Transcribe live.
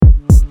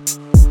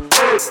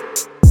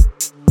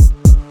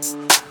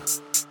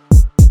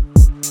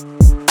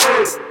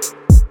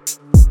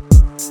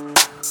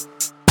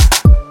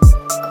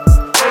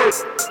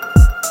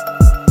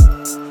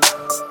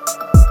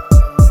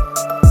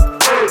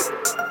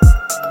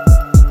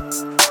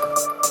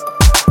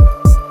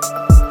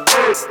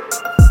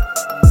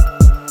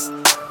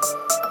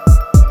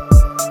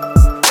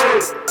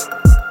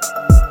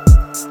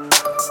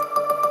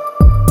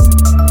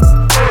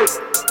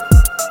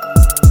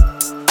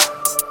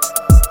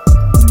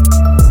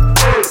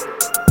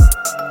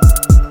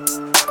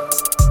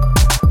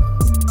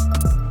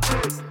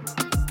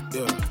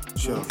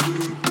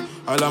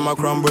I like my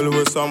crumble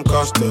with some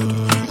custard.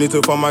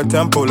 Little for my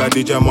tempo like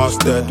DJ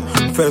Mustard.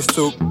 First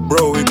took,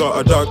 bro, we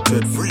got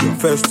adopted.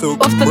 First took,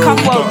 Off the bro, cuff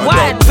we got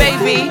worldwide, adopted.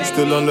 baby.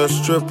 Still on the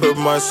strip with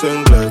my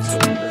singlet.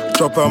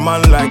 Drop a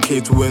man like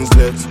Kate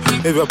Winslet.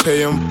 If you're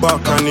paying back,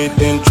 I need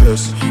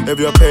interest. If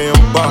you're paying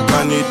back,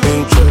 I need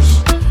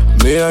interest.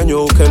 Me and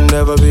you can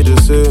never be the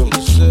same.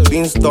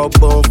 Been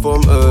stubborn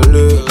from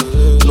early.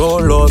 No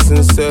loss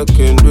in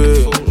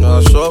secondary.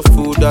 Now short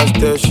food, that's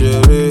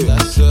tertiary.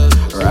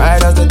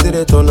 Right as I did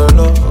it on the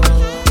law,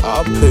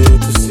 I'll pay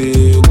to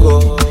see you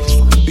go.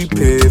 We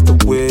paved the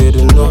way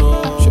to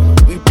know.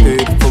 We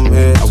paved from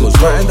here to I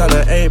was writing down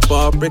an 8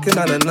 bar, breaking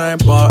down a 9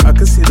 bar. I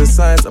can see the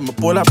signs, I'm a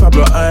ball like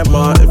Pablo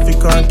Aimar. If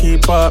you can't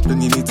keep up,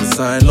 then you need to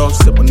sign off.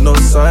 Sit with no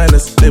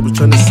signers, they was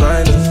trying to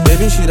sign us.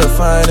 Baby, she the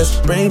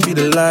finest, brain be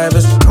the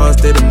livest. Can't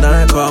stay the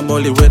night, cause I'm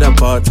only with her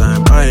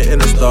part-time. I ain't in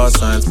the star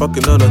signs,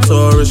 fucking on a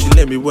tourist. She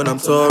let me when I'm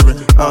touring,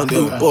 I don't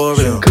do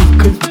boring.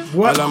 Because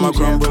work I like my calls,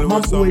 yeah, crumble my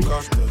mum with some always,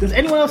 custard. does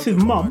anyone else's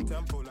mum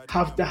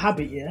have the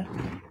habit, yeah,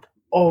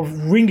 of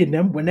ringing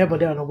them whenever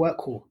they're on a work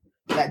call?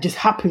 That just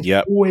happens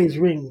Yep. to always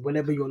ring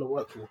whenever you're on a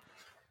work call.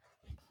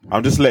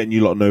 I'm just letting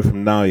you lot know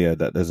from now, yeah,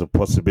 that there's a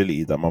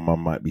possibility that my mum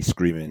might be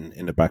screaming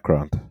in the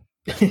background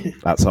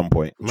at some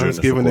point. Man's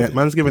giving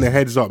a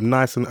heads up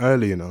nice and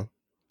early, you know.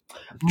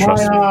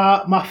 Trust me.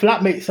 My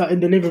flatmates are in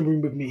the living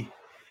room with me.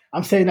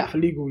 I'm saying that for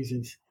legal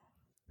reasons.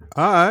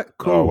 All right,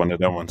 cool. Oh, one of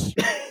them ones.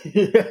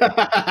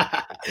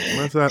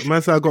 Man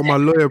said I got my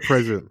lawyer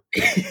present.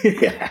 You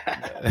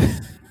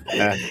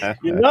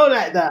know,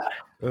 like that.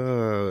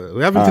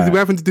 We're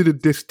having to do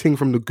this thing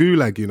from the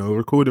gulag, you know,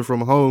 recording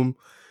from home.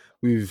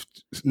 We've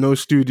no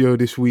studio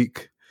this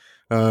week.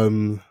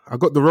 I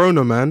got the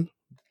Rona, man.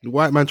 The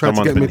white man tried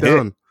to get me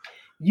down.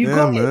 You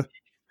got man. it.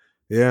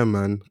 Yeah,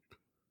 man.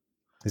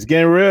 It's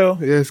getting real.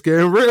 Yeah, it's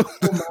getting real.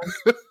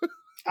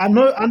 I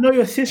know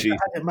your sister Jeez.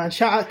 had it, man.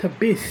 Shout out to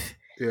Biss.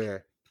 Yeah.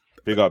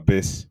 Big up,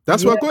 Biss.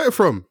 That's where I got it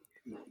from.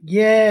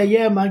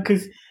 Yeah, man,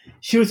 because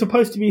she was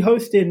supposed to be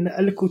hosting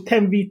a little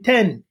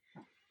 10v10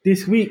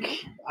 this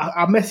week.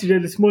 I messaged her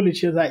this morning.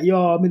 She was like,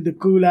 yo, I'm in the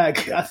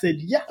gulag. I said,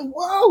 yeah,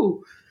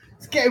 whoa,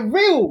 it's getting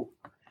real.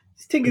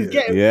 This thing is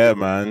getting Yeah,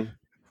 man.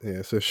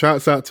 Yeah, so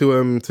shouts out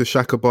to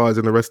Shaka Bars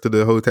and the rest of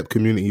the Hotep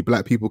community.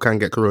 Black people can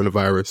get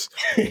coronavirus.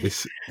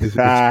 It's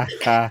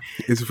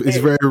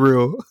very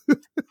real.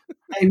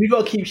 Hey, we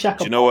got to keep Shaka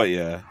Do you know what,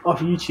 yeah? off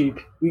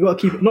YouTube. We got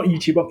to keep it, not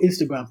YouTube, off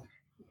Instagram.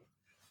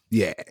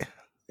 Yeah.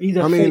 He's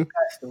a fake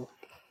guy still.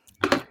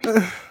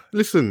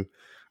 Listen,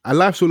 our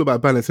life's all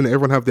about balance, and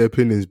everyone have their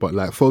opinions, but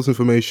like false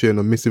information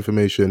or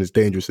misinformation is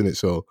dangerous in it.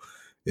 So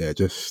yeah,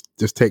 just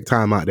take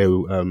time out there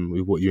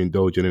with what you're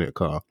indulging in it,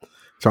 car.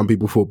 Some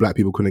people thought black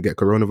people couldn't get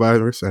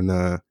coronavirus,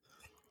 and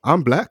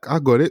I'm black, I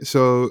got it,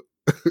 so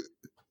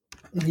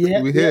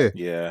Yeah, we're here.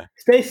 Yeah.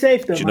 Stay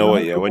safe, though. Do you know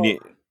what, yeah? When you...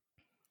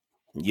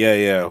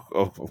 Yeah,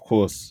 of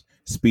course.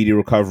 Speedy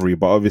recovery,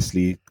 but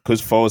obviously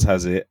because Foles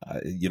has it,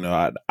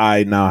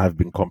 I now have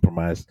been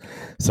compromised,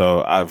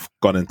 so I've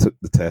gone and took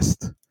the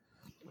test.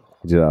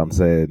 Do you know what I'm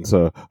saying?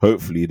 So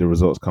hopefully the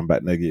results come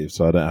back negative,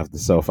 so I don't have to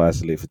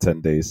self-isolate for 10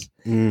 days.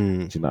 Do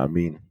you know what I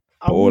mean?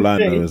 But all I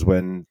know is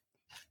when...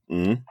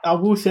 I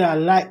will say I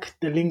like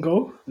the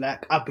lingo.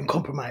 Like, I've been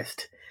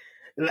compromised.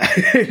 Like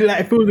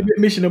it feels a bit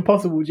Mission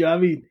Impossible. Do you know what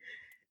I mean?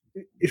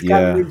 It's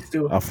kind of weird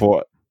still. I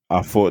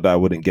thought that I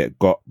wouldn't get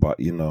got, but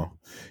you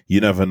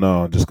never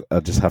know. I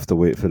just have to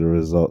wait for the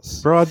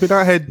results. Bro, I've been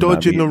out here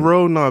dodging the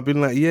Rona. I've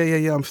been like,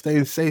 yeah, I'm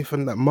staying safe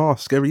in that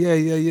mask.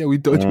 Yeah, we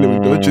dodging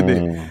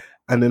it.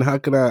 And then how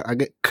can I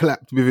get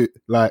clapped with it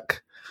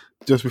like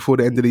just before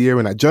the end of the year?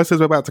 And that just as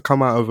we're about to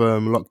come out of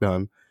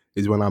lockdown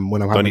is when I'm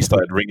Then he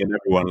started ringing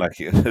everyone like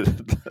it.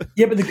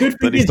 Yeah, but the good thing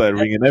then he started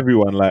ringing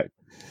everyone like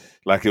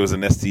it was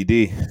an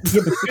STD.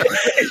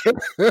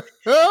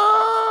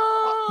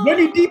 When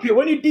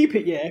you deep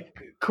it, yeah,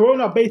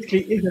 Corona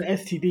basically is an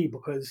STD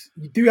because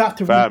you do have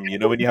to. Fam,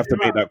 when you have to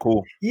make that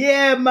call.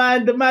 Yeah,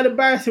 man, the mad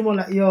embarrassing one.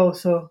 Like, yo,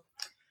 so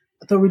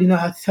I don't really know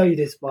how to tell you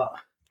this, but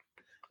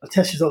my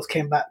test results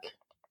came back.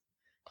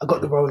 I got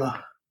the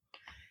Rona.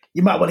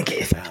 You might want to get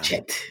yourself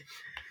checked.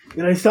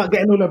 You start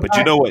getting all the. But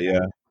you know what?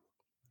 Yeah.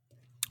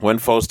 When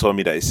Foles told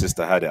me that his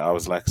sister had it, I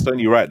was like, it's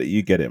only right that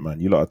you get it, man.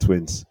 You lot are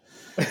twins.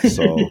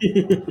 So,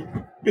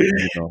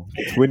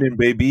 twinning,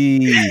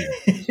 baby.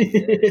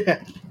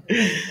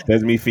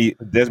 There's me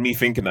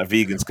thinking that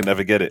vegans can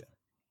never get it.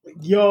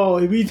 Yo,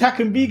 are we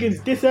attacking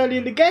vegans this early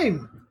in the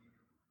game?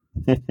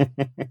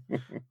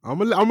 I'm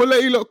gonna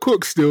let you lot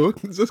cook still.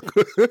 Just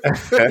cook. Wait,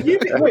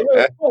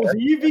 Foles, are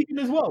you vegan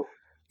as well?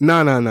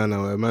 No,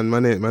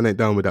 man ain't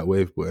down with that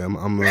wave, boy.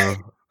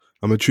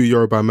 I'm a true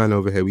Yoruba man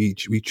over here. We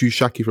choose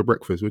shaki for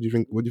breakfast. What do you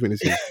think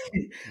this is?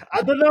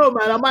 I don't know,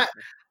 man.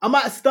 I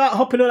might start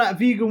hopping on that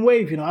vegan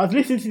wave. I was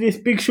listening to this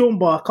Big Sean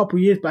bar a couple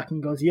of years back, and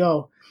he goes,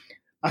 "Yo,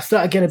 I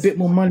started getting a bit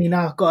more money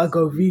now. I've got to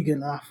go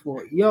vegan." And I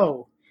thought,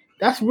 "Yo,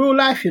 that's real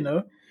life."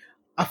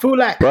 I feel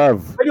like when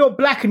you're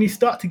black and you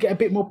start to get a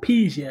bit more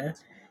peas, yeah,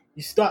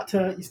 you start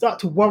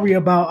to worry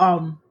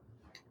about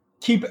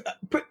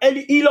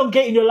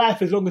elongating your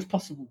life as long as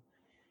possible.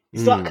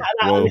 Start cutting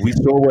out. Well, we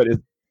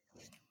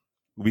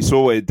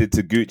saw what it did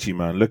to Gucci,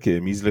 man. Look at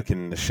him; he's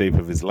looking in the shape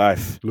of his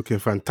life. Looking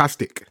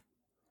fantastic.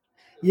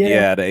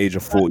 Yeah, at the age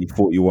of 40,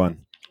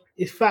 41.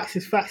 It's facts.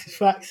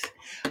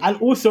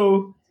 And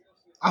also,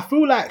 I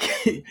feel like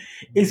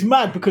it's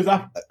mad because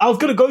I was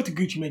gonna go to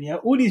Gucci Mane. Yeah?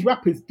 All these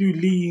rappers do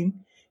lean,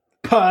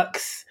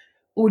 perks,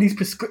 all these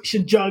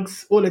prescription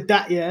drugs, all of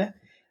that, yeah.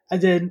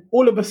 And then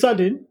all of a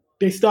sudden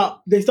they start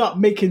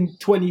making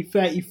 20,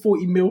 30,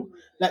 40 mil,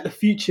 like the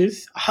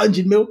Futures,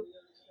 100 mil.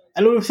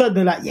 And all of a sudden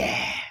they're like,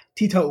 yeah,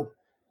 Tito,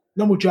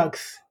 no more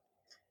drugs.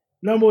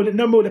 No more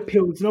the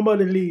pills, no more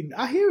the lean.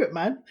 I hear it,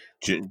 man.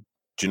 Do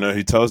you know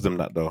who tells them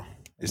that though?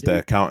 It's their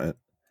accountant.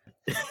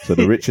 So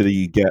the richer that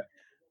you get,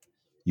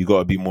 you got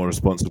to be more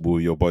responsible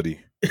with your body.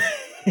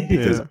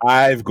 Because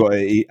I've got to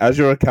eat. As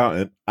your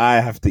accountant, I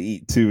have to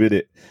eat too with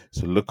it.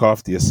 So look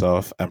after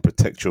yourself and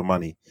protect your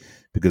money.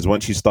 Because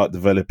once you start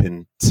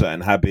developing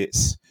certain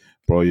habits,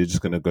 bro, you're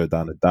just going to go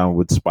down a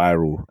downward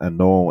spiral. And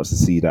no one wants to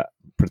see that.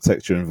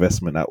 Protect your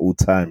investment at all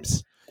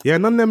times. Yeah,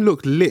 none of them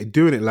look lit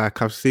doing it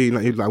like I've seen.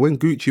 Like when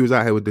Gucci was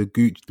out here with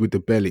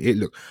the belly, it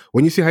looked.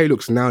 When you see how he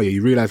looks now,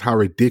 you realize how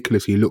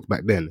ridiculous he looked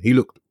back then. He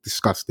looked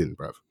disgusting,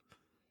 bruv.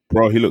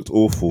 Bro, he looked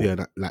awful.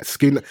 Yeah, like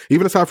skin.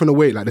 Even aside from the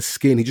weight, like the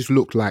skin, he just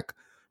looked like.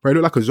 Bro, he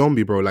looked like a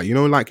zombie, bro. Like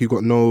like you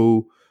got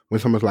when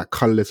someone's like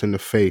colorless in the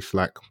face,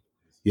 like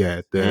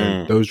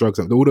those drugs,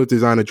 all those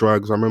designer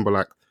drugs. I remember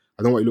I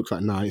don't know what he looks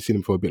like now. I ain't seen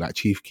him for a bit, like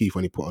Chief Keef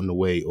when he put on the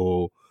weight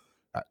or.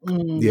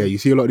 You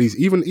see a lot of these,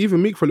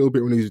 even Meek for a little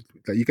bit when he's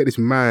like, you get this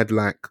mad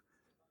like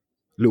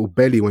little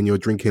belly when you're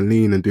drinking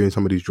lean and doing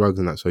some of these drugs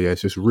and that. So yeah,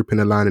 it's just ripping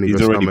a line in your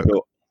stomach.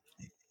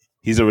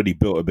 He's already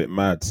built a bit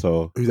mad.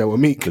 So who's that? What,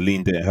 Meek? The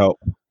lean didn't help.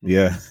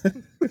 Yeah.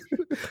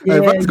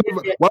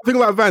 One thing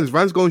about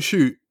Van's gonna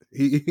shoot.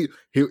 He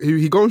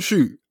gonna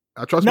shoot.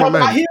 I trust my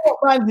man. I hear what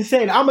Vans is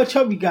saying. I'm a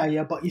chubby guy,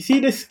 yeah, but you see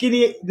the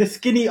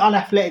skinny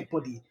unathletic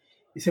body.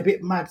 It's a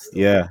bit mad.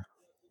 Still. Yeah.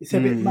 It's a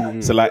bit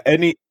mad. So like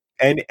any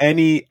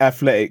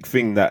athletic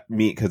thing that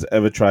Meek has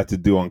ever tried to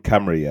do on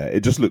camera, yeah, it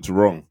just looks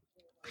wrong.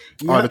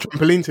 Yeah. The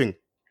trampoline thing.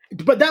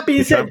 But that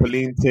being said,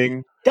 trampoline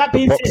thing,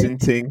 the boxing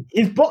thing.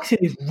 His boxing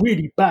is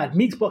really bad.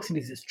 Meek's boxing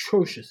is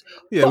atrocious.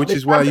 Yeah, which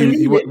is why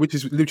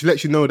which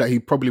lets you know that he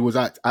probably was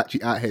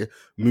actually out here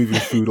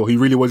moving food, or he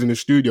really was in the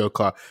studio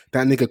car.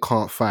 That nigga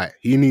can't fight.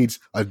 He needs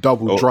a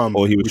double drum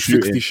or he was with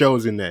shooting. 60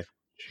 shells in there.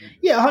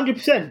 Yeah,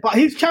 100%. But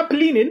his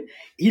trampolining,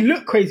 he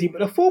looked crazy,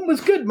 but the form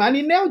was good, man.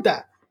 He nailed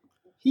that.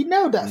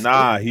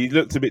 Nah, he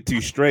looked a bit too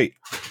straight.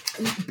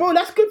 Bro,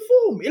 that's good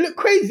form. It looked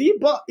crazy,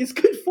 but it's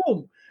good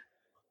form.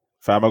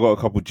 Fam, I got a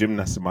couple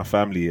gymnasts in my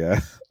family, yeah.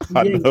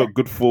 I know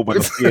good form when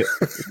I see it.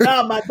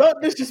 Nah, man, don't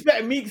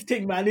disrespect Meek's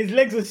thing, man. His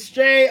legs were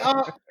straight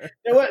up.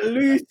 They weren't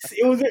loose.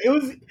 It was.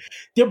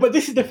 Yeah, but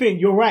this is the thing.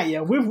 You're right,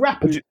 yeah. With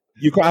rappers,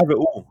 you can't have it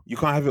all. You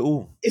can't have it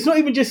all. It's not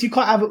even just you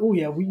can't have it all,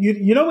 yeah.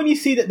 You know when you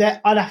see that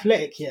they're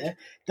unathletic, yeah,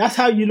 that's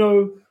how you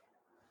know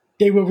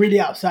they were really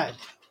outside.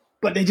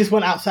 But they just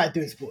weren't outside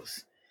doing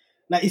sports.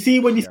 Like, you see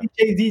when you see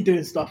Jay-Z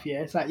doing stuff,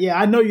 yeah, it's like, yeah,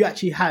 I know you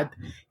actually had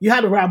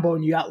a Rambo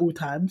on you at all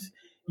times.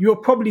 You were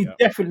probably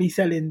definitely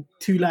selling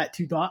too light,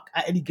 too dark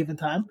at any given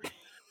time.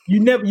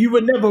 You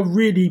were never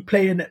really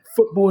playing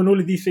football and all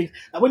of these things.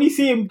 Like when you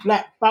see him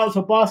like bounce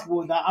for basketball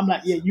and that, I'm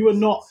like, yeah, you were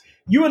not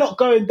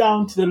going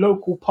down to the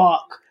local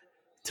park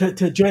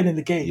to join in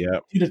the game. Yeah.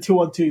 To the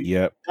 2-on-2.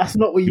 Yeah. That's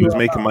not what he was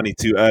making money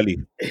too early.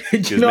 He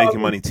was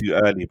making money too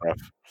early, bruv.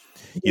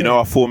 You know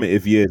our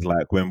formative years,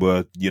 like when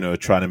we're,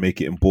 trying to make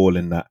it in ball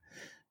and that.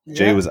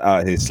 Jay was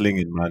out here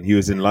slinging, man. He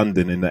was in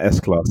London in the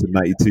S-Class in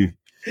 92.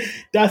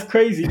 That's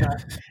crazy, man.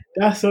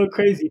 That's so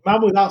crazy.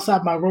 Man was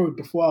outside my road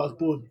before I was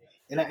born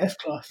in an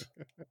S-Class.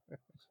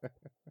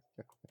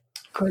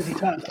 Crazy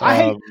times.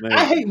 I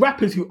hate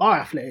rappers who are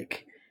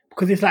athletic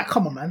because it's like,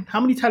 come on, man. How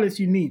many talents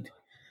do you need?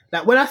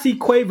 Like when I see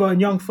Quavo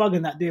and Young Thug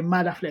and that doing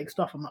mad athletic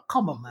stuff, I'm like,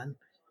 come on, man.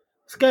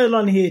 What's going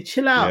on here?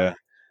 Chill out. Yeah.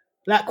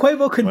 Like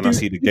Quavo can I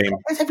see the game.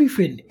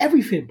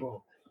 Everything,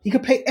 bro. He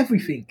can play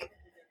everything.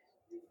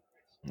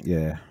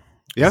 Yeah,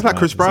 that's like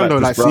Chris Brown though.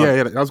 Like,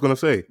 yeah, I was gonna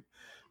say,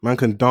 man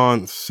can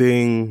dance,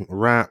 sing,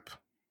 rap,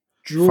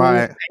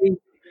 fight.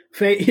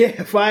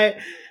 Fight.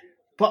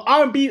 But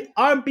R&B,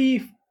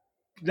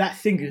 like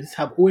singers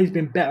have always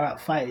been better at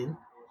fighting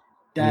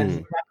than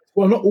rappers.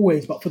 Well, not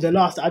always, but for the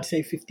last, I'd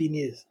say 15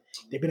 years,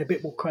 they've been a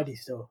bit more cruddy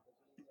still.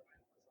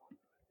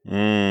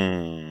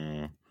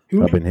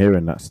 I've been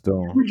hearing that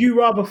still. Would you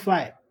rather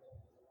fight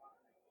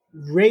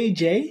Ray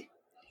J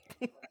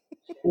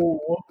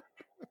or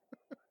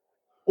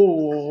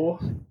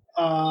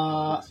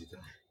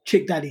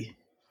Trick Daddy?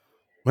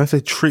 Man,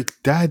 say Trick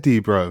Daddy,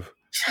 bro.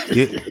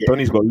 Yeah,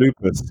 Donnie's got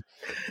lupus.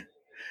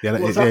 Yeah,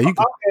 okay,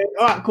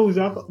 all right, cool.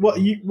 So what?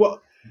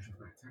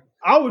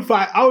 I would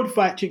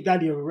fight Trick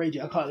Daddy over Ray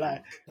J. I can't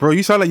lie, bro.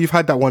 You sound like you've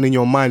had that one in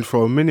your mind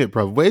for a minute,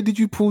 bro. Where did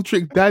you pull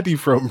Trick Daddy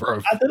from, bro?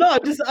 I don't know.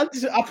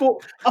 I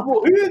thought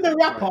who is the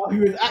rapper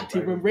who was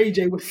active when Ray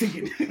J was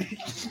singing?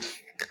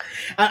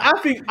 And I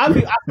think I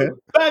could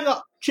bang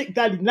up Trick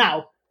Daddy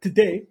now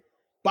today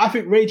But I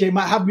think Ray J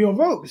might have me on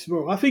ropes,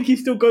 bro. I think he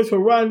still goes for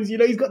runs. You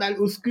know, he's got that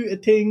little scooter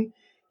thing.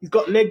 He's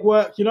got leg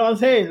work. You know what I'm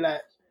saying?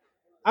 Like,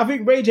 I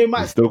think Ray J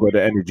might He's still got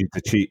the energy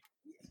to cheat.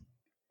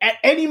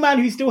 Any man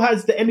who still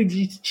has the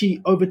energy to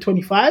cheat over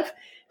 25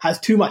 has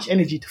too much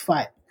energy to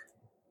fight.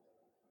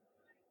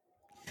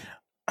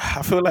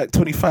 I feel like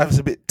 25 is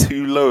a bit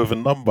too low of a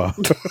number.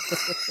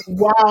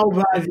 Wow,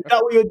 man, is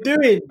that what you're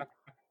doing?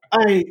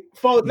 Hey,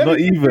 folks, Not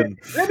even.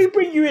 Let me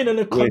bring you in on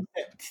a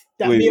concept.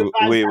 Wait.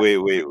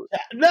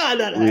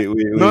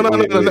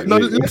 No.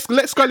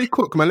 Let Scully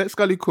cook, man. Let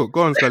Scully cook.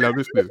 Go on, Scully. I'm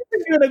listening. Let me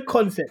bring you in a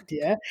concept,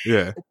 yeah?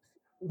 Yeah.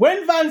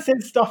 When Van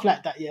said stuff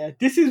like that, yeah,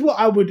 this is what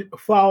I would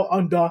file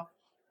under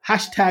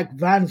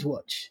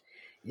 #VansWatch,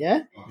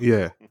 yeah?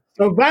 Yeah.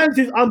 So Vans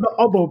is under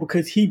Obo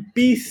because he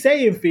be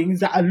saying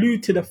things that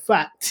allude to the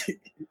fact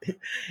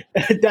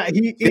that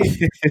he is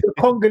the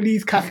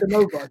Congolese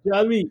Casanova. Do you know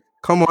what I mean?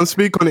 Come on,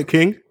 speak on it,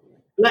 King.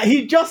 Like,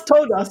 he just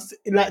told us,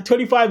 like,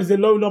 25 is a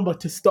low number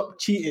to stop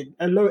cheating,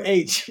 a low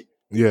age.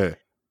 Yeah.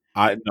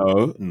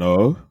 No.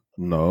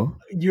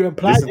 You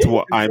implied Listen it. to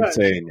what I'm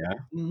saying, yeah?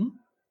 Mm-hmm.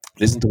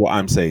 Listen to what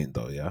I'm saying,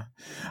 though, yeah?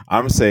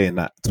 I'm saying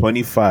that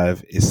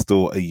 25 is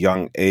still a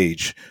young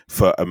age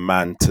for a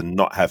man to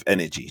not have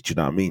energy. Do you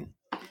know what I mean?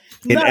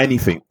 In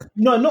anything.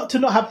 No, not to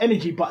not have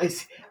energy, but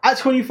it's at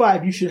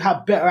 25, you should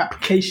have better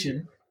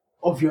application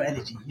of your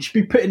energy. You should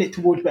be putting it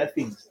towards better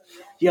things.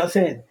 You know what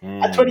I'm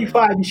saying? At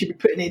 25, you should be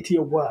putting it into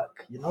your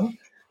work, you know?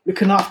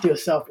 Looking after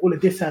yourself, all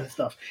of this kind of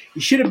stuff.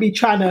 You shouldn't be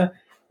trying to,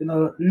 you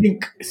know,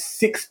 link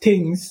 6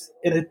 things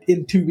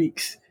in 2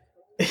 weeks.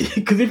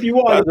 Because if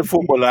you are... As a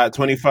footballer at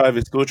 25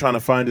 is still trying to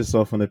find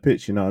himself on the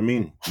pitch, you know what I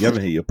mean? You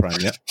haven't hit your prime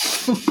yet.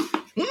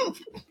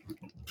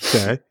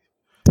 Okay.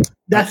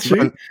 That's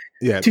true.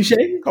 Yeah. Touche.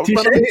 Come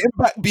on, I'm hitting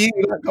back, B.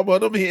 Like, come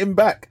on, I'm hitting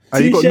back.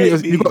 You got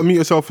to mute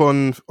yourself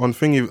on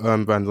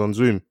thingy, Vans, on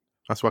Zoom.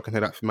 That's why I can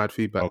hear that mad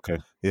feedback. Okay.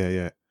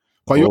 Yeah.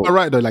 But you're all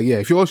right, though. Like, yeah,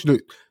 if you also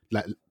look,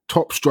 like,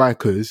 top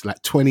strikers,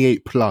 like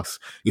 28 plus,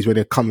 is where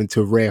they're coming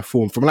to rare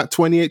form. From like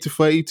 28 to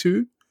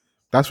 32,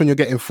 that's when you're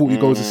getting 40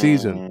 goals a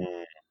season.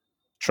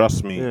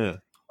 Trust me. Yeah.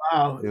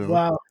 Wow. You know?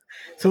 Wow.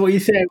 So what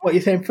you're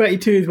saying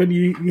 32 is when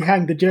you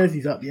hang the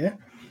jerseys up, yeah?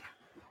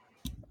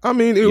 I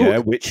mean,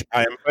 which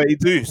I am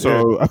 32,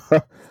 so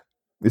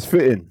it's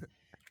fitting.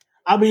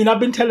 I mean, I've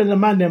been telling the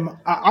man them,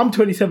 I'm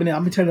 27 now,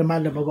 I've been telling the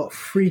man them I've got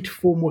 3 to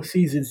 4 more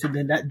seasons and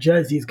then that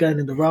jersey is going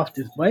in the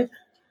rafters, boy.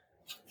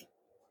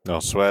 No,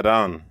 swear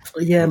down.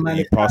 Yeah, man. Are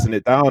you passing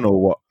it down or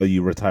what? Are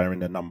you retiring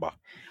the number?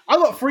 I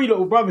got 3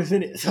 little brothers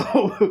in it, so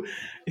I mean,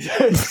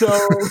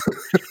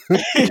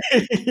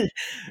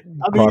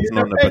 Passing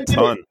on the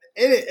baton.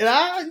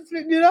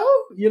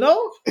 You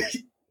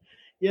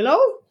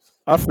know.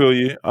 I feel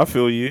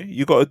you.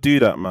 You got to do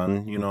that,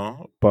 man. You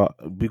know, but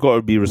we got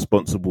to be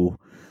responsible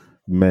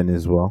men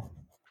as well.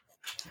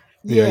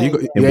 Yeah, you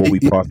got. In what we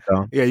pass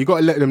down. Yeah, you got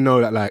to let them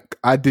know that, like,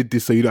 I did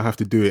this, so you don't have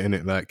to do it,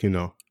 innit? Like, you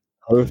know.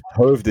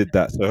 Hove did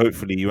that, so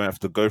hopefully you won't have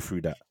to go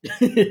through that.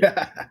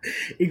 Yeah,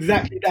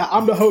 exactly that.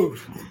 I'm the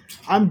Hove.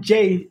 I'm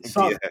Jay,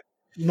 son,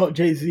 not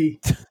Jay-Z.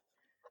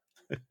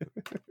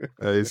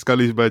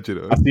 Scully's badge, you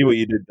know. I see what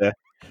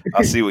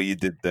you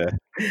did there.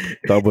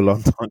 Double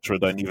entendre.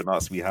 Don't even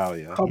ask me how.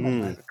 Yeah. Come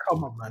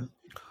on, man.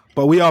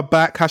 But we are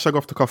back. #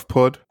 off the cuff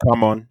pod.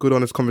 Come on. Good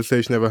honest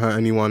conversation. Never hurt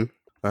anyone.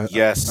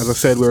 Yes. As I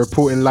said, we're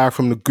reporting live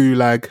from the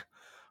gulag.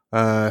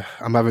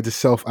 I'm having to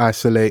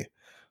self-isolate.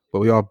 But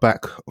we are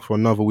back for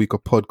another week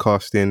of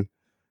podcasting.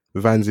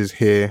 Vans is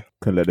here.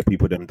 Couldn't let the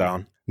people them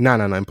down. No,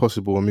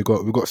 impossible. And we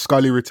got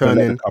Scully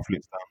returning. Couldn't let the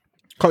cufflinks down.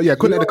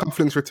 Couldn't let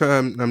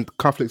the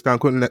cufflinks down.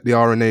 Couldn't let the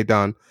RNA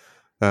down.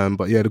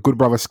 But yeah, the good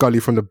brother Scully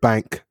from the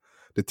bank,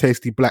 the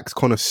Tasty Blacks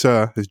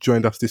connoisseur, has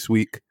joined us this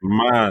week.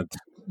 Mad.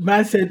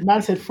 Man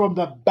said from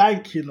the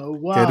bank, you know.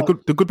 Wow. Yeah,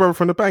 the good brother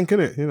from the bank,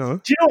 innit? You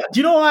know. Do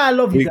you know why I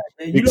love you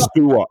guys?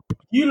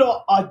 You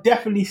lot are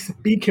definitely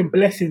speaking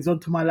blessings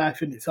onto my life,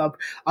 innit? So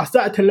I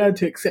started to learn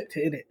to accept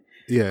it, innit?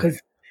 Yeah.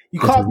 Because you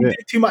can't be doing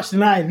too much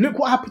denying. Look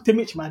what happened to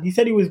Mitch, man. He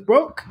said he was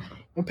broke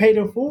and paid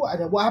in full, and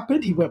then what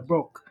happened? He went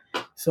broke.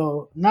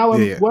 So now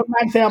when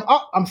man say I'm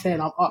up, I'm saying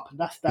I'm up.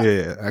 That's that.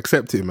 Yeah,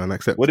 accept it, man.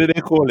 Accept What do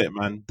they call it,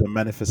 man? The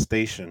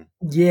manifestation.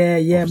 Yeah,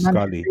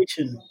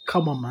 manifestation. Scully.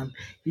 Come on, man.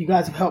 You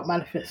guys have helped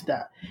manifest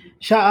that.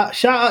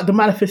 Shout out the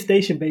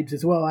manifestation babes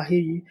as well. I hear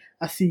you.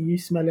 I see you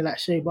smelling like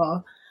shea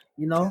butter.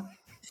 You know,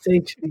 stay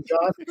to the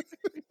yard.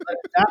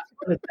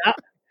 Like that.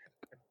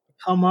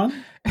 Come on.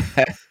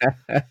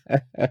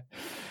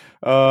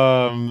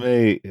 Oh,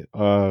 mate.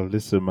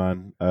 Listen,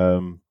 man.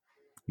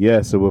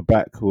 Yeah, so we're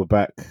back.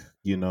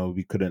 You know,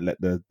 we couldn't let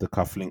the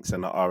cufflinks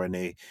and the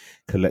RNA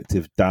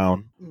collective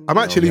down. I'm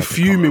actually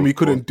fuming. We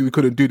couldn't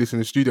do this in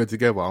the studio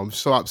together. I'm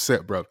so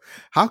upset, bro.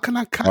 How can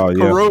I catch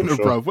Corona,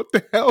 bro? What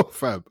the hell,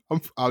 fam?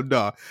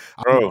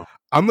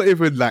 I'm not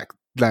even like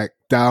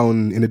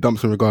down in the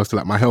dumps in regards to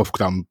like my health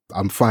because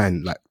I'm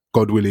fine. Like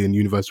God willing,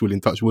 universe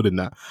willing, touch wood and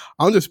that.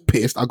 I'm just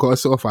pissed. I got to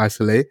self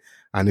isolate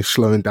and it's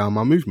slowing down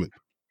my movement.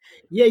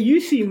 Yeah, you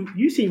seem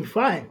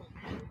fine,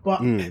 but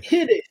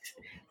hear this.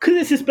 Because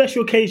it's a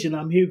special occasion,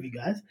 I'm here with you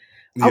guys.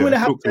 I'm gonna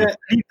have talk to me. to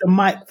leave the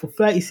mic for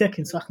 30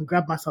 seconds so I can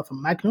grab myself a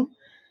Magnum,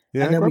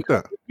 Yeah, and then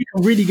grab that. we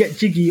can really get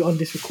jiggy on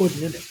this recording,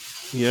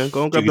 innit? Yeah,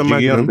 go and grab Jiggy the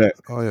jiggy on Magnum. deck.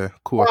 Oh yeah,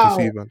 cool. I can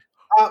see you, man.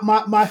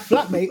 My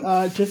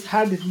flatmate just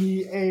handed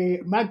me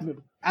a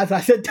Magnum as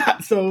I said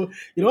that, so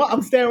you know what?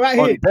 I'm staying right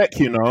On here. deck,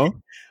 you know.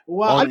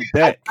 Wow, On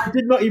deck. I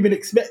did not even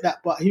expect that,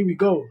 but here we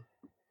go.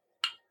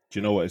 Do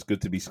you know what? It's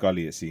good to be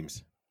Scully, it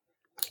seems.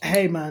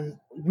 Hey man,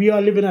 we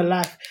are living a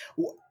life.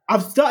 I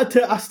started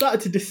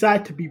to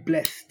decide to be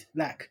blessed.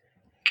 Like,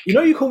 you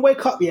know, you can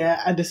wake up,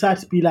 yeah, and decide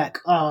to be like,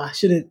 oh, I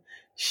shouldn't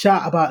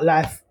shout about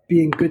life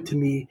being good to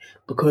me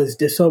because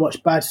there's so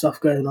much bad stuff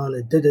going on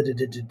and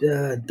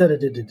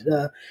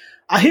da.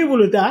 I hear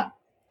all of that.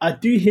 I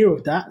do hear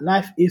of that.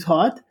 Life is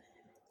hard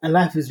and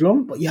life is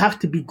long, but you have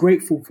to be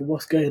grateful for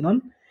what's going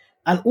on.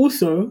 And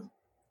also,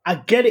 I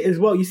get it as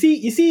well. You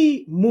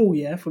see Moore,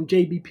 yeah, from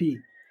JBP.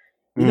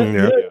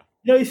 You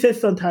know, he says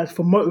sometimes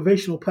for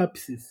motivational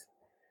purposes.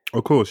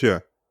 Of course, yeah.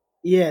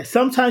 Yeah,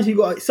 sometimes you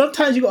got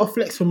to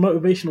flex for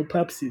motivational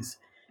purposes.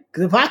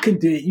 Because if I can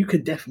do it, you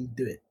can definitely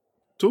do it.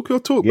 Talk your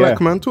talk, Yeah.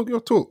 black man. Talk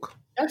your talk.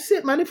 That's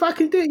it, man. If I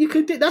can do it, you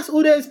can do it. That's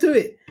all there is to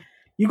it.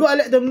 You gotta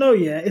let them know,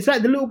 yeah. It's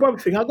like the little brother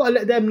thing. I gotta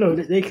let them know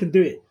that they can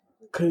do it.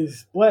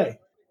 Because boy, it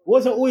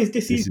wasn't always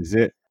this This easy. is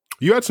it.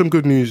 You had some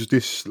good news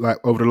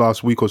over the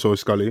last week or so,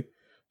 Scully. Do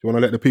you want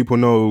to let the people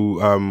know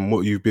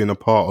what you've been a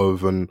part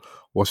of and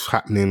what's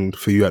happening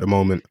for you at the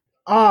moment?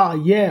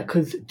 Yeah,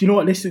 because do you know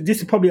what? This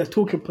is probably a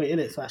talking point in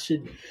it, so I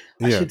should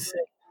say.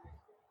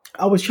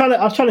 I was trying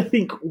to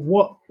think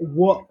what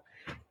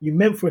you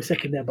meant for a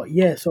second there, but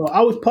yeah. So I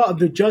was part of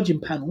the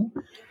judging panel,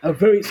 a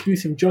very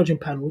exclusive judging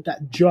panel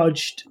that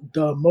judged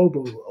the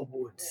Mobo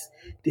Awards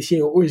this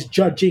year, or is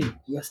judging.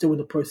 We are still in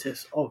the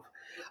process of.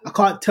 I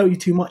can't tell you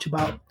too much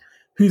about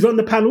who's on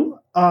the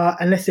panel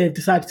unless they've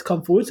decided to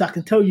come forward. So I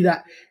can tell you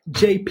that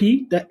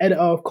JP, the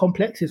editor of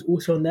Complex, is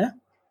also on there.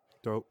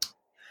 Dope.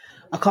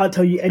 I can't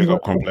tell you anyone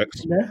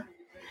Complex. there.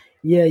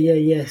 Yeah.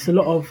 It's a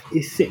lot of.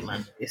 It's sick,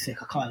 man. It's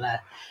sick. I can't lie.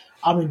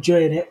 I'm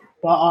enjoying it,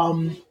 but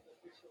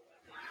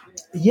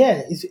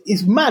yeah,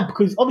 it's mad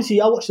because obviously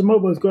I watched the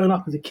Mobos growing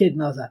up as a kid,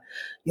 and I was like,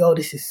 yo,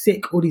 this is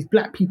sick. All these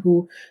black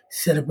people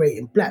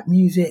celebrating black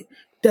music.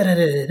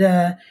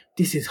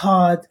 This is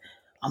hard.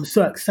 I'm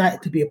so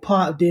excited to be a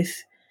part of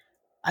this.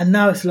 And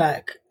now it's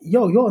like,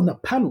 yo, you're on the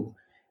panel,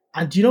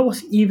 and do you know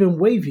what's even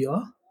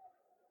wavier?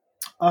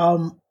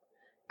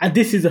 And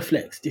this is a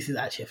flex. This is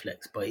actually a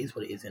flex, but it is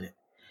what it is, isn't it?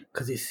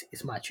 Because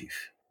it's my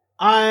truth.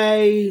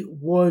 I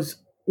was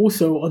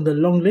also on the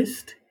long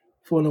list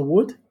for an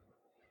award.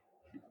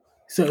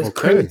 So it was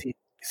crazy.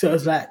 So it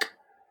was like,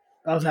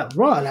 I was like,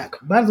 right,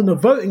 like, man's on the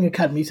voting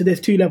academy. So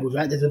there's two levels,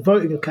 right? There's a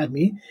voting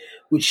academy,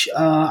 which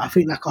I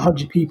think like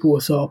 100 people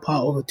or so are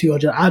part of, or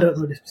 200. I don't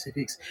know the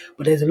specifics,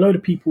 but there's a load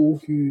of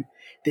people who,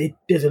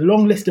 there's a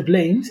long list of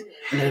names,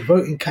 and the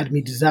voting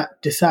academy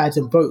decides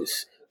and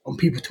votes on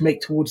people to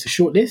make towards the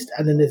shortlist.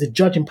 And then there's a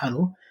judging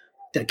panel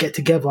that get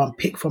together and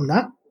pick from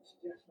that.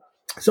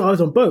 So I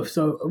was on both.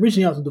 So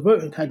originally I was on the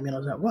voting academy, and I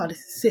was like, wow, this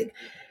is sick.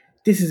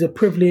 This is a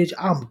privilege.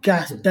 I'm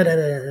gassed. And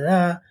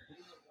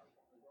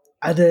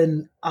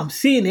then I'm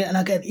seeing it, and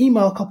I get an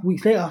email a couple of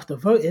weeks later after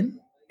voting.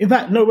 In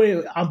fact, no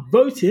way. I'm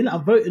voting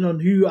on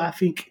who I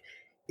think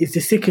is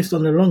the sickest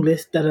on the long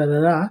list.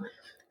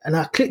 And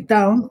I clicked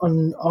down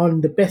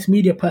on the best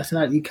media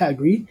personality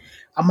category,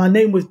 and my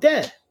name was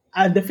there.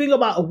 And the thing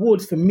about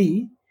awards for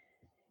me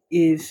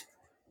is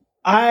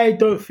I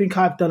don't think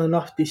I've done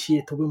enough this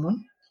year to win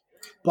one.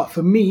 But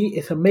for me,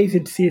 it's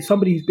amazing to see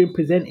somebody who's been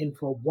presenting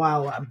for a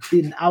while and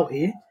been out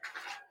here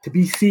to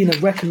be seen and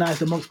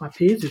recognised amongst my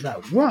peers. Is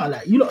like, wow,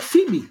 like, you lot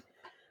see me.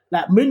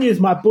 Like, Munya is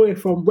my boy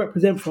from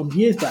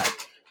years back.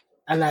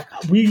 And like,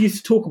 we used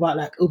to talk about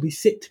like, it'll be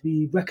sick to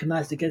be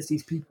recognised against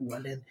these people.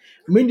 And then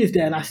Munya's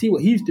there and I see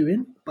what he's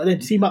doing. But then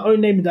to see my own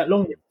name in that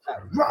long list,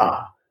 like,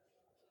 rah,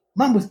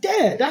 man was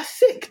there. That's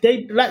sick.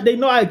 They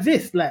know I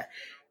exist. Like,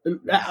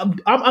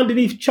 I'm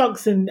underneath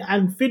Chunks and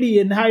Philly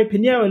and Harry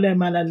Pinheiro and them,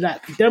 man, and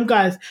like them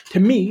guys to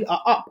me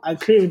are up and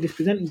clearing this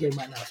presenting game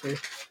right now. So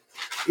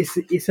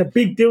it's a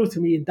big deal to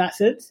me in that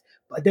sense.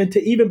 But then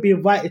to even be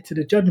invited to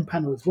the judging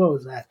panel as well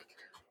is like,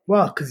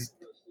 wow, because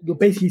you're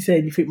basically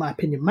saying you think my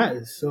opinion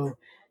matters. So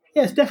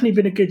yeah, it's definitely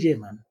been a good year,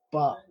 man.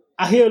 But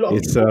I hear a lot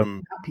of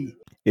people happy.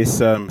 It's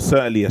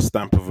certainly a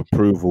stamp of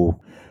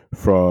approval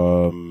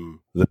from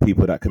the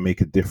people that can make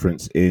a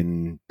difference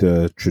in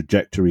the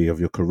trajectory of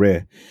your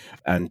career.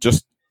 And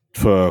just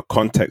for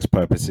context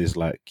purposes,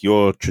 like,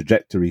 your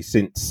trajectory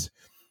since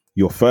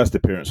your first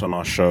appearance on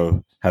our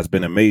show has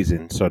been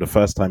amazing. So the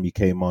first time you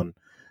came on,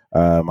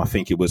 I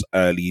think it was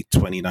early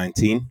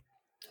 2019.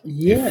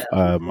 Yeah.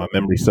 If my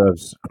memory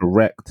serves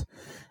correct.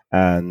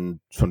 And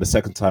from the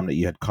second time that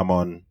you had come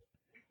on,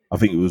 I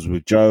think it was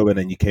with Joe, and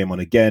then you came on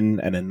again,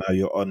 and then now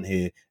you're on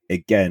here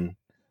again.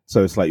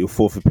 So it's like your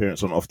fourth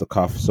appearance on Off the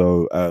Cuff.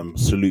 So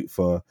salute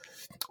for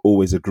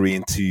always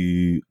agreeing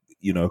to,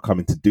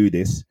 coming to do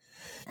this.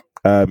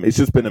 It's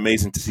just been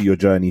amazing to see your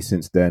journey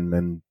since then,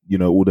 and,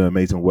 all the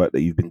amazing work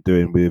that you've been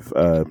doing with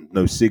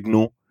No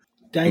Signal.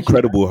 Thank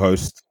Incredible you.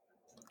 host.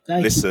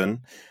 Thank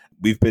Listen,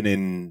 we've been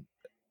in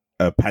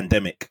a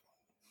pandemic,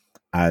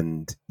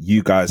 and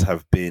you guys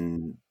have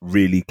been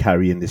really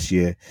carrying this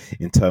year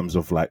in terms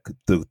of like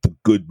the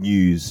good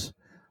news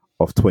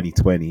of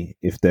 2020,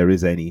 if there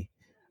is any.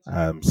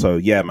 So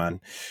yeah,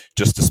 man,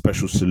 just a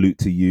special salute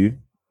to you.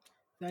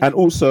 And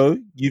also,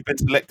 you've been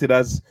selected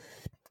as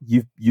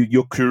you're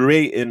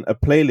curating a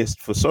playlist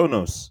for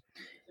Sonos.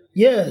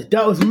 Yeah,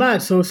 that was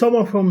mad. So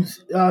someone from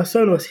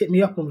Sonos hit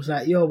me up and was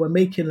like, "Yo, we're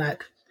making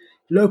like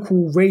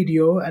local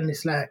radio, and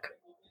it's like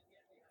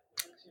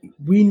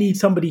we need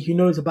somebody who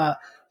knows about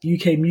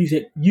UK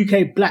music,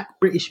 UK Black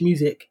British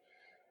music,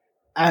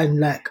 and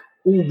like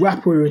all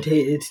rap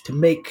orientated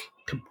to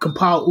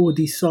compile all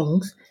these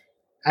songs,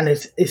 and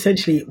it's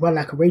essentially run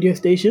like a radio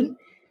station."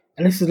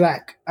 And this is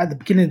like at the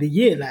beginning of the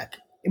year, like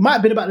it might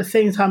have been about the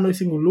same time No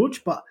Single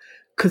launched, but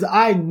because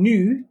I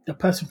knew the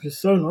person from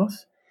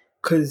Sonos,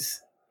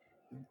 because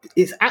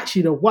it's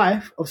actually the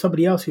wife of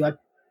somebody else who I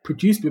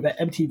produced with at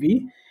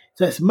MTV.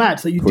 So it's mad.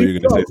 So you Thought you were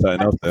going to say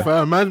something else there.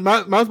 Fam,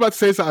 man's about to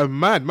say something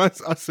mad. Man,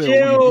 I say,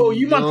 Yo,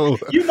 you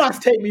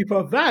must take me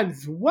for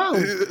Vans. Wow.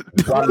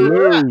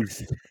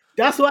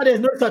 That's why there's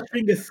no such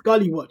thing as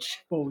Scully watch,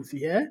 folks,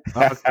 yeah?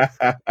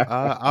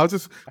 I was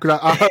just, because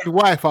I heard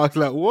wife, I was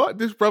like, what?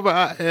 This brother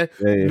out here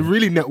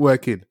really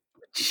networking.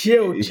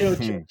 Chill.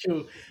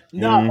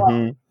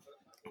 No,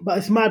 but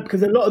it's mad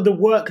because a lot of the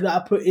work that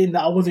I put in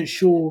that I wasn't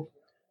sure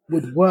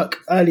would work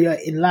earlier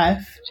in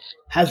life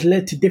has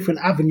led to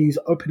different avenues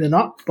opening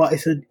up. But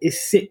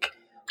it's sick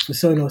for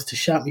Sonos to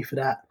shout me for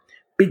that.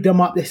 Big them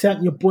up. They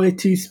sent your boy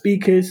 2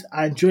 speakers.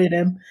 I enjoy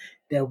them.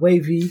 They're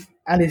wavy.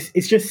 And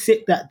it's just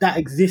sick that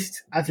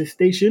exists as a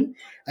station,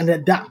 and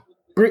that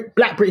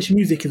Black British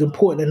music is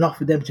important enough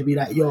for them to be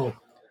like, yo,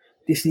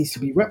 this needs to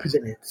be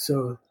represented.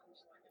 So,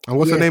 and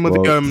what's the name of the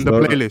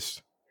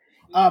playlist?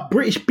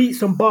 British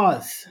Beats and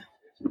Bars.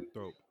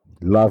 Dope.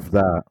 Love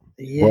that.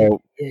 Yeah.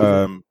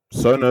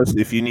 Sonos,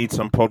 if you need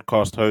some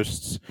podcast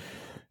hosts,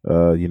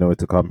 you know where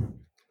to come.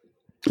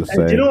 Just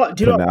say, do you know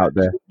what? out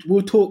there.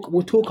 We'll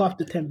talk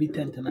after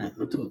 10v10 tonight.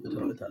 We'll talk.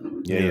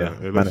 Yeah.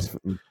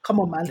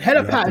 Come on, man.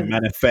 Hella patterns.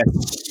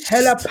 Manifest.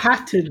 Hella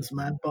patterns,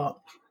 man. But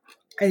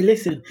hey,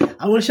 listen,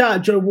 I want to shout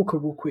out Joe Walker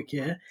real quick,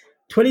 yeah?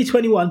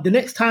 2021, the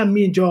next time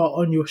me and Joe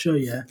are on your show,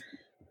 yeah,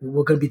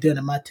 we're going to be doing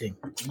a mad thing.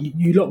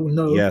 You lot will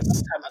know yes. the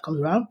time that comes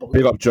around. But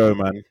big up Joe,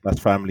 man. That's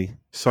family.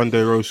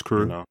 Sunday Roast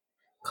crew. You know.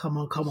 Come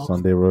on.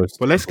 Sunday Roast.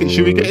 Well,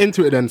 should we get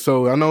into it then?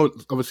 So I know,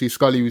 obviously,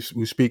 Scully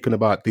was speaking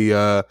about the,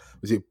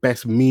 was it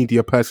best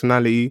media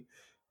personality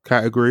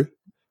category?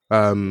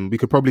 We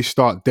could probably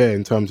start there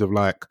in terms of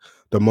like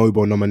the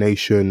mobile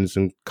nominations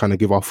and kind of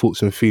give our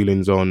thoughts and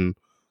feelings on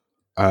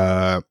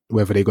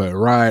whether they got it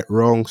right,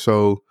 wrong.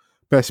 So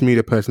best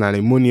media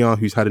personality, Munya,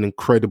 who's had an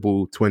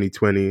incredible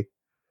 2020.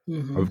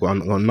 Mm-hmm. I've got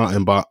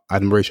nothing but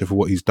admiration for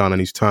what he's done and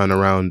his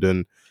turnaround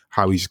and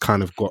how he's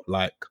kind of got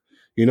like,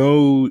 you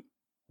know,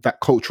 that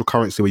cultural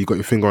currency where you got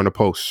your finger on the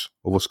pulse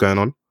of what's going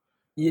on.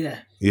 Yeah.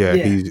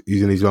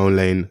 He's in his own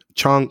lane.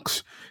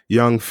 Chunks,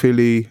 Young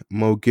Philly,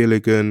 Mo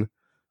Gilligan,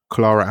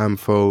 Clara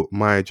Amfo,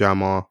 Maya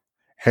Jama,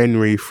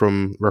 Henry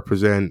from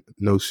Represent,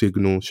 No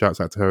Signal, shouts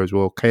out to her as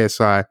well.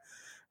 KSI,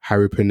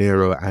 Harry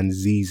Pinero, and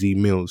ZZ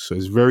Mills. So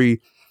it's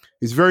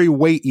very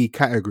weighty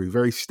category,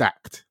 very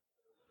stacked.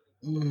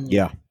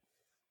 Yeah.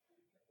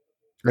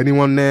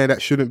 Anyone there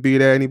that shouldn't be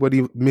there?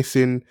 Anybody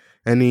missing?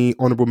 Any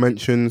honourable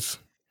mentions?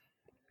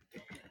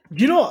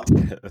 Do you know what?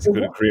 That's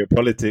going to create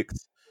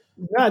politics.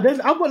 Nah,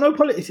 I've got no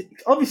politics.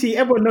 Obviously,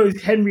 everyone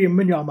knows Henry and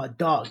Munya are my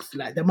dogs.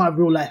 Like, they're my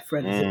real life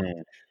friends.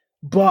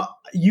 But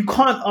you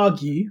can't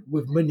argue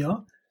with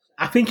Munya.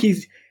 I think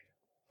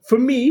for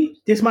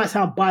me, this might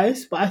sound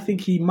biased, but I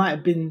think he might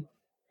have been,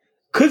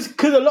 because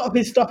a lot of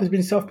his stuff has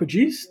been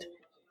self-produced,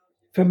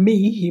 for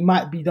me, he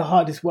might be the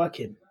hardest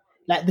working.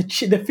 Like,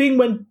 the thing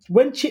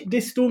when Chip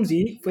dissed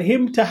Stormzy, for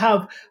him to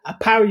have a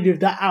parody of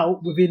that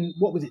out within,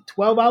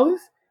 12 hours?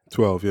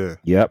 12, yeah.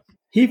 Yep.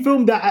 He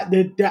filmed that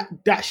at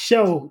that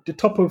shell, the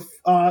top of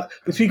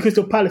between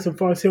Crystal Palace and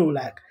Forest Hill.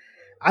 Like,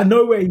 I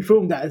know where he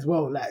filmed that as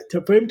well. Like,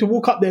 for him to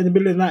walk up there in the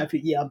middle of the night and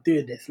think, yeah, I'm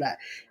doing this. Like,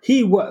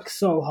 he works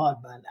so hard,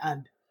 man.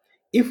 And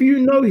if you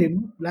know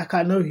him, like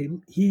I know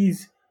him,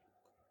 he's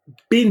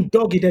been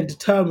dogged and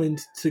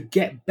determined to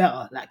get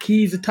better. Like,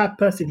 he's the type of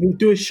person who would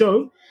do a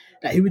show,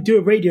 like he would do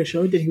a radio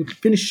show, then he would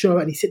finish the show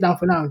and he'd sit down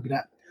for an hour and be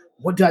like,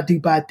 what did I do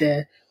bad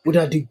there? What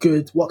did I do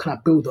good? What can I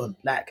build on?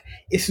 Like,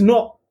 it's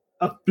not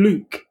a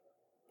fluke.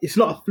 It's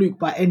not a fluke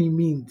by any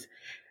means.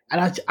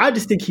 And I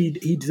just think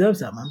he deserves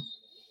that, man.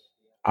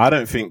 I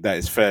don't think that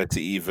it's fair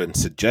to even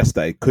suggest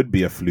that it could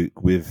be a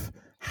fluke with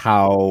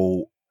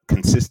how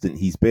consistent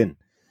he's been.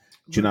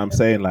 Do you know what I'm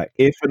saying? Like,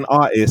 if an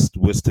artist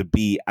was to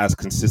be as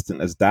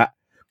consistent as that,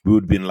 we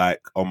would have been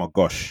like, oh my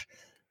gosh,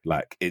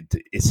 like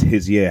it's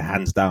his year,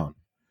 hands down.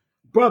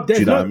 Bro, do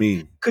you know what I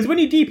mean? Because when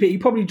you deep it, he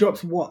probably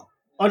drops what?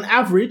 On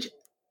average,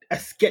 a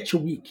sketch a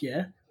week,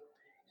 yeah?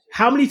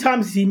 How many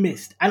times has he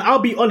missed? And I'll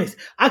be honest,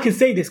 I can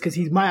say this because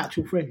he's my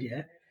actual friend,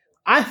 yeah?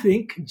 I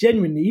think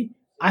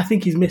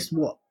he's missed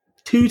what?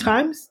 2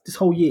 times this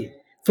whole year.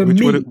 For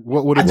me.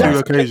 What were the 2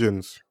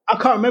 occasions? I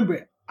can't remember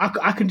it.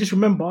 I can just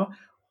remember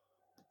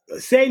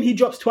saying he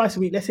drops twice a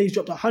week. Let's say he's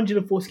dropped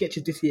 104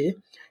 sketches this year.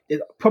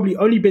 There's probably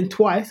only been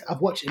twice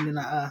I've watched him and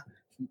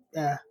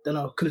don't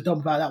know, could have done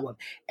without that one.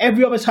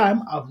 Every other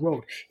time I've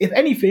rolled. If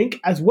anything,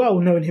 as well,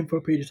 knowing him for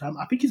a period of time,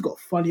 I think he's got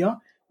funnier,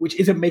 which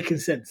isn't making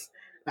sense.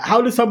 Like,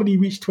 how does somebody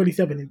reach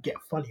 27 and get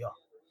funnier?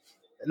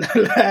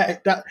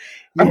 Like that,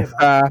 yeah,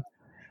 man.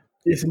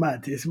 It's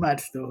mad. It's mad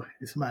still.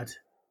 It's mad.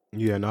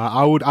 Yeah, no,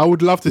 I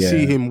would love to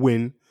see him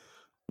win.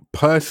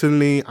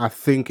 Personally, I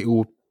think it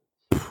will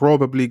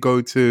probably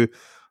go to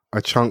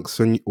a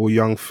Chunks or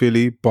Young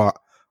Philly, but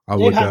I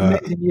They've would. had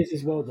amazing years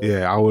as well, though.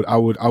 Yeah, I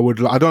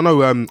would. I don't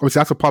know. Obviously,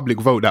 that's a public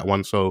vote, that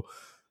one. So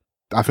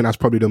I think that's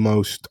probably the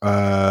most,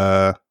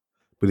 would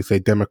you say,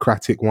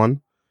 democratic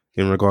one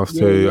in regards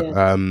to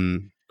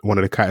one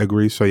of the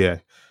categories. So yeah,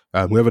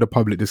 whoever the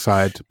public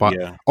decide. But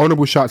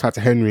honourable shouts out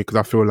to Henry, because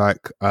I feel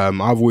like I've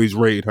always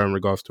rated her in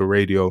regards to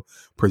radio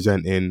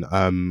presenting.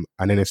 And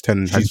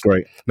NS10 she's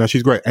great. No,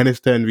 she's great.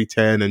 NS10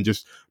 V10 and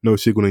just No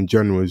Signal in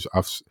general.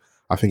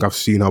 I think I've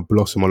seen her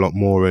blossom a lot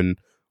more. And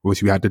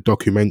obviously, we had the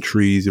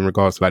documentaries in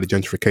regards to like the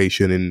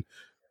gentrification in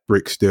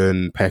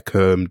Brixton,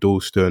 Peckham,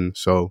 Dalston.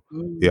 So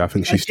yeah, I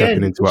think she's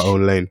stepping into her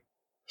own lane.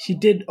 She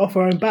did off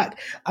her own back.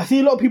 I see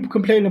a lot of people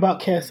complaining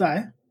about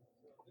KSI,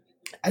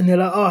 and they're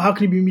like, "Oh, how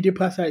can he be Media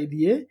Personality of the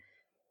Year?"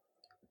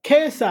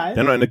 KSI,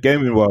 they're not in the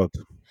gaming world.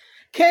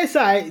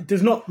 KSI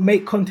does not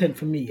make content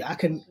for me. I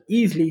can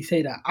easily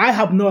say that. I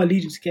have no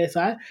allegiance to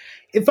KSI.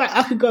 In fact,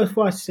 I could go as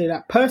far as to say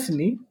that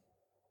personally.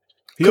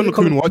 He's on the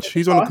Coon Watch.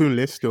 He's on the Coon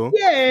list still.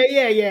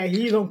 Yeah.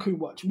 He's on Coon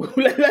Watch.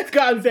 Let's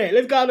go and say it.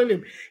 Let's go out on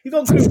him. He's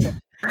on Coon Watch.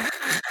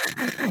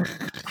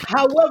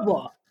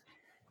 However,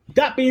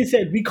 that being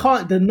said, we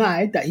can't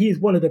deny that he is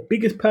one of the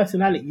biggest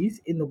personalities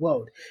in the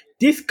world.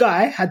 This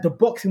guy had the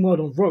boxing world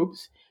on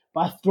ropes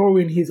by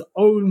throwing his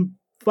own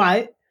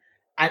fight,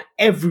 and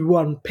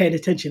everyone paying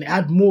attention. It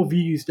had more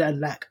views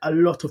than like a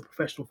lot of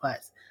professional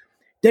fights.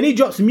 Then he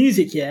drops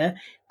music,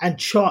 and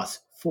charts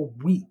for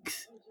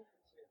weeks.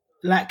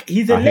 Like,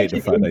 he's a legend. I hate the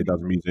fact that he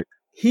does music.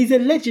 He's a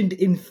legend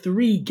in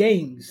 3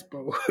 games,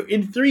 bro.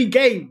 In 3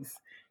 games.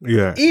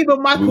 Yeah.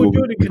 Even Michael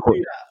Jordan could do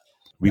that.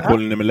 We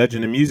calling him a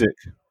legend in music.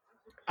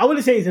 I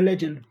wouldn't say he's a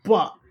legend,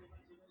 but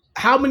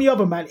how many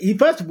other man?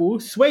 First of all,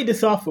 Sway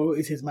DeSafo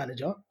is his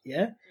manager,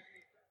 yeah?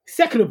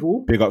 Second of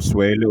all... Big up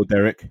Sway, Little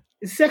Derek.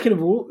 Second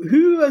of all,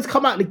 who has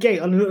come out the gate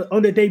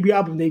on their debut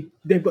album?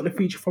 They've got the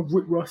feature from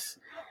Rick Ross,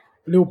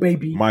 Lil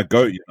Baby. My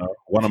goat,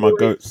 one of my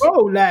goats.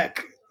 Bro,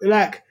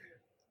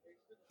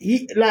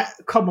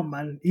 come on,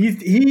 man.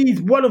 He's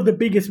one of the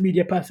biggest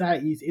media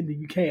personalities in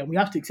the UK, and we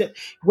have to accept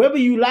whether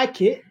you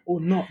like it or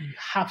not. You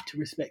have to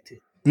respect it.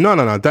 No.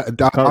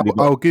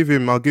 I'll give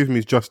him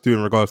his just due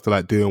in regards to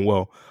like doing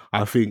well.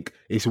 I think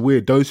it's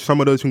weird. Some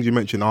of those things you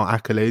mentioned are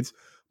accolades,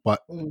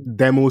 but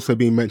them also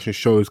being mentioned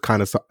shows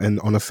kind of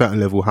on a certain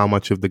level how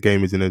much of the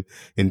game is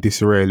in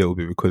disarray a little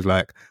bit. Because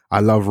like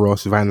I love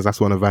Ross Vans. That's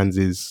one of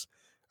Vans's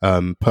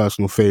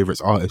personal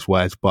favorites artist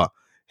wise, but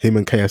him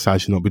and KSI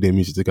should not be doing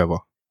music together.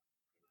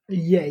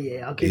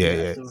 Yeah, I'll give you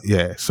that.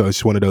 Yeah. So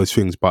it's one of those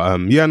things. But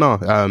he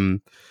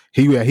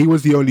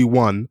was the only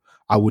one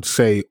I would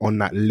say on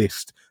that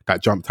list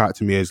that jumped out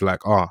to me as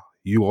like,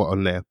 you are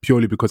on there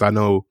purely because I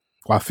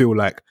feel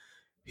like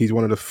he's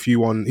one of the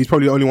few he's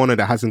probably the only one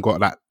that hasn't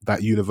got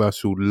that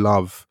universal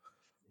love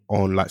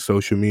on like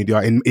social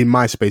media in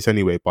my space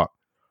anyway. But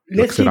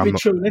let's keep it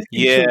true.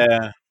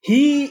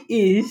 He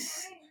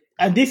is,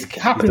 and this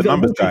happens at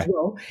Watch as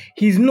well.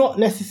 He's not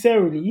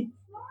necessarily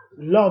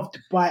loved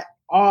by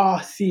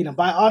our scene, and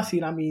by our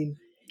scene I mean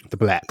the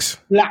blacks,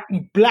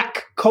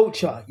 black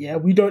culture. Yeah,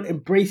 we don't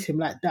embrace him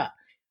like that,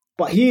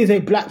 but he is a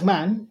black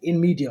man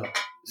in media,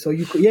 so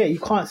you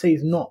can't say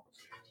he's not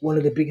one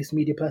of the biggest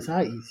media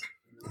personalities.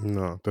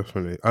 No,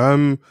 definitely.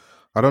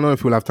 I don't know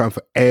if we'll have time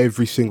for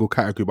every single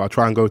category, but I'll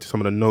try and go to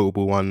some of the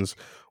notable ones.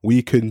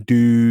 We can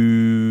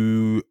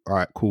do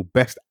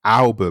best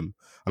album,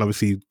 and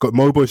obviously got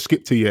Mobo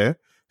skipped a year,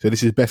 so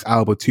this is best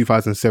album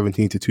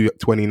 2017 to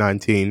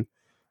 2019.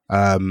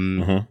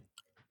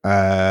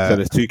 So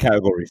there's 2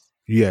 categories.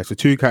 Yeah, so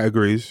 2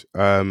 categories.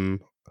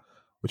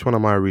 Which one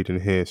am I reading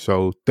here?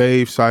 So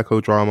Dave,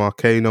 Psychodrama,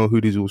 Kano,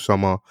 Hoodies All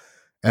Summer,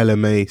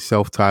 LMA,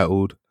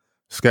 Self-Titled,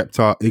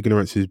 Skepta,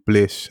 Ignorance is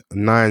Bliss,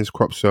 Nines,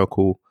 Crop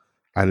Circle,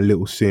 and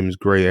Little Sims,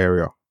 Grey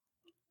Area.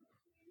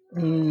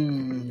 What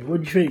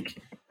do you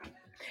think?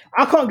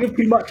 I can't give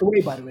too much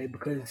away, by the way,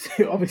 because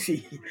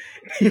obviously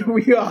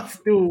we are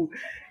still,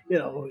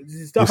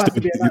 stuff has to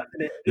be announced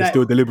in it. You're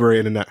still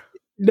deliberating in that.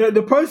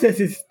 The process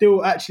is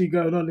still actually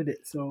going on in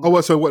it.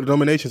 So so what, the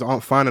nominations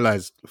aren't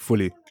finalized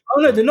fully? Oh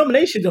no, the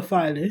nominations are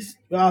finalized.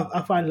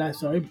 Are finalized,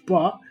 sorry,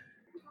 but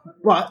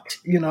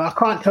I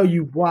can't tell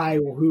you why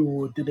or who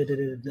or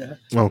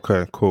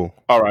Okay, cool.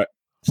 All right,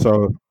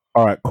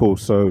 cool.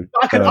 So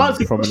I can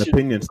answer from an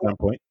opinion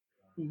standpoint.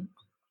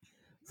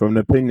 From an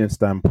opinion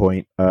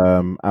standpoint,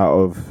 out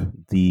of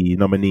the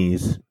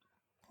nominees,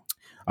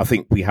 I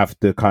think we have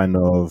to kind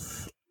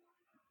of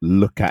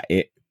look at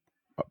it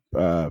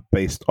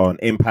based on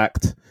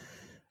impact,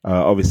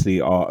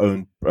 Obviously, our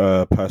own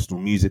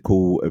personal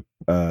musical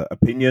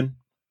opinion.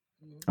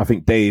 I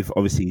think Dave,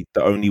 obviously,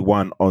 the only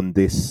one on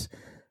this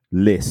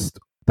list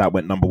that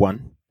went number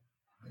one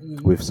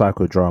with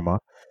Psychodrama.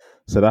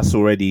 So that's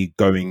already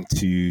going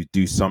to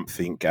do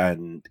something,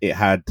 and it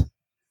had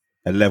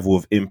a level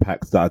of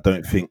impact that I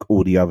don't think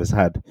all the others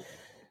had.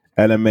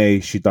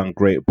 LMA, she done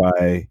great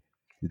by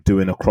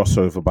doing a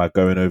crossover by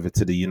going over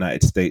to the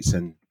United States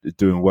and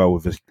doing well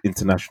with an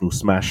international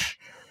smash.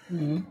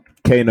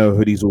 Kano,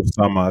 Hoodies All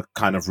Summer,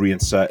 kind of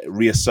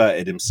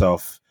reasserted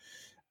himself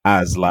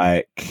as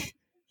like,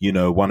 you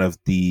know, one of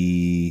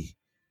the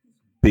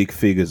big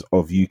figures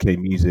of UK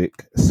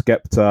music.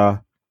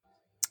 Skepta's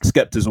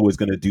always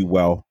going to do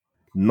well.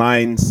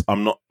 Nines,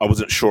 I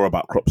wasn't sure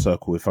about Crop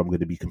Circle, if I'm going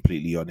to be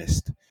completely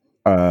honest.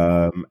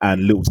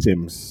 And Lil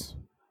Sims,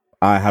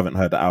 I haven't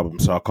heard the album,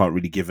 so I can't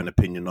really give an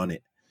opinion on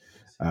it.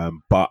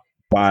 But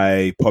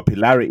by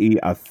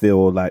popularity, I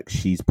feel like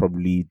she's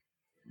probably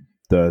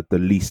the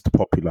least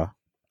popular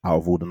out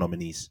of all the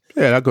nominees.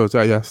 Yeah, that goes.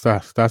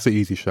 That's an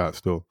easy shot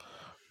still.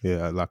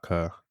 Yeah, like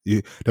there'll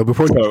be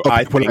probably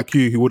people like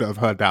you who wouldn't have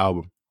heard that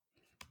album.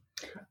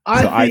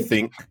 I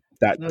think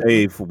that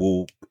Dave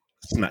will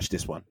snatch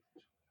this one.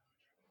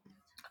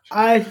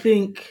 I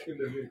think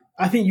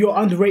you're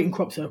underrating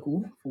Crop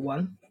Circle for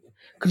one,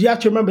 because you have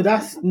to remember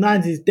that's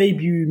Nines'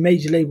 debut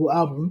major label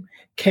album.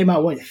 Came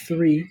out at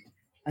 3,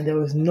 and there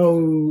was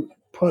no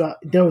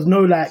product, there was no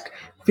like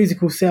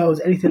physical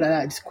sales, anything like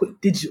that. Just quick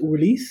digital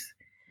release,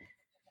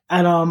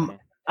 and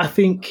I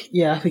think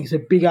it's a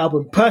big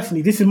album.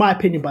 Personally, this is my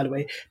opinion, by the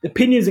way. The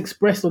opinions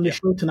expressed on the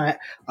show tonight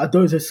are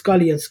those of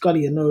Scully and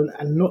Scully alone,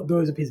 and not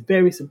those of his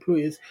various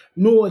employers,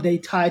 nor are they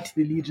tied to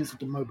the allegiance of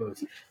the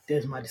Mobos.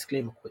 There's my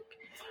disclaimer quick.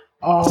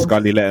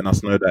 Scully letting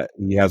us know that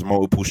he has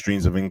multiple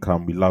streams of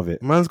income. We love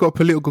it. Man's got a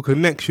political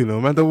connection,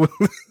 man.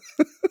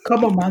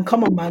 Come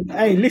on, man.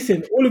 Hey,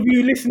 listen, all of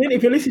you listening,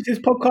 if you're listening to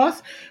this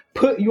podcast,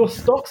 put your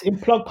stocks in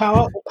Plug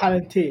Power or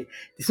Palantir.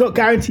 It's not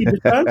guaranteed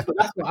returns, but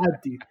that's what I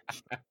do.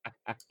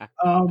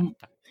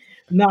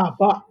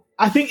 But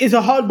I think it's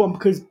a hard one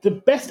because the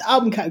best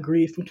album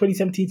category is from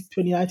 2017 to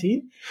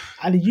 2019,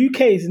 and the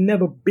UK has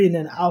never been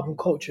an album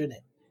culture in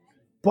it.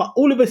 But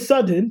all of a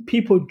sudden,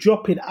 people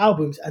dropping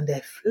albums and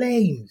they're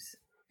flames.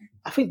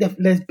 I think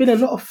there's been a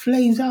lot of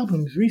flames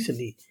albums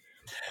recently.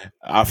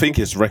 I think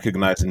it's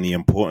recognizing the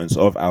importance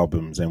of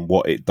albums and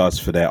what it does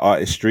for their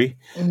artistry.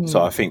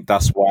 So I think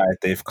that's why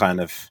they've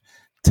kind of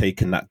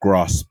taken that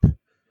grasp,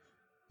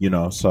 you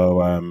know.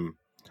 So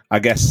I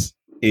guess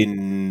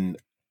in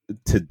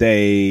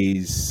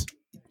today's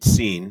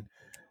scene,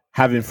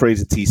 having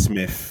Fraser T.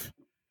 Smith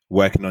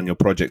working on your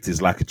project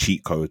is like a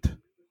cheat code.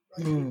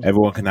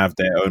 Everyone can have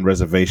their own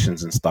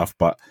reservations and stuff,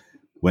 but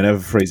whenever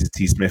Fraser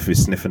T. Smith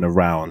is sniffing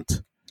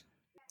around,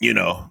 you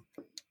know,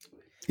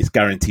 it's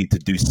guaranteed to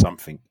do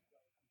something.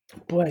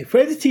 Boy,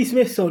 Fraser T.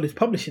 Smith sold his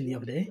publishing the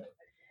other day.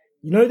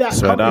 You know that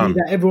company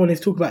that everyone is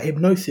talking about,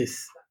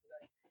 Hypnosis?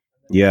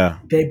 Yeah.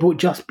 They bought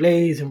Just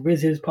Blaze and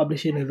RZA's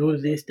publishing and all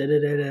of this.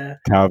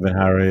 Calvin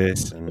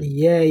Harris. And...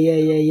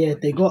 Yeah.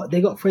 They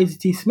got Fraser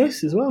T.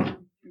 Smiths as well.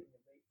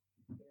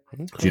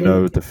 Do you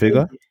know the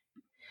figure?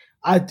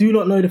 I do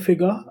not know the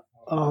figure.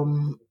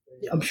 I'm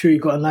sure you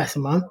got a nice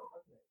amount.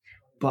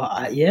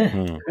 But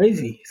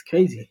crazy. It's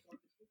crazy.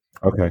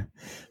 Okay.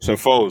 So,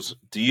 Foles,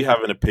 do you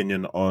have an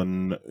opinion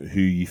on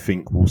who you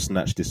think will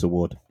snatch this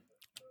award?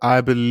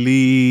 I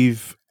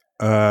believe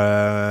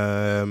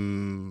I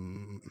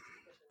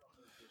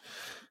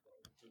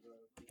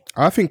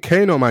think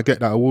Kano might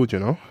get that award, you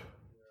know?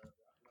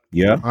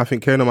 Yeah. I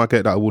think Kano might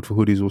get that award for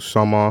Hoodies All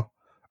Summer.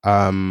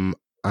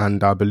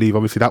 And I believe,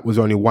 obviously, that was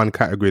only one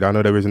category. I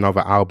know there is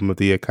another Album of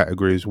the Year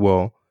category as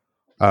well.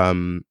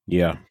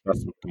 Yeah,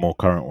 that's the more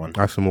current one.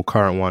 That's the more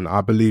current one.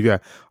 I believe, yeah.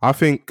 I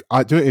think,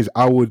 do you know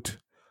what it is?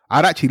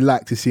 I'd actually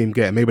like to see him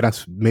get it. Maybe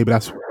that's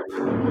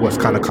what's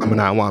kind of coming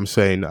out and what I'm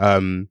saying.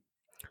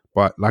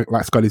 But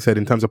like Scully said,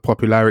 in terms of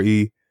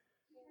popularity,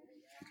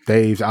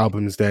 Dave's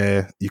album's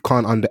there. You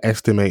can't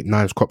underestimate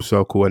Nines Crop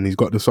Circle, and he's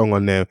got the song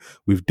on there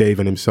with Dave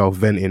and himself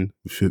venting,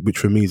 which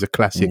for me is a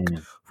classic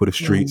for the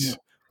streets.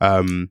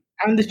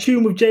 And the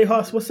tune with J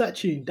Hus, what's that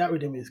tune? That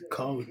rhythm is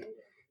cold.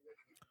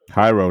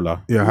 High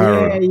Roller. Yeah, High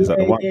Roller. Is that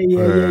the one?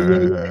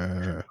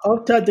 Yeah.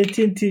 After the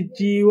tinted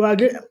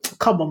G-Wagon.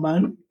 Come on,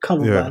 man.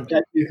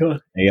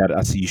 Yeah,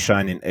 I see you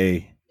shining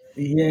A.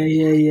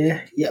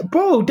 Yeah.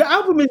 Bro, the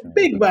album is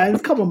big, man.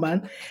 Come on,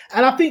 man.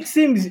 And I think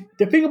Sims,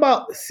 the thing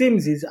about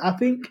Sims is, I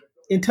think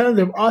in terms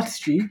of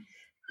artistry,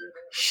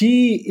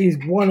 she is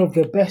one of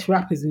the best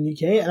rappers in the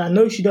UK. And I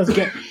know she doesn't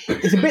get,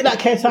 it's a bit like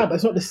KSI, but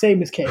it's not the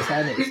same as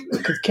KSI.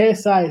 Because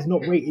KSI is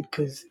not rated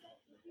because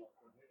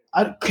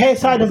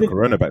KSI doesn't.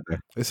 Corona back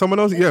there. Is someone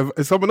else? Yeah,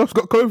 is someone else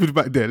got COVID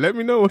back there? Let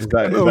me know what's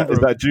going on. Is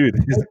that Jude?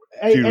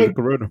 Jude with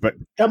Corona back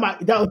there.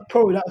 That was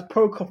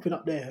pro coughing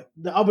up there.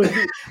 The other,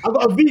 I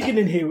got a vegan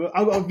in here.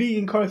 I got a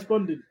vegan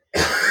correspondent.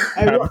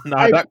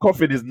 That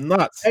coughing is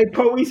nuts. Hey,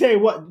 pro, we say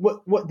what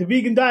the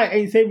vegan diet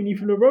ain't saving you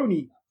from the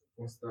Roni.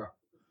 What's that?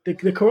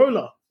 The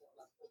Corona.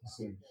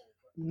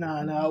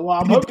 No. Well,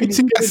 I'm Did hoping you he's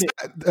see doing that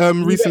it. stat,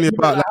 recently You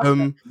better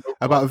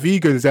about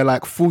vegans? They're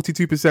like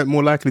 42%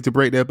 more likely to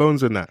break their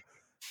bones than that.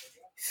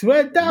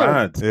 swear down.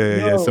 Mad.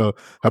 Yeah. Yo. So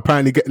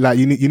apparently,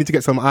 you need to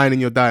get some iron in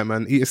your diet,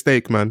 man. Eat a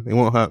steak, man. It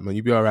won't hurt, man.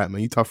 You be all right,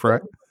 man. You tough,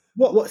 right?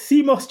 What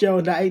CMOS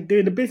gel that ain't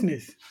doing the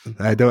business?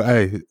 I don't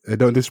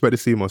disrespect the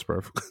CMOS,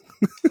 bro.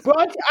 Bro,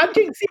 I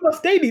drink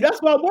CMOS daily.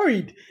 That's why I'm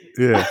worried.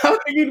 Yeah. I'm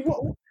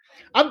thinking,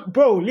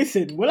 bro,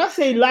 listen. When I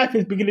say life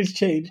is beginning to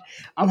change,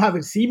 I'm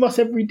having CMOS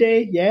every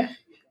day. Yeah,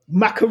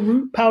 maca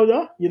root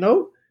powder.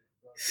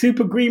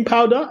 Super green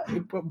powder,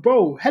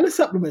 bro. Hella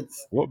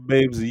supplements. What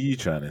babes are you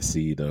trying to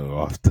see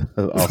though?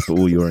 After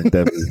all your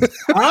endeavors,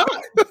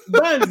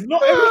 Vans,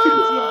 not everything.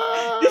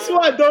 This is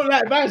why I don't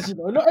like Vans.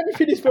 Not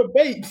everything is for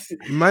babes.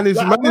 Man's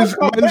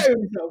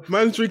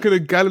drinking a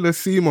gallon of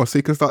CMOS so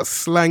he can start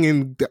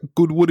slanging that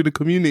good wood in the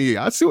community.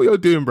 I see what you're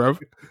doing, bro.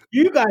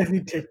 You guys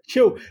need to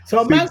chill. So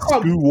a man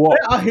can't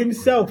better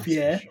himself,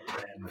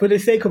 for the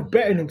sake of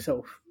bettering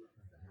himself.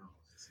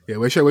 Yeah,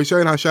 we're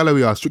showing how shallow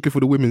we are. Strictly for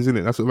the women's, isn't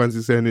it? That's what Vans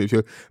is saying. If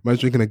your man's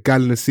drinking a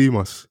gallon of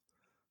CMOS.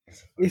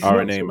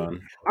 RNA,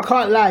 man. I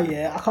can't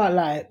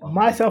lie.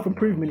 My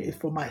self-improvement is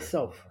for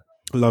myself.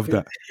 Love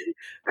that.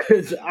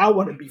 Because I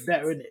want to be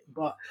better in it.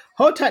 But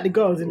hold tight the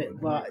girls, in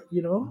it. But,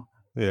 Yeah.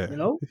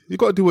 You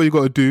got to do what you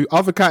got to do.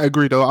 Other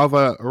category, though.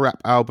 Other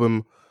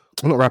album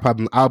of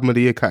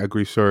the year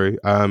category, sorry.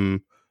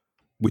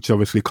 Which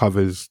obviously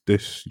covers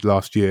this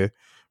last year.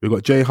 We've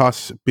got J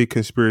Hus, Big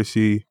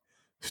Conspiracy,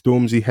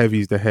 Stormzy,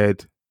 Heavy's The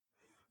Head,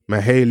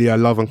 Mahalia,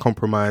 Love and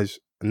Compromise,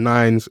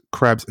 Nines,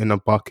 Crabs in a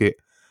Bucket,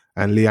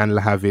 and Leanne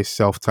LaHavis,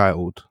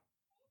 Self-Titled.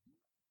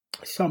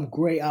 Some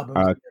great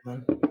albums,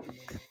 man.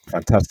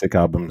 Fantastic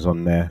albums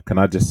on there. Can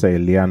I just say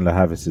Leanne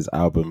LaHavis's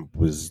album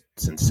was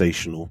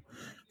sensational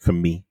for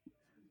me.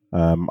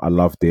 I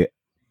loved it.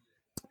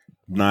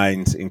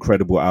 Nines,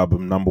 incredible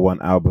album, number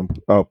one album.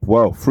 Oh,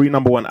 well, 3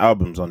 number one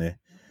albums on it.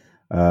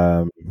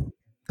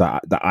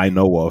 That I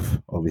know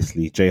of,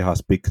 obviously. J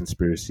Hus, Big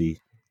Conspiracy,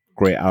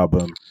 great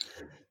album.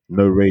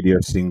 No radio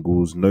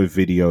singles, no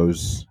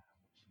videos,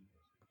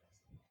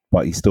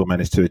 but he still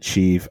managed to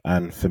achieve.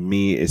 And for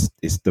me, it's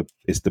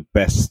the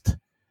best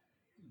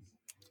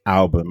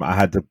album. I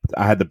had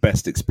the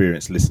best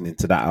experience listening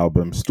to that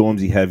album.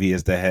 Stormzy, Heavy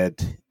as The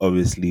Head,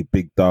 obviously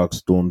big dog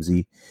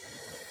Stormzy.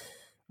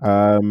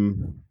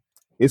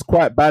 It's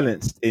quite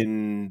balanced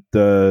in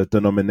the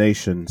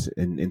nominations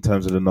in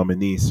terms of the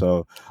nominees.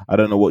 So I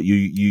don't know what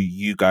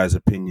you guys'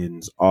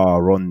 opinions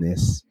are on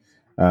this,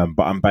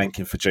 but I'm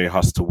banking for J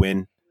Hus to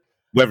win.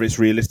 Whether it's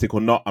realistic or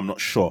not, I'm not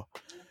sure.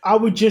 I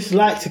would just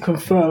like to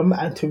confirm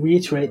and to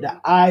reiterate that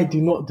I do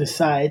not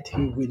decide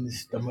who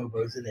wins the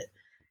Mobos, in it.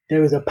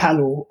 There is a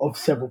panel of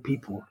several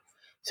people,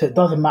 so it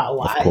doesn't matter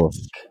what I think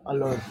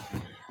alone.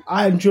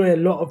 I enjoy a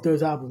lot of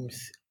those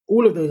albums,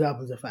 all of those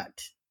albums, in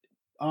fact.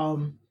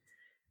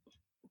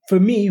 For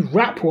me,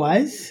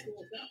 rap-wise,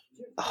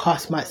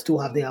 Hus might still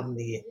have the album of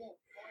the year.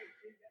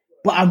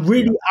 But I'm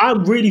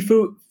really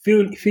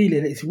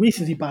feeling it's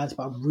recency bias,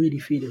 but I'm really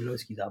feeling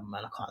Lowski's album,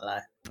 man. I can't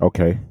lie.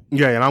 Okay.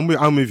 Yeah, and I'm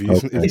with you.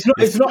 Okay. It's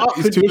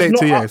too late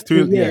to yeah. It's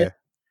too yeah.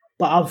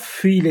 But I'm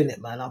feeling it,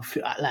 man.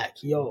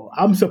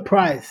 I'm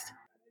surprised.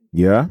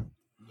 Yeah.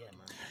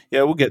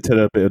 Yeah, we'll get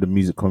to a bit of the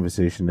music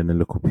conversation in a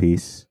little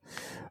piece.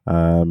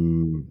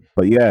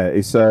 But yeah,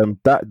 it's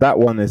that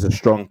one is a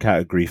strong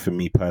category for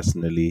me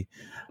personally.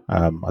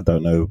 I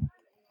don't know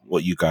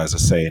what you guys are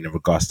saying in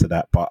regards to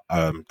that, but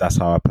that's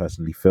how I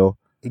personally feel.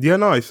 Yeah,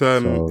 no, it's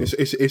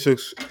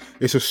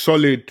a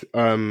solid.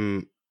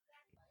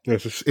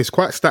 It's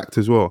quite stacked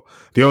as well.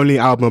 The only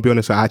album, I'll be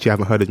honest, I actually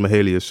haven't heard is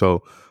Mahalia,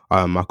 so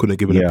I couldn't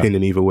give an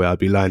opinion either way. I'd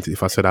be lying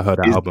if I said I heard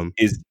that album.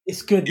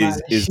 It's good.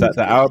 Is that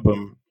the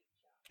album?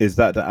 Is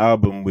that the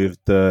album with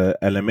the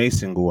LMA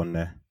single on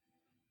there?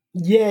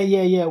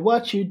 Yeah.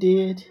 What you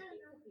did?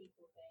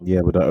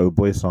 Yeah, with the Oh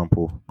Boy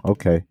sample.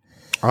 Okay.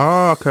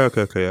 Ah,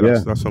 okay. Yeah,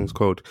 that song's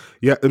cold.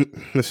 Yeah,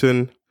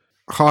 listen,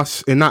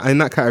 Hus in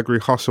that category,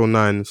 Hus or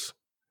Nines.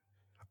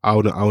 I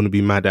wouldn't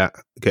be mad at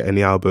getting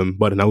the album,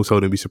 but then I also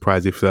wouldn't be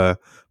surprised if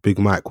Big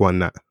Mike won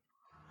that.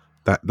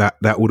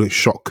 That wouldn't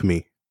shock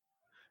me,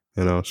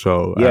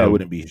 So yeah, it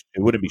wouldn't be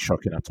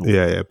shocking at all.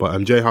 Yeah.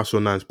 But J Hus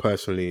or Nines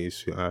personally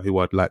is who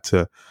I'd like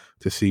to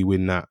see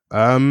win that.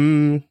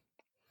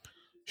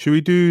 Should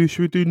we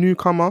do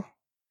newcomer?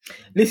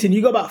 Listen,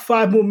 you got about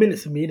 5 more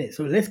minutes of me, innit?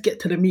 So let's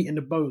get to the meat and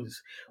the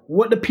bones.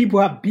 What do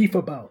people have beef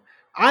about?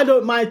 I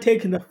don't mind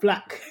taking the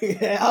flack.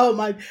 I don't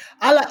mind.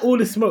 I like all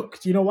the smoke.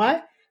 Do you know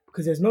why?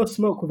 Because there's no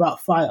smoke without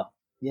fire.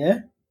 Yeah?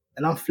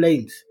 And I'm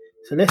flames.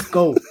 So let's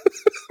go.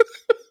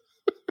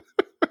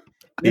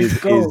 Let's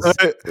go.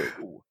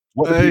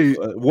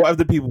 What have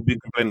the people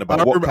been complaining about?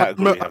 I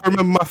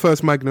remember my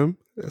first Magnum.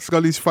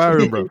 Scully's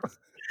firing, bro.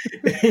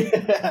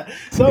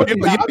 So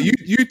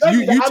you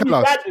tell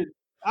us.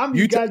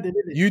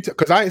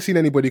 Because I ain't seen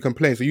anybody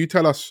complain. So you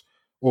tell us,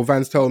 or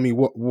Vans tell me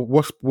what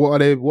are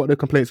the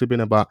complaints have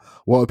been about?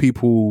 What are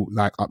people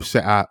like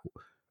upset at?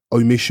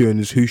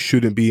 Omissions? Who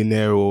shouldn't be in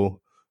there or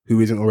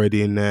who isn't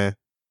already in there?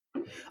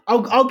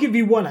 I'll give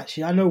you one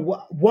actually. I know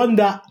one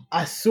that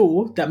I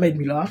saw that made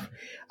me laugh.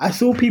 I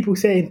saw people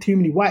saying too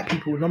many white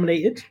people were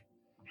nominated,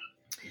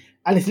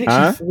 and it's literally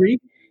Huh? three.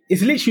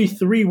 It's literally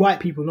 3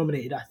 white people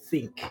nominated. I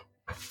think.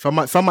 Some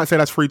might say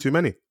that's 3 too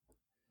many.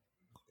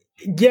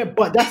 Yeah,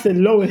 but that's the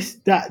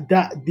lowest that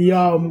the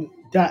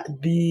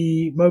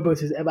Mobos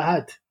has ever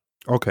had.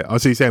 Okay, I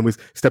see you saying was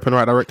step in the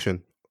right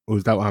direction. Or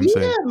is that what I'm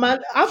saying? Yeah,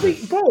 man. I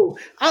think, bro,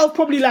 out of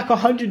probably like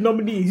 100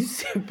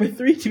 nominees for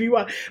 3 to be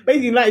one,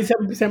 basically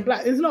 97%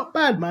 black. It's not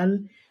bad,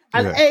 man.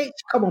 And Yeah. H,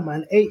 come on,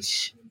 man.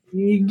 H,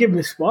 you can give him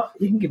a spot.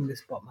 You can give him a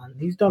spot, man.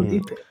 He's done.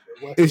 He's put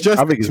work It's in. just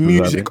I think it's it's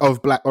music deserving.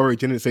 of black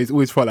origin, so it's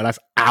always felt like that's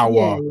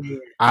Yeah.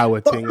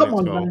 our But thing. come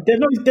on, so, man.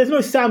 There's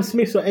no Sam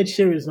Smith or Ed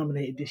Sheeran's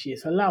nominated this year,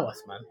 so allow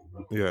us, man.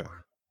 yeah.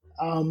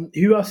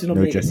 Who else is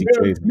nominated? Jesse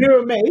James.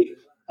 Mira May.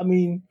 I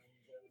mean,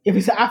 if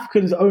it's an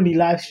Africans only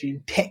live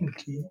stream,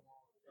 technically,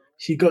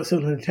 she got some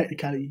of the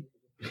technicality.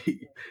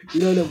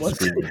 You know them ones.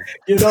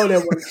 You know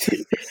them ones.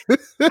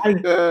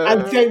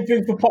 And same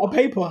thing for Pot of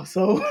Paper.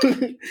 So,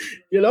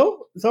 you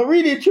know? So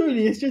really and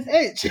truly, it's just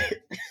H.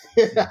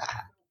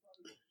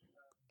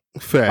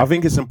 Fair. I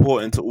think it's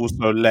important to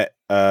also let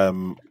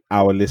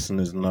our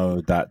listeners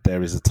know that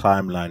there is a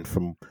timeline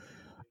from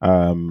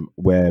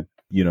where,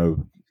 you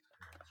know,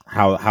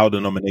 how the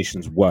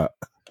nominations work.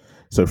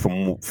 So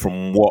from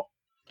what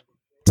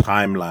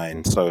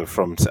timeline? So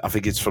I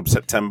think it's from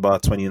September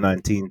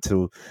 2019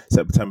 to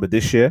September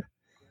this year.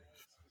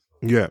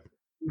 Yeah.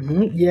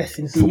 Mm-hmm. Yes,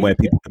 From indeed. where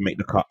people can make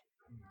the cut.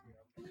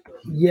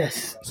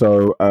 Yes.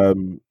 So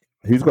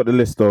who's got the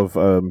list of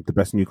the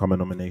best newcomer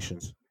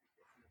nominations?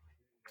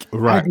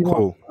 Right, I do not.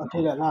 cool. I'll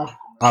tell you that now.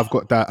 I've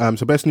got that.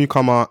 So best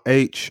newcomer,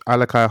 H,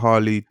 Alakai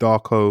Harley,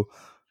 Darko,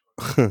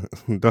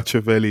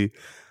 Dutchavelli,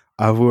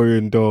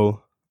 Ivorian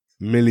Doe,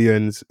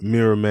 Millions,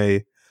 Mira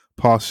May,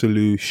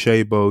 Parsalu,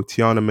 Shabo,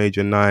 Tiana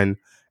Major 9,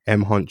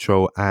 M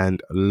Honcho,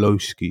 and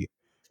Lowski.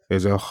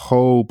 There's a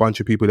whole bunch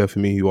of people there for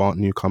me who aren't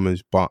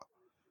newcomers, but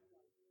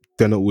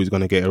they're not always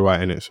going to get it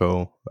right in it.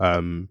 So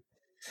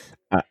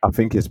I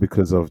think it's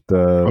because of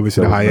the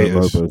Obviously the there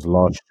was no hiatus. Mobos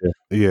last year.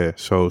 yeah,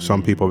 so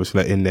some people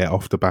obviously are in there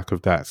off the back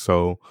of that.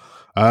 So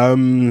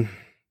I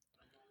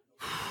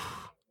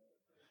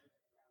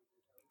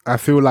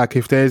feel like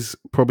if there's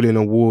probably an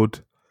award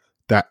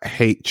that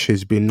H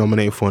has been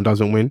nominated for and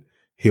doesn't win,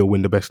 he'll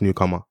win the best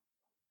newcomer.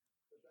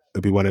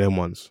 It'll be one of them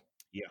ones.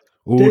 Yeah.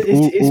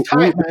 It's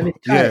tight, man.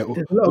 It's tight. Yeah,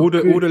 There's a lot all of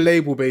the good-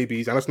 label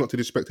babies, and that's not to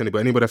disrespect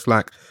anybody. Anybody that's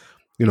like,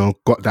 you know,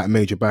 got that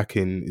major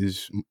backing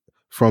is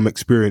from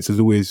experience is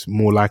always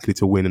more likely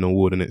to win an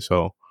award in it.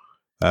 So,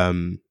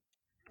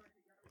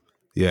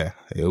 yeah,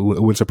 it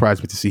wouldn't surprise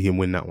me to see him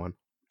win that one.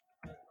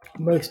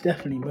 Most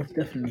definitely.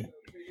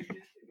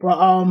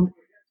 But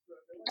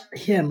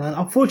yeah, man.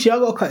 Unfortunately,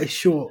 I gotta cut it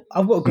short.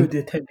 I've got to go do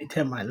a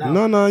 10v10 right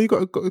now. No, you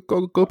got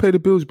to go pay the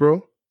bills,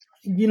 bro.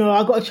 You know,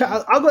 I got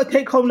to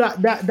take home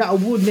that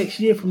award next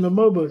year from the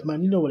Mobos,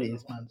 man. You know what it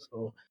is, man.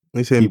 So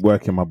They say Keep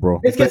working, my bro.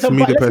 let's get some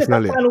media final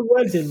personality.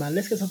 words in, man.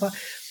 Let's get some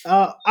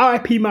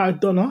R.I.P.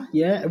 Maradona,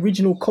 yeah.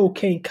 Original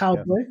cocaine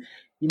cowboy.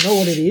 You know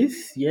what it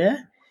is, yeah.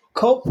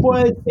 Coke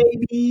boys,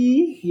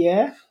 baby,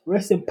 yeah.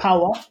 Rest in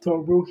power to a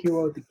real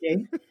hero of the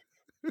game.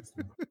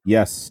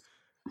 Yes.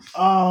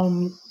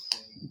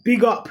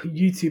 Big up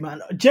YouTube,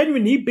 man.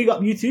 Genuinely big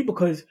up YouTube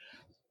because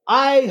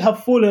I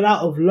have fallen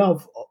out of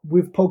love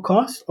with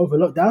podcasts over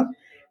lockdown,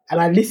 and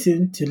I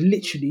listened to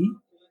literally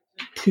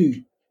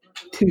two.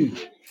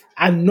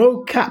 And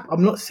no cap,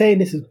 I'm not saying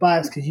this is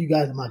biased because you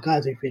guys are my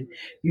guys. Everything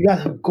you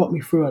guys have got me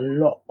through a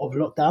lot of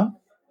lockdown.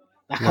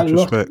 Like Much a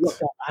lot of respect.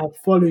 lockdown. I have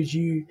followed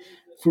you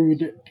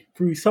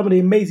through some of the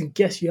amazing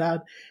guests you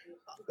had.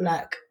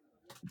 Like,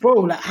 bro,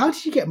 like how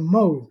did you get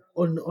Mo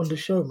on the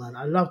show, man?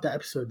 I love that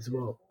episode as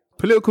well.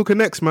 Political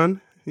connects, man.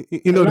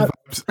 You know the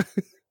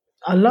vibes.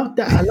 I love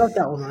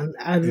that one, man.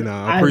 And You know,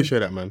 I appreciate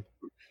that, man.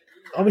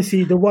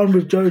 obviously the one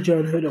with Jojo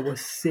and Huda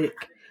was sick.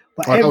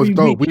 But Oh, that was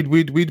every dope. week,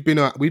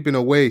 We'd been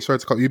away. Sorry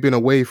to cut. You've been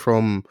away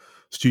from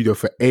studio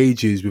for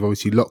ages. With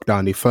obviously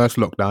lockdown, the first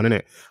lockdown,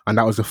 innit? And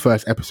that was the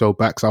first episode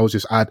back. So I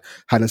was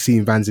hadn't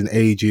seen Vans in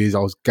ages. I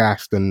was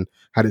gassed and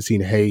hadn't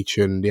seen H.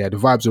 And yeah, the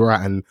vibes are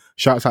right. And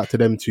shouts out to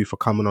them too for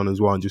coming on as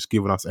well and just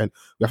giving us. And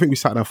I think we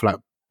sat down for like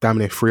damn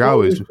near 3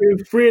 hours. it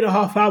was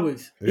 3.5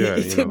 hours. Yeah,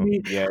 it you took know.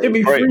 me Yeah, took it me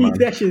was great, 3 man.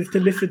 sessions to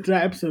listen to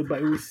that episode, but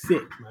it was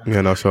sick, man.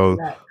 You know, so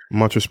Like,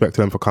 much respect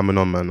to them for coming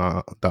on, man.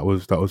 That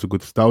was a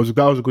good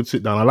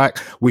sit down. I like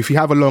if you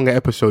have a longer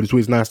episode, it's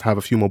always nice to have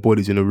a few more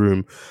bodies in the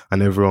room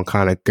and everyone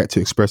kind of get to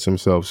express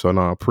themselves. So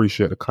no, I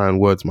appreciate the kind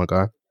words, my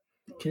guy.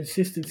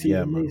 consistency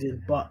Yeah, is man.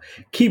 amazing, but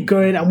keep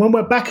going. And when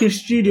we're back in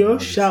studio,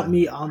 shout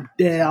me. I'm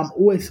there. I'm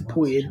always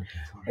supporting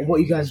on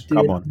what you guys do.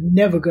 Come on.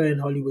 Never going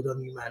Hollywood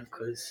on you, man,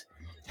 because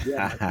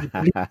yeah,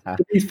 man,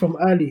 release from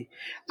early.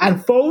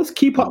 And folks,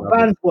 keep up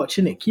Vans Watch,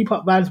 innit? Keep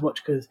up Vans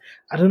Watch because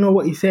I don't know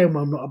what he's saying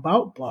when I'm not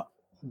about, but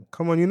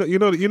Come on, you know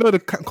the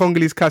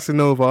Congolese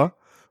Casanova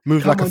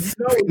moves come like on, a you thief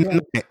know, in the man.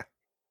 night.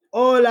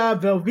 Hola,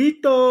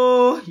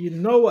 Velvito. You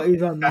know what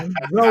he's on, man.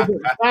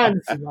 Velvet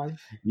fans, man.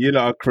 You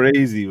lot are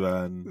crazy,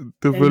 man.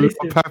 The Hey, velour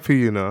listen. pappy,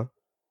 you know.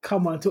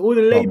 Come on, to all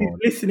the ladies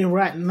listening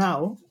right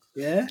now,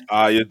 yeah.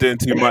 You're doing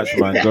too much,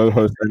 man. Go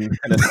host an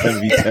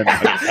NSV10.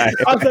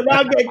 I said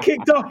I'm getting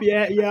kicked off.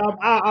 Yeah,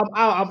 I'm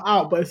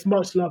out. But it's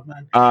much love,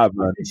 man.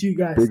 Man. It's you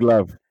guys. Big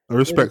love.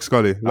 Respect,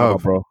 Scully.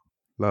 Love, bro.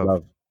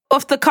 Love.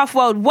 Off the cuff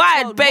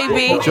worldwide,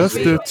 baby. Just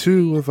the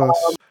two of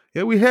us.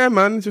 Yeah, we here,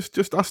 man.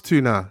 Just us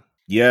two now.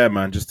 Yeah,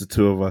 man. Just the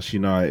two of us. You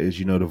know how it is.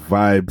 You know the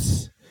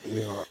vibes.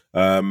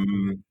 Yeah.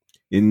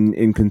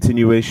 In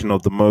continuation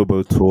of the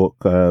Mobo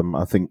talk,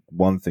 I think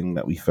one thing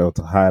that we failed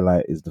to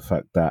highlight is the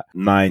fact that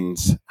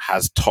Nines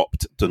has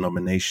topped the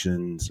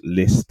nominations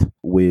list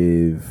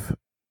with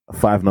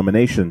 5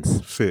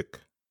 nominations. Sick.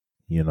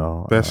 You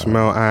know, Best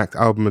Male Act,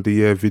 Album of the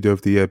Year, Video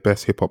of the Year,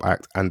 Best Hip Hop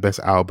Act, and Best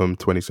Album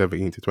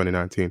 2017 to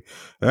 2019.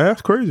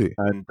 That's crazy.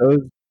 And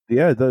those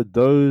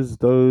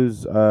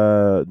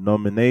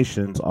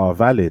nominations are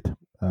valid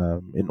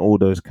in all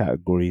those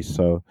categories.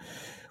 So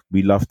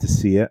we love to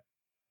see it.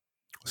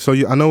 So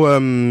I know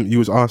you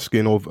was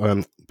asking of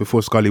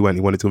before Scully went,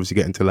 he wanted to obviously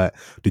get into like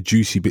the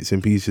juicy bits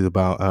and pieces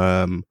about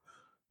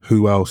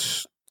who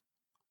else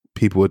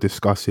people were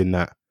discussing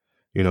that,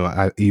 you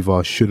know,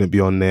 either shouldn't be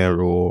on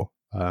there or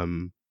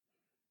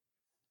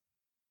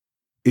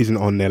isn't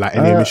on there, like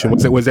any emission.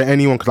 Was there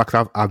anyone? Because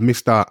like I've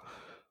missed out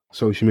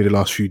social media the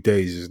last few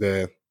days. Is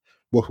there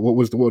what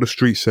are the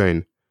streets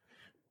saying?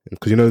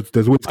 Because you know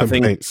there's always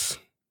complaints.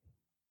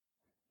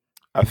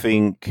 I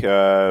think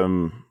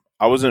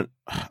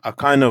I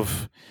kind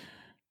of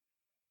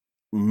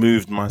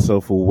moved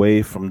myself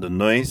away from the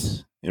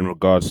noise in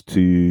regards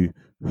to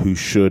who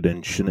should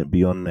and shouldn't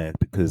be on there,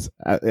 because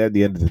at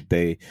the end of the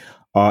day,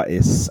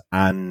 artists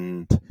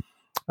and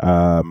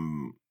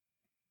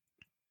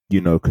you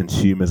know,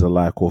 consumers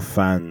alike or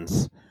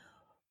fans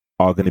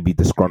are going to be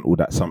disgruntled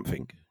at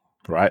something,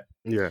 right?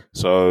 Yeah.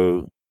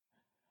 So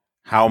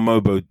how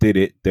Mobo did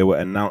it, they were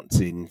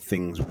announcing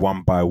things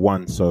one by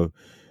one. So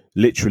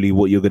literally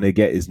what you're going to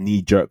get is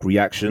knee-jerk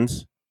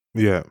reactions.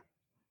 Yeah.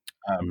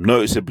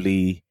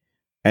 Noticeably,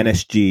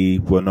 NSG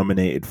were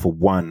nominated for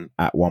one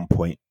at one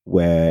point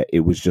where it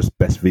was just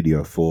best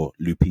video for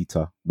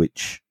Lupita,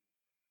 which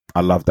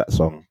I love that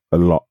song a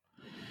lot.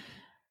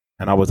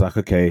 And I was like,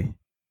 okay,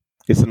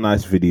 it's a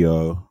nice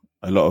video.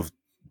 A lot of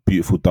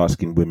beautiful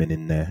dark-skinned women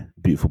in there,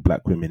 beautiful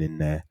black women in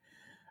there,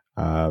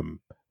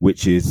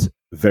 which is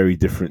very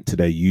different to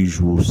their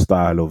usual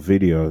style of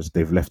videos.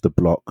 They've left the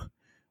block,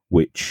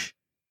 which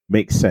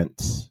makes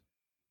sense.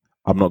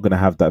 I'm not going to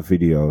have that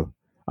video.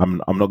 I'm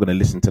not going to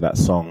listen to that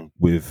song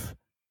with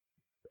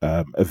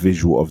a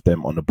visual of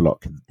them on the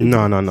block.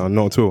 No, not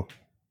at all.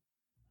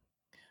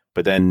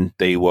 But then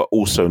they were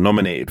also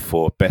nominated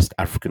for Best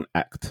African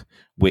Act,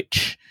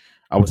 which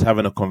I was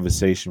having a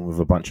conversation with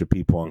a bunch of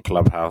people on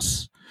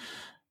Clubhouse,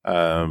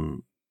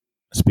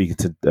 speaking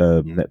to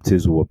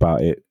Neptizzle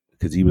about it,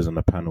 because he was on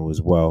the panel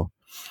as well.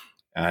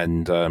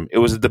 And it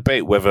was a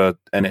debate whether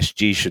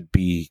NSG should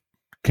be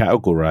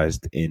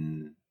categorized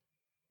in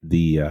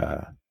the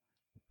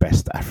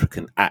Best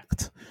African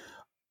Act.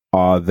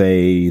 Are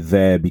they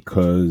there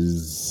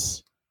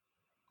because,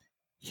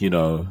 you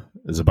know,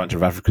 there's a bunch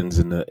of Africans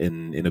in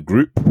a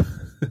group?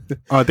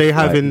 Are they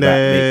having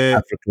their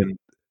African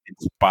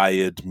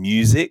inspired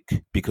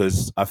music?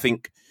 Because I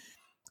think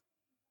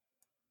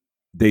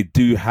they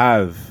do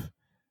have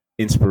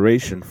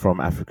inspiration from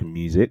African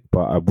music,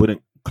 but I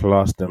wouldn't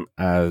class them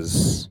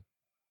as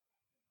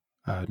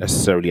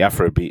necessarily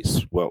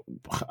Afrobeats. Well,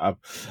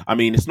 I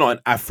mean, it's not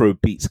an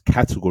Afrobeats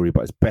category,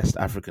 but it's Best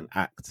African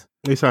Act.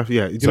 It's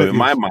yeah. So in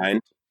my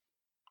mind,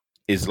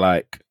 is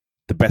like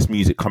the best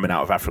music coming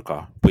out of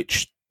Africa,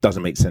 which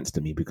doesn't make sense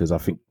to me because I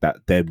think that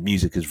their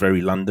music is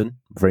very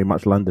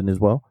much London as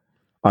well.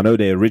 I know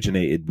they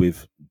originated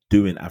with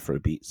doing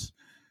Afrobeats.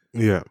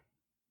 Yeah.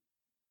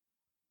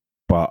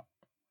 But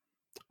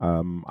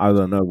I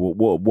don't know.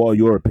 What are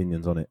your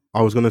opinions on it?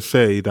 I was going to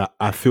say that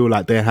I feel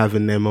like they're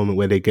having their moment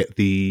where they get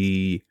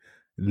the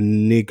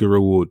nigger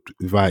award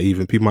without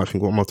even, people might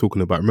think, what am I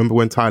talking about? Remember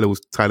when Tyler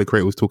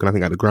Creator was talking, I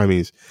think at the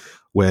Grammys,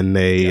 when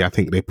I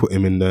think they put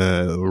him in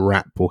the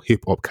rap or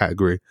hip hop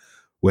category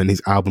when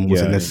his album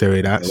wasn't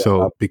necessarily that.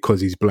 So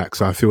because he's black.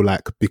 So I feel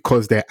like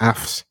because they're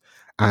AFs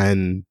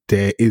and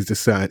there is a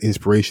certain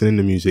inspiration in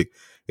the music,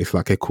 it's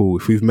like, okay, cool.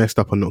 If we've messed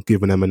up and not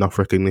given them enough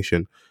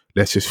recognition,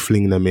 let's just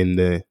fling them in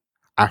the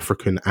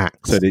African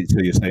acts. So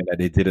you're saying that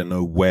they didn't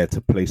know where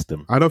to place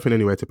them? I don't think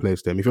anywhere to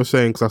place them. If you're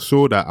saying, because I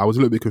saw that, I was a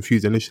little bit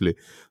confused initially.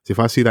 So if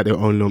I see that they're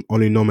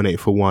only nominated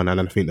for one, and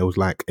then I think there was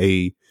like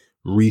a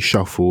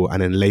reshuffle,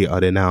 and then later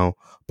they're now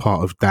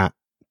part of that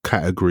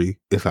category,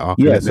 it's like,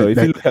 okay, so if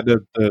you look at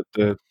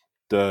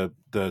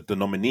the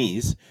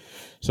nominees,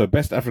 so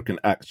Best African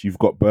Act, you've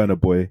got Burna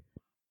Boy,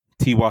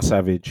 Tiwa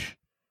Savage,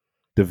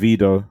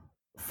 Davido,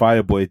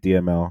 Fireboy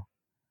DML,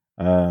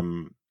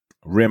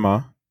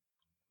 Rema,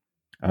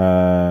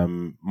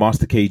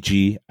 Master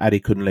KG,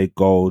 Adekunle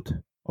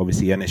Gold,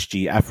 obviously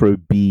NSG, Afro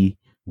B,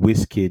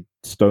 Wizkid,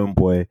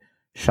 Stonebwoy,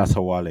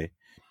 Shatta Wale.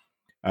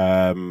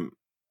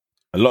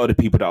 A lot of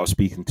the people that I was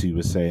speaking to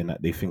were saying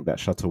that they think that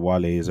Shatta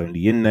Wale is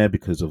only in there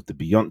because of the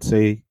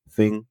Beyonce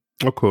thing.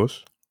 Of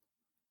course.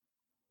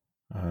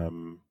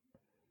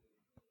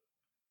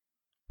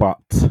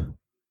 But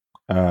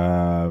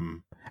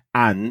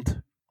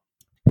and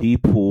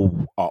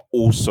people are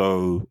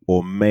also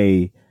or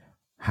may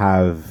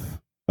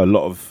have a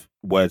lot of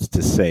words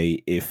to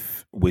say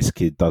if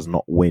Wizkid does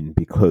not win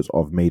because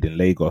of Made in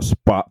Lagos,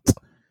 but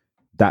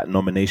that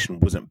nomination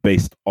wasn't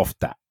based off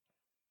that.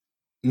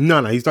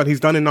 No, he's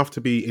done enough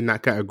to be in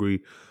that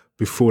category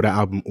before that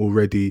album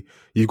already.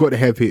 You've got the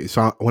heavy.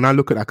 So when I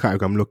look at that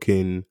category, I'm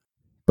looking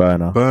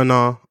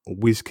Burner,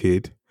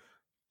 Wizkid,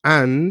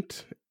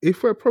 and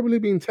if we're probably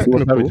being technical,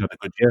 had a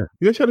good year.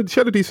 Yeah, she had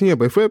a decent year.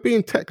 But if we're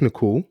being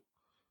technical,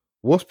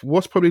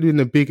 what's probably been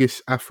the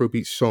biggest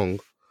Afrobeat song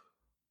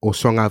or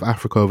song out of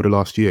Africa over the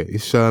last year?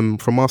 It's from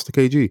Master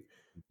KG,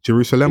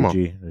 Jerusalem.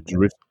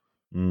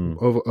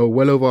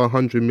 Well over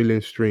 100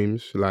 million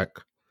streams. Like,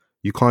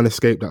 you can't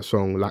escape that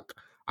song. Like,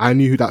 I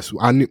knew it's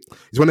one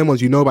of them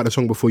ones you know about the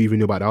song before you even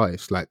knew about the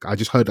artist. Like, I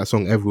just heard that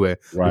song everywhere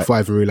before I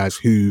even realized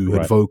who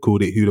had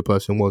vocaled it, who the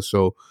person was.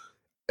 So,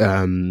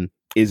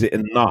 is it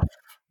enough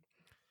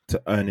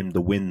to earn him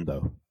the win,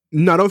 though?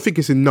 No, I don't think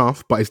it's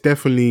enough, but it's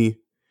definitely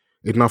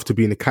enough to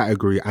be in the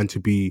category and to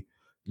be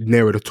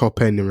nearer the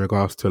top end in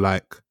regards to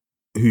like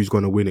who's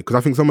going to win it. Because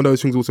I think some of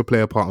those things also play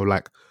a part of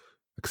like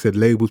I said,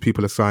 labels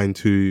people are signed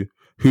to,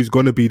 who's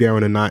going to be there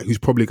on the night, who's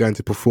probably going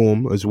to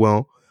perform as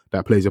well.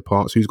 That plays a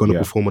part. So who's going to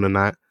perform on the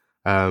night?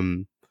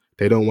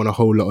 They don't want a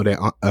whole lot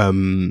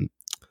of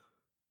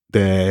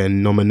their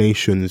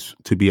nominations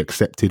to be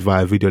accepted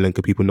via video link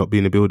of people not being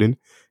in the building.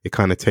 It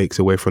kind of takes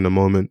away from the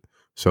moment.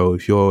 So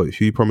if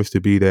you promise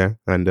to be there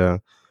and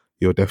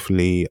you're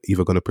definitely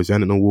either going to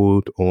present an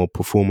award or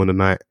perform on the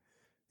night,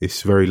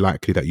 it's very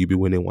likely that you'll be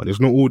winning one. It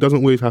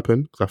doesn't always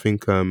happen, because I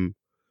think I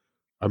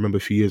remember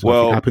a few years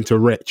ago it happened to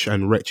Wretch,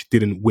 and Wretch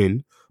didn't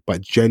win.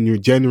 But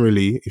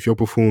generally, if you're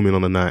performing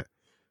on a night,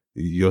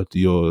 you're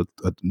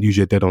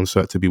usually dead on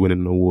cert to be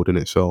winning an award in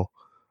it. So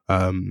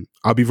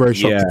I'll be very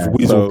shocked if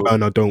Wiz or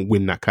Burner don't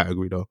win that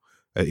category though.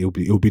 It'll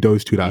be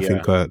those two that I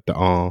think that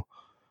are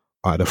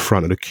at the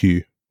front of the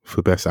queue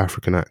for Best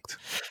African Act.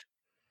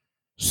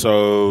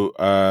 So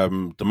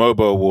the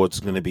MOBO Awards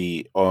are going to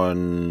be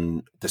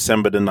on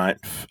December the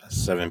 9th at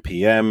 7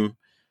 p.m.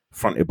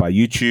 Fronted by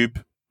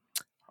YouTube,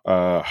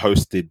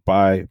 hosted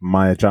by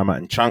Maya Jama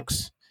and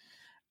Chunks.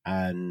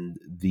 And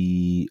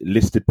the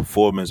listed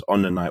performers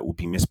on the night will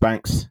be Miss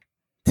Banks,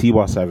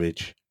 Tiwa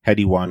Savage,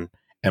 Heady One,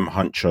 M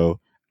Huncho,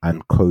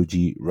 and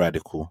Koji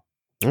Radical.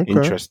 Okay.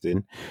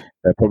 Interesting.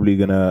 They're probably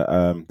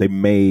gonna they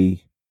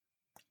may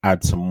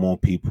add some more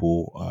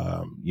people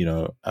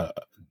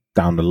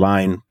down the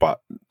line, but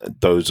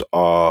those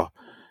are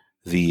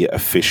the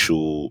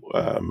official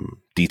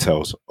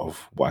details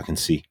of what I can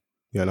see.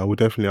 Yeah, no, we'll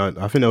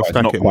definitely. I think they'll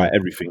stack not it quite more.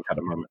 Everything at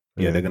the moment.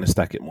 Yeah, they're going to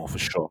stack it more for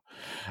sure.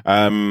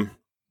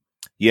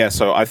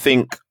 So I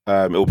think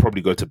it will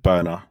probably go to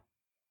Burner.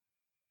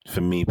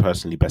 For me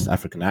personally, Best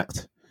African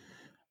Act.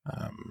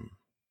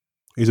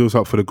 He's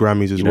also up for the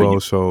Grammys as well,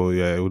 so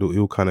yeah,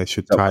 he'll kind of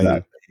should tie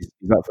in.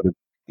 He's up for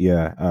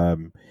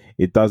the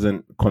it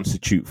doesn't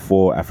constitute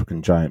for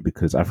African Giant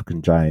because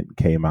African Giant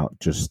came out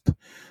just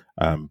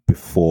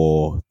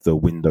before the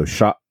window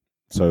shut,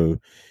 so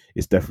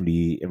it's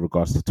definitely in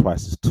regards to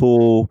Twice as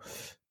Tall,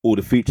 all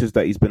the features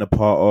that he's been a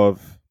part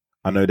of.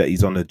 I know that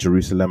he's on the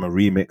Jerusalem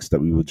remix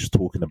that we were just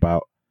talking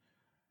about.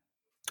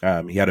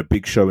 He had a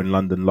big show in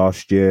London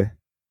last year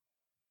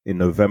in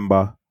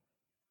November.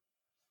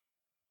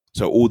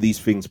 So all these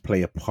things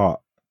play a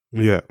part.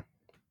 Yeah.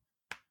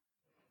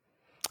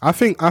 I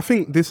think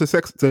this is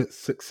the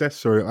success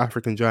story of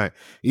African Giant,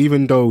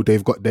 even though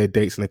they've got their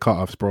dates and their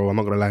cut-offs, bro. I'm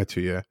not going to lie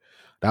to you. Yeah.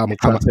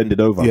 That album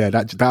over. Yeah,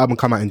 that album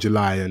come out in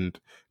July and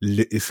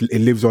it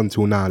lives on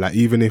till now. Like,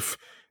 even if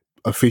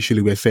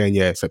officially we're saying,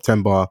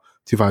 September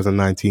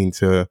 2019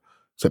 to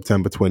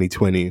September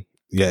 2020,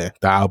 the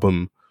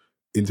album,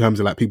 in terms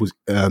of like people's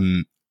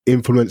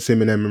influence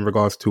Eminem in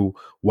regards to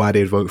why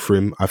they'd vote for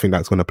him, I think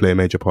that's going to play a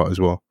major part as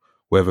well,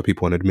 whether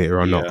people want to admit it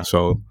or not.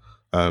 So,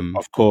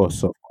 of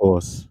course.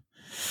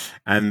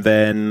 And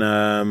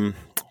then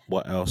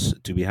what else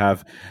do we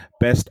have?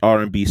 Best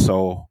R&B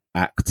Soul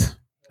Act.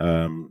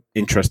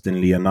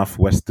 Interestingly enough,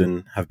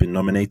 Western have been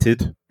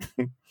nominated.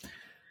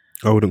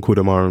 I wouldn't call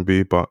them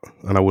R&B,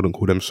 and I wouldn't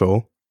call them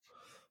soul.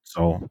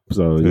 So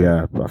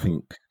yeah, I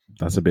think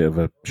that's a bit of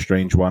a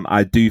strange one.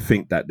 I do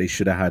think that they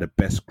should have had a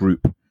best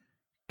group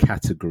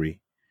category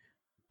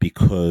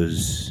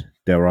because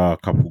there are a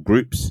couple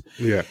groups.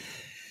 Yeah.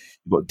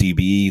 You've got DBE,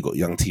 you've got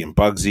Young T and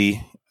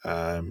Bugsy,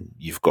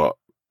 you've got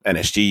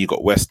NSG, you've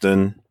got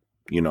Western.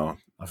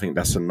 I think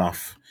that's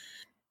enough.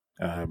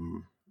 I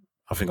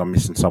think I'm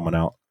missing someone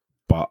out,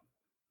 but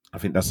I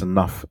think that's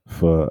enough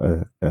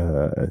for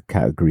a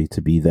category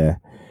to be there.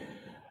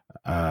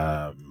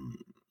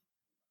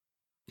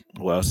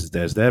 What else is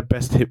there? Is there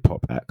Best Hip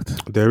Hop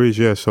Act? There is,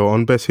 yeah. So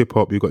on Best Hip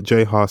Hop, you've got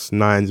J Hus,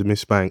 Nines,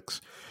 Miss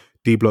Banks,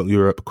 D Block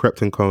Europe,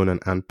 Krypton Conan,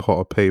 and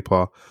Potter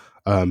Paper.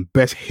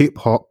 Best Hip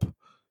Hop,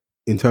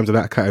 in terms of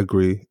that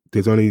category,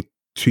 there's only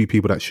two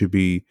people that should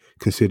be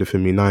considered for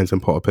me, Nines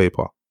and Potter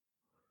Paper.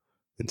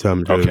 In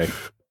terms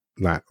of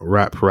like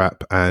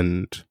rap,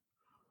 and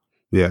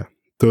yeah,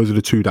 those are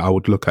the two that I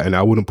would look at, and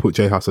I wouldn't put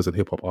J House as a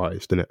hip hop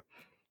artist in it.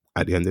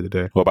 At the end of the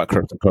day, What about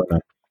Krypton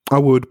Conan? I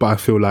would, but I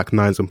feel like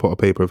Nines and Potter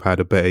Paper have had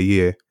a better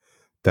year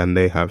than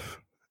they have.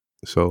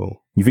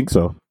 So You think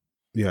so?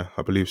 yeah,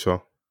 I believe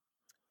so.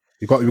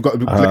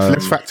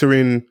 Let's factor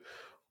in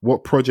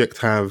what project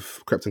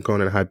have Krypton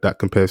Conan had that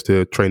compares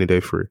to Training Day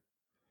 3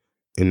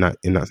 in that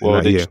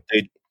year.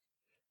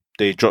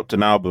 They dropped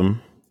an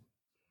album,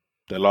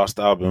 their last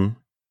album.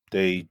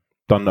 They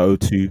done the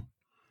O2.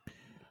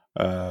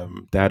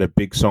 They had a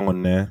big song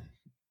on there,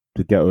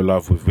 "The Ghetto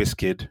Love" with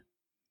Wizkid.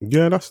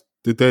 Yeah,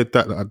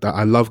 that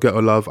I love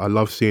Ghetto Love. I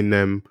love seeing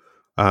them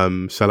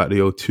sell out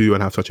the O2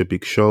 and have such a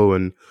big show.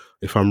 And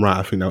if I'm right,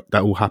 I think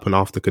that will happen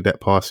after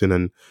Cadet passing,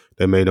 and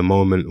they made a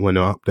moment when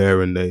they're up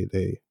there, and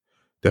they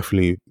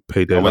definitely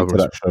paid their I went to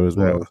lovers. that show as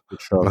well. Yeah.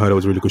 Good show. I heard it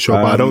was a really good show,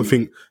 but I don't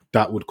think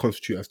that would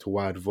constitute as to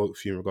why I'd vote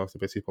for you in regards to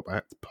best hip hop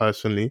act.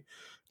 Personally,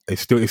 it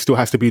still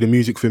has to be the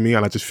music for me,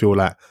 and I just feel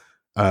like,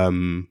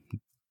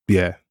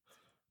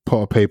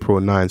 Potter Paper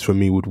or Nines for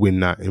me would win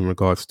that in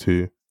regards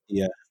to.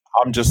 Yeah,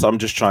 I'm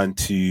just trying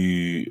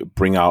to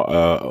bring out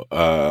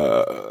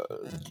a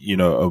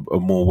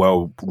more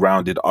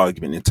well-rounded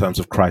argument in terms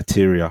of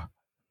criteria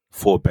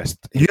for best.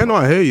 Yeah, no,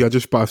 I hear you. I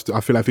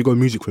feel like if you go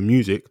music for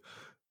music,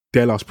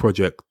 their last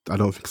project, I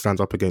don't think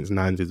stands up against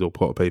Nines or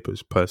Potter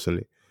Papers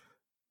personally.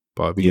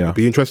 But it'd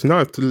be interesting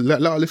now to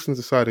let our listeners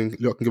decide and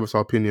can give us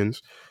our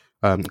opinions.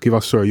 Give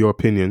us your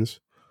opinions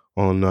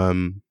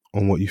on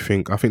what you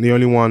think. I think the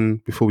only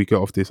one before we get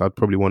off this, I'd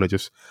probably want to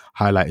just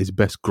highlight is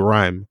Best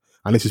Grime,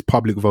 and this is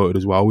public voted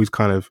as well. I always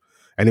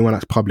anyone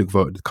that's public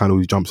voted kind of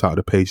always jumps out of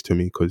the page to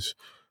me because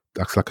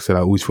that's, like I said,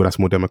 I always feel that's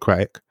more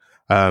democratic.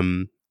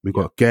 We've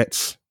got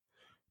Ghetts,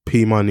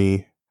 P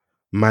Money,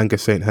 Manga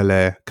Saint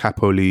Hilaire,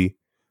 Capo Lee,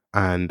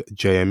 and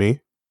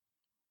JME.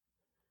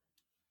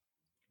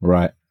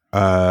 Right.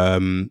 I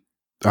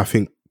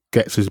think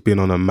Ghetts has been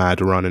on a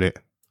mad run in it.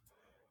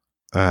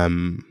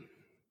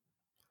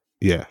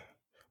 Yeah,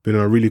 been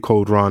on a really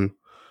cold run.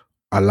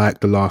 I like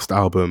the last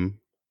album,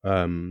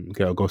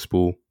 Ghetto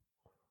Gospel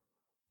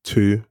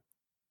 2.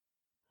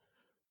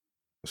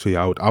 So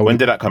yeah, I would. When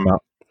did that come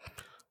out?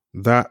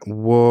 That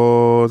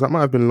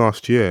might have been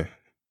last year.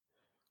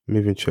 Let me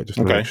even check just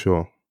to make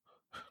sure.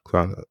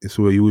 It's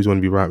where you always want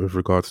to be right with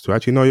regards to.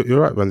 Actually, no, you're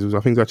right, Vans. I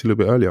think it's actually a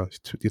little bit earlier. It's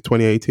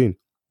 2018.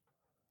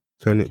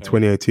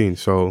 2018.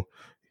 So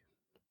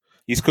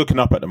he's cooking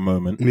up at the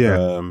moment.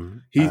 Yeah,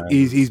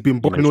 he's been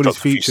bodying all his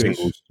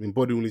features. Been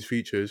bodying all his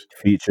features.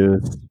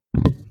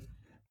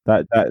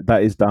 That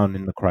is down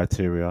in the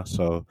criteria.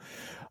 So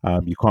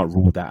you can't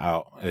rule that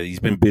out. He's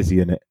been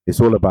busy in it.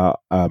 It's all about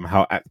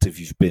how active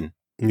you've been.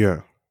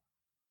 Yeah,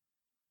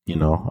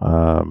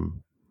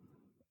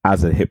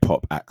 as a hip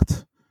hop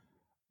act.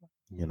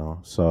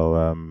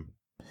 So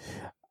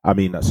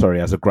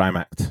as a grime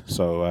act.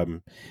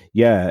 So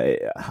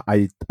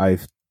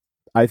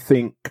I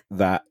think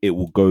that it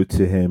will go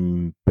to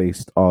him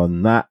based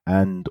on that,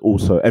 and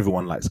also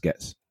everyone likes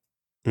Ghetts.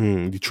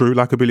 True,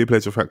 likability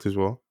plays a factor as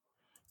well.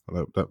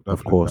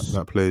 Of course,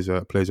 that plays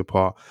a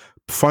part.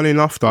 Funny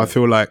enough, though, I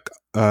feel like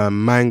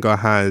Manga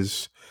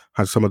has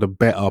some of the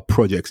better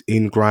projects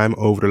in grime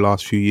over the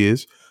last few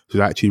years. So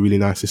it's actually really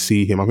nice to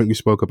see him. I think we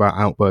spoke about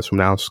Outburst from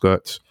the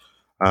Outskirts,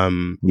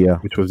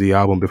 which was the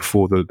album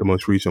before the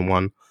most recent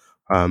one,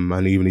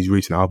 and even his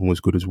recent album was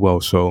good as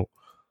well. So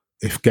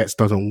if Ghetts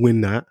doesn't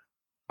win that,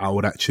 I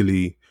would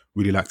actually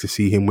really like to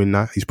see him win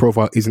that. His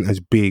profile isn't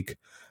as big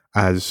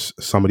as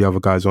some of the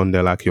other guys on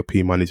there, like your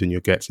P Moneys and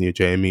your Ghetts and your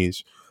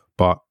JMEs.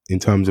 But in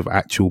terms of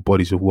actual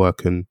bodies of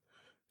work and,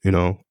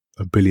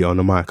 ability on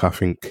the mic, I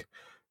think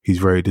he's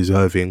very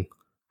deserving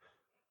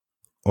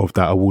of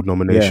that award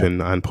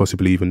nomination and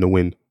possibly even the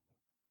win.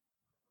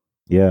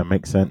 Yeah,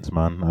 makes sense,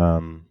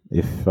 man.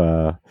 If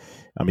we're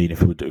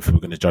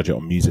going to judge it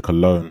on music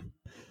alone,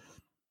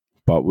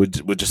 but we'll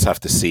just have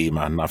to see,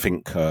 man. I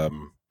think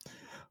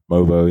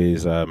Movo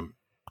is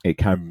it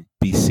can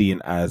be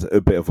seen as a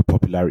bit of a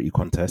popularity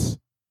contest.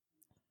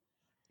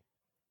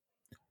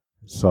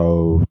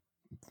 So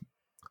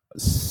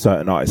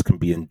certain artists can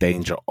be in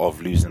danger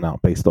of losing out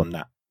based on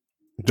that.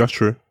 That's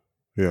true.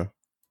 Yeah.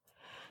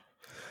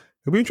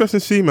 It'll be interesting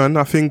to see, man.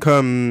 I think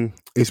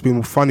it's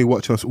been funny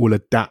watching us all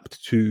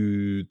adapt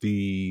to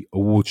the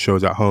award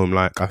shows at home.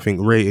 Like, I think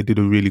Rated did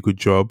a really good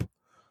job.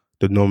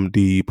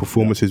 The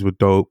performances were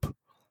dope.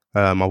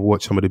 I've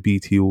watched some of the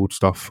BT Award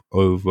stuff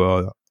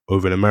over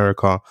in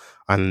America,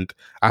 and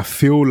I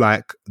feel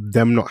like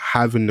them not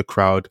having the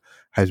crowd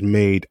has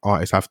made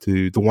artists have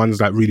to, the ones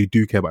that really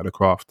do care about the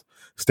craft,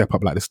 step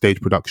up like the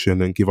stage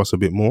production and give us a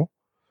bit more.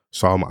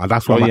 So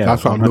that's what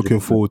I'm looking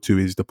forward to,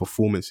 is the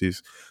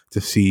performances,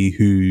 to see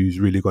who's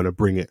really going to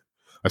bring it.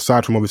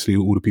 Aside from obviously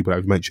all the people that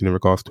I've mentioned in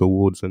regards to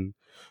awards, and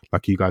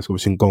like you guys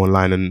obviously go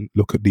online and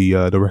look at the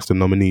rest of the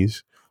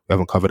nominees. We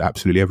haven't covered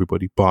absolutely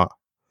everybody, but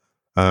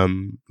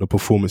the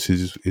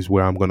performances is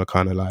where I'm going to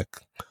kind of like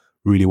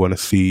really want to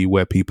see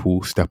where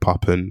people step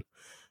up and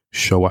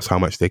show us how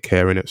much they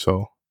care in it.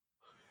 So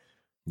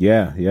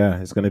Yeah,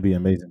 it's going to be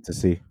amazing to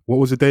see. What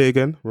was the date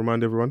again?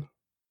 Remind everyone.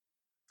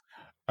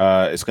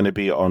 It's going to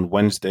be on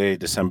Wednesday,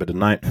 December the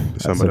 9th at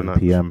December the 7 9th.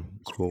 p.m.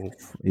 Cool.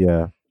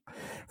 Yeah,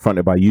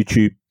 fronted by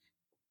YouTube.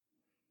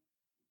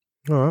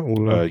 All right.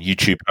 Well,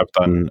 YouTube have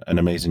done an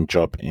amazing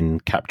job in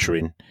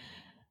capturing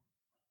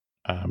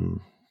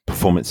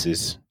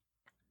performances.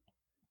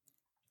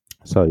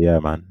 So yeah,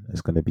 man,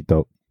 it's going to be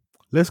dope.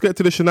 let's get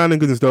to the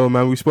shenanigans, though,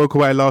 man. We spoke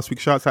about it last week.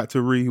 Shouts out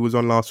to Ree, who was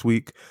on last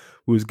week.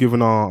 We was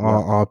giving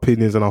our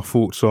opinions and our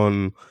thoughts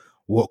on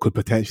what could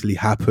potentially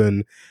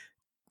happen.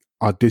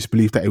 Our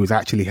disbelief that it was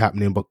actually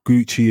happening, but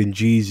Gucci and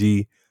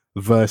Jeezy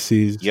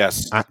versus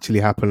Yes. actually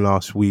happened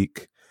last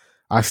week.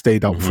 I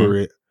stayed up for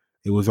it.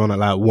 It was on at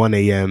like 1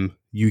 a.m.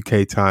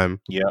 UK time.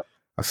 Yeah.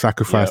 I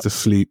sacrificed to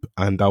sleep,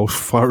 and I was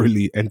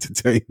thoroughly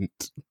entertained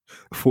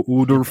for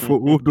all the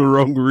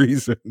wrong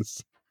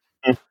reasons.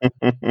 For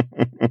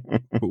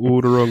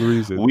all the wrong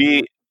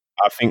reasons.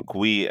 I think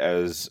we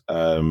as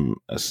a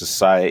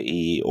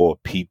society or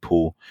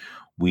people,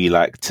 we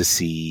like to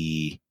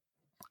see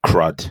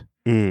crud.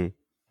 Mm.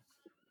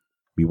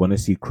 We want to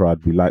see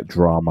crud. We like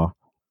drama.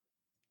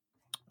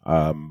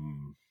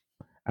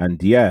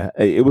 And yeah,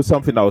 it was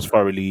something that I was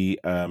thoroughly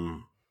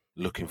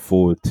looking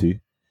forward to.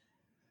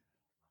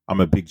 I'm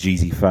a big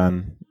Jeezy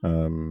fan.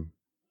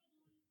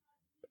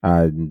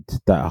 And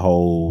that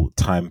whole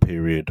time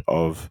period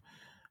of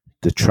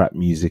the trap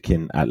music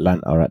in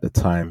Atlanta at the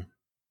time,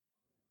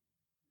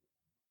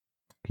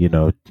 you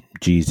know,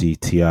 Jeezy,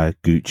 T.I.,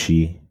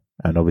 Gucci,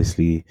 and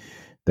obviously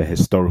the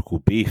historical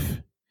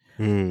beef.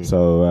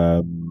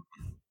 So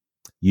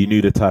you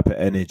knew the type of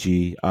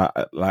energy.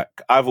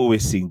 I've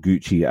always seen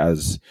Gucci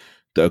as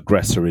the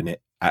aggressor in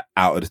it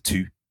out of the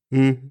two.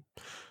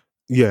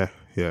 Yeah.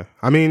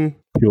 I mean,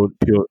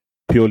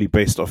 purely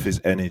based off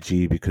his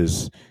energy,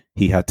 because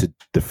he had to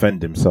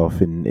defend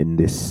himself in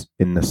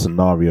the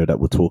scenario that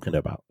we're talking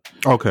about.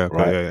 Okay,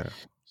 right? yeah.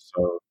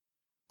 So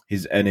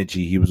his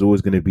energy, he was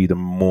always going to be the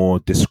more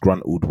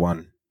disgruntled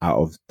one out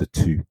of the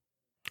two.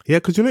 Yeah,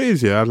 because you know it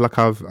is. Yeah, I like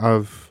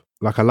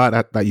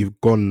that you've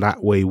gone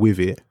that way with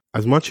it.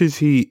 As much as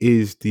he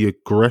is the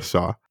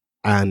aggressor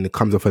and it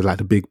comes off as like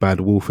the big bad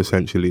wolf,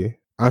 essentially,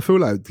 I feel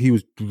like he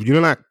was, you know,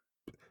 like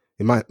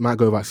it might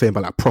go without saying,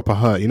 but like proper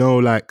hurt. You know,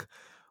 like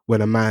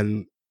when a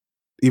man,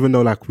 even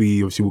though like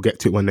we obviously will get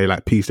to it when they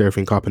like pieced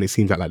everything up, and it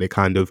seems like they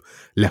kind of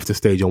left the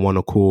stage on one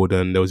accord,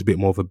 and there was a bit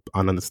more of an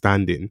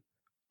understanding.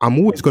 I'm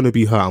always going to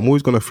be hurt. I'm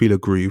always going to feel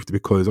aggrieved,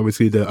 because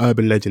obviously the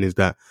urban legend is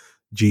that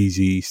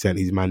Jeezy sent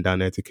his man down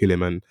there to kill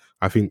him, and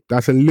I think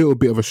that's a little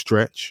bit of a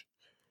stretch.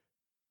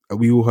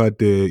 We all heard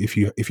if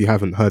you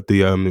haven't heard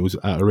it was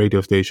at a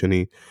radio station.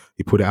 He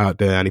put it out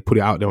there, and he put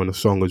it out there on the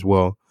song as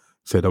well.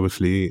 Said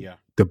obviously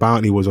the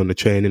bounty was on the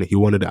chain, and he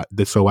wanted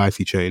the So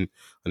Icy chain,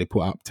 and he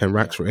put up 10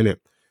 racks for it, innit?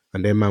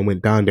 And their man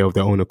went down there of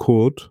their own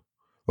accord,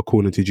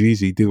 according to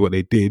Jeezy, did what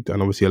they did,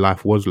 and obviously a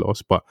life was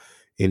lost. But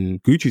in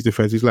Gucci's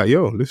defense, he's like,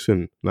 yo,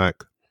 listen,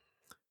 like,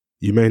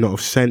 you may not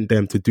have sent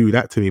them to do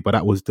that to me, but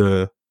that was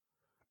the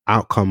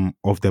outcome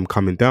of them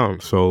coming down.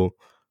 So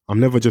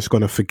I'm never just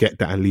going to forget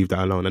that and leave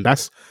that alone. And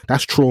that's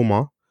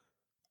trauma.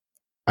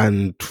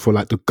 And for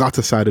like the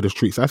gutter side of the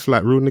streets, that's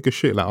like real nigga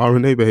shit, like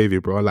RNA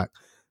behavior, bro. Like,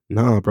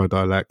 nah,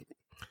 brother, like,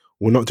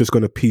 we're not just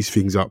going to piece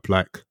things up.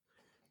 Like,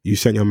 you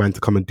sent your man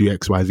to come and do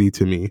XYZ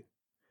to me.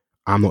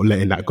 I'm not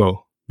letting that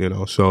go, you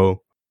know?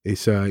 So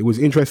it was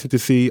interesting to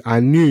see.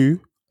 I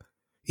knew,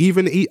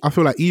 I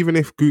feel like even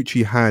if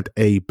Gucci had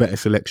a better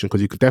selection,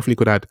 because he definitely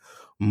could have had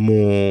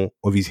more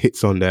of his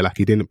hits on there, like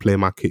he didn't play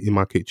in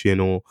my kitchen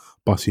or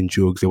Busting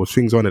Jugs. There was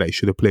things on it that he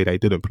should have played that he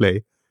didn't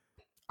play.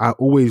 I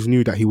always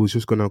knew that he was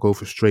just gonna go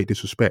for straight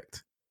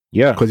disrespect.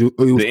 Yeah, because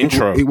the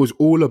intro. It was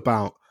all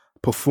about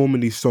performing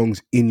these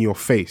songs in your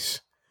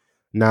face.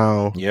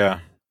 Now,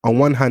 on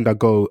one hand, I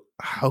go,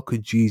 how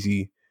could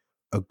Jeezy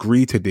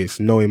agree to this,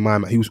 knowing my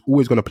man? He was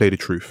always gonna play the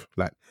truth.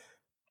 Like,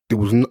 it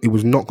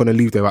was not going to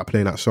leave there without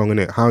playing that song,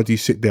 innit? How do you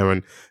sit there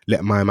and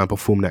let my man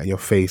perform that in your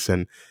face?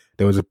 And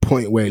there was a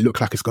point where it looked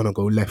like it's going to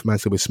go left, man.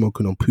 So we're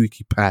smoking on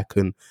Pookie Pack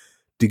and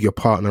dig your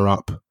partner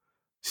up,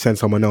 send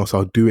someone else,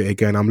 I'll do it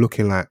again. I'm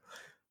looking like,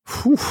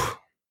 whew,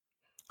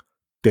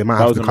 they might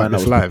have to cut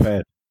this live.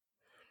 Prepared.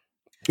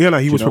 Yeah, no,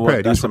 he was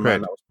prepared. He was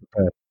prepared. Do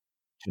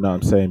you know what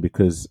I'm saying?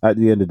 Because at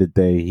the end of the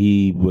day,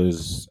 he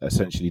was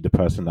essentially the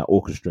person that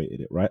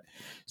orchestrated it, right?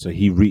 So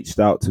he reached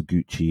out to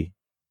Gucci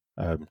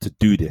to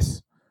do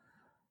this.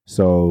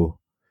 So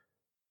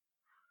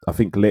I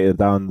think later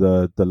down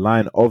the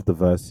line of the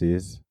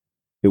verses,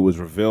 it was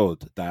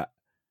revealed that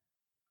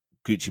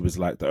Gucci was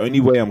like, the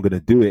only way I'm going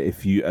to do it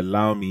if you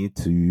allow me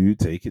to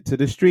take it to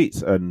the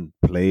streets and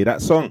play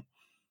that song.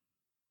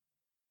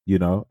 You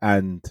know,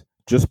 and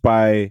just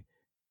by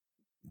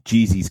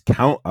Jeezy's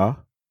counter,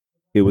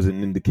 it was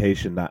an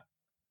indication that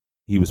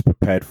he was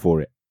prepared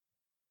for it.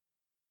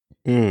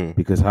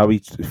 Because how he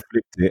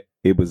flipped it,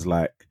 it was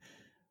like,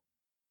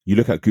 you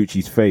look at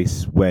Gucci's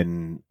face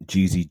when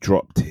Jeezy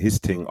dropped his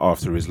thing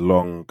after his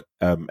long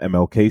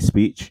MLK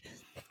speech.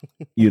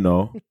 You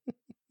know,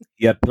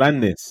 he had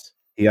planned this.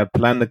 He had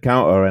planned the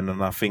counter, and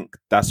then I think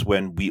that's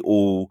when we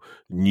all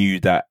knew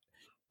that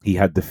he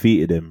had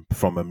defeated him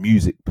from a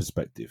music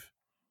perspective.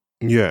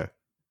 Yeah.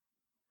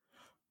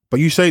 But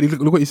you say,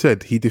 look what you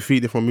said. He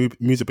defeated from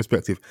music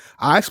perspective.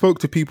 I spoke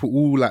to people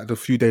all like the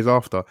few days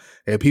after.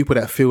 There are people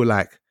that feel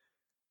like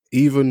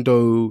even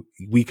though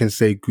we can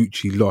say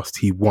Gucci lost,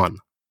 he won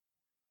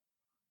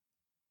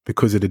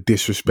because of the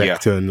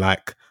disrespect and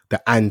like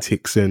the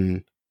antics,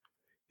 and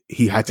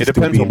he had to. It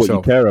depends on what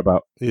you care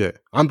about. Yeah,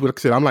 like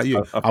I said, I'm like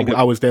you.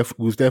 I was there.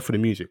 Was there for the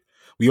music.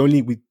 We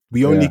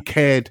only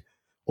cared,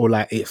 or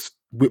like it's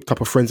whipped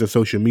up a friends on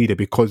social media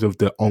because of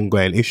the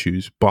ongoing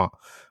issues, but.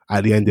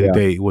 At the end of the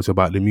day, it was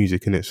about the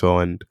music, innit? So,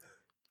 and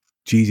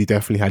Jeezy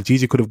definitely had.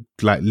 Jeezy could have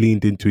like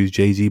leaned into his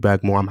Jay-Z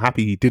bag more. I'm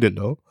happy he didn't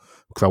though,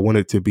 because I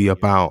wanted it to be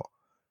about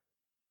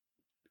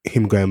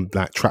him going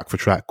like track for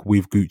track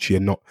with Gucci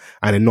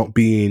and not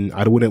being.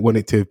 I wouldn't want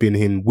it to have been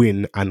him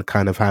win and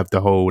kind of have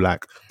the whole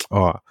like,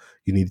 oh,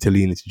 you need to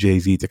lean into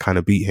Jay-Z to kind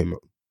of beat him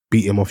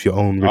off your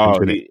own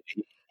rhythm.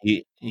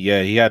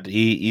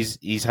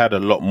 He's had a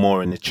lot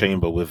more in the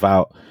chamber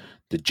without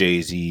the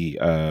Jay-Z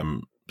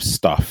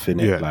stuff in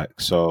it,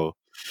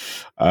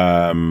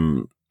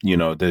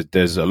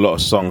 there's a lot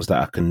of songs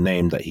that I can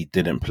name that he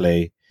didn't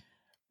play,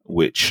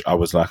 which I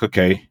was like,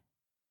 okay,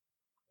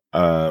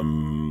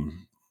 and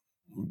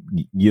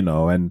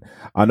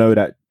I know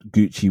that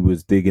Gucci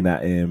was digging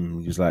at him.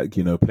 He was like,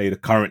 play the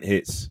current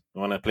hits. I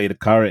want to play the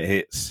current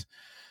hits.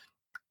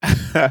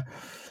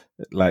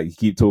 Like you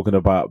keep talking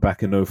about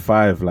back in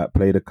 05, like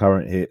play the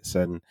current hits,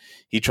 and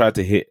he tried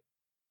to hit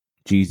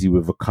Jeezy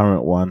with a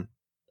current one.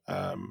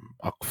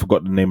 I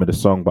forgot the name of the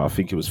song, but I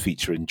think it was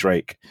featuring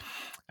Drake.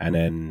 And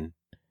then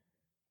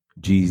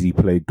Jeezy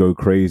played "Go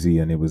Crazy,"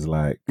 and it was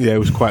like, it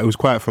was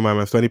quiet for my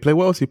man. So he played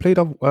what else? He played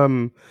I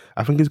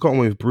think he's got one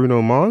with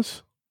Bruno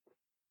Mars.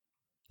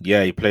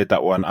 Yeah, he played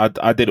that one.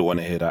 I didn't want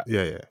to hear that.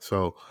 Yeah.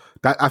 So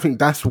I think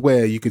that's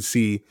where you could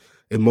see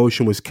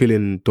emotion was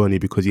killing Donny,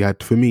 because he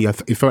had, for me,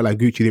 it felt like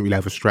Gucci didn't really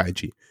have a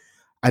strategy.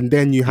 And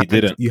then you had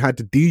the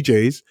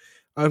DJs.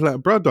 I was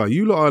like, brother,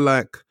 you lot are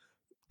like.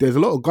 There's a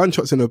lot of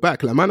gunshots in the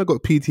back. Like, man, I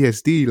got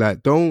PTSD.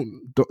 Like,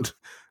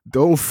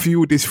 don't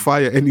fuel this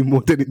fire any more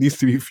than it needs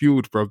to be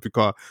fueled, bro.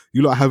 Because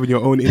you lot are having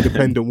your own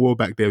independent war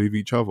back there with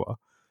each other.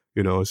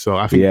 So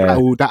I think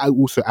that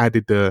also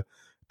added the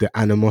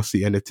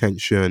animosity and the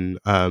tension.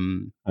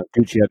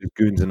 Gucci had his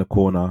goons in the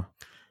corner.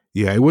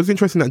 Yeah, it was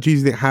interesting that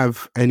Jeezy didn't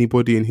have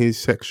anybody in his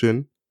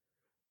section.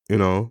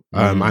 And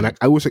I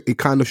also, it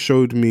kind of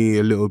showed me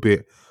a little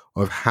bit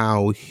of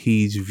how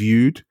he's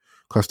viewed.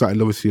 Because I started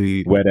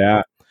obviously where they're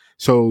at.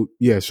 So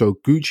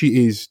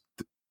Gucci is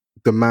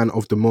the man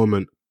of the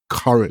moment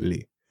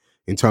currently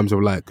in terms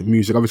of like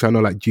music. Obviously, I know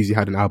like Jeezy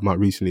had an album out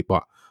recently,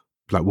 but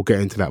like we'll get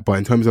into that. But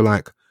in terms of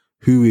like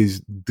who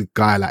is the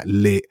guy like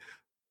lit,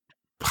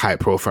 high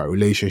profile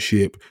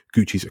relationship,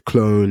 Gucci's a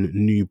clone,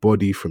 new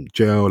body from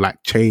jail,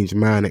 like changed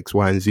man, X,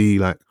 Y, and Z,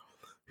 like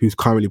who's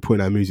currently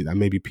putting out music that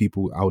maybe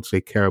people I would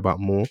say care about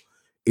more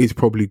is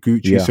probably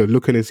Gucci. Yeah. So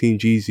looking and seeing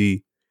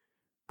Jeezy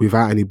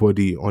without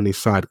anybody on his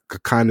side,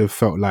 kind of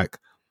felt like,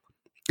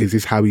 is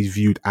this how he's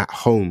viewed at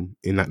home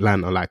in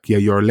Atlanta? Like, yeah,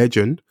 you're a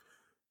legend.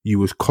 You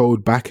was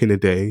cold back in the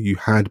day. You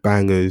had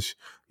bangers.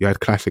 You had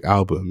classic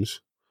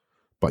albums,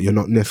 but you're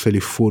not necessarily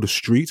for the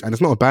streets. And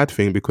it's not a bad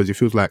thing, because it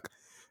feels like,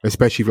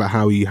 especially like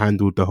how he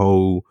handled the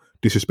whole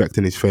disrespect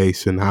in his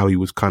face and how he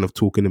was kind of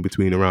talking in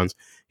between the rounds,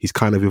 he's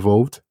kind of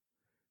evolved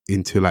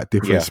into like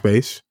different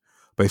space.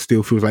 But it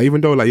still feels like,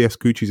 even though like, yes,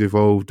 Gucci's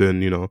evolved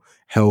and,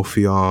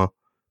 healthier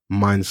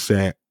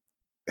mindset,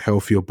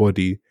 healthier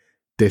body,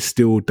 there's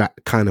still that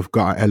kind of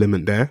gutter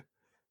element there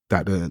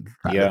that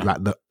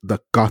the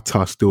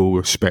gutter still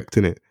respect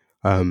in it.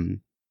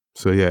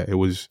 So yeah, it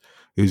was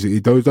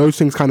those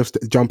things kind of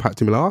jump out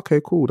to me like,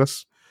 okay, cool.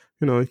 That's,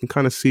 you can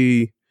kind of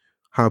see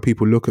how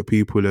people look at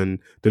people and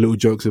the little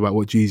jokes about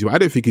what Jeezy. I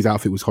don't think his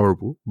outfit was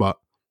horrible, but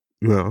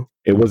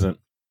it wasn't.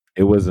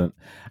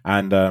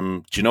 And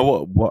do you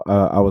know what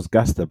I was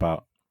gassed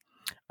about?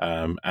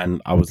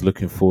 And I was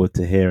looking forward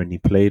to hearing he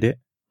played it.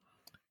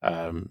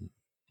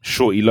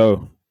 Shorty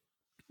Low,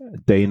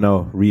 They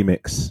Know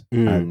remix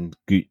and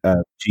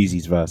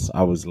Jeezy's verse.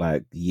 I was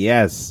like,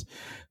 yes,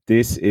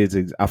 this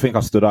is. I think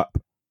I stood up.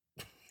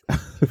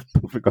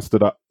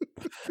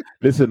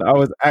 Listen, I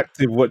was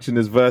active watching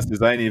his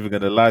verses. I ain't even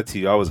gonna lie to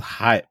you. I was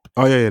hype.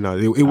 Oh yeah, no,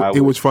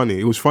 it was funny.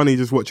 It was funny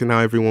just watching how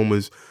everyone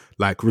was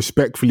like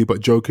respectfully but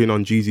joking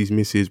on Jeezy's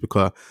missus,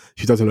 because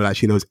she doesn't look like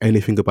she knows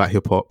anything about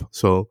hip hop.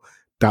 So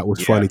that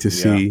was funny to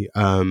see.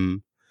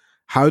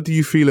 How do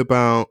you feel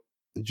about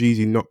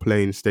Jeezy not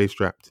playing Stay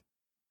Strapped?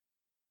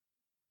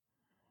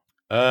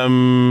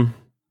 I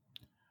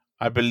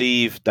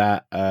believe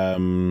that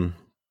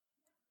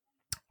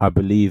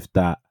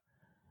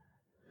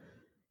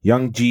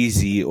young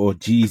Jeezy, or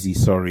Jeezy,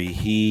 sorry,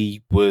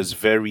 he was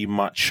very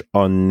much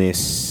on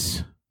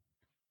this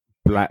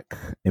black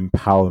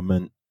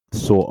empowerment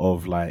sort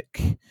of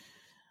like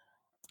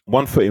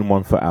 1 foot in,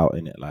 1 foot out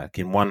in it. Like,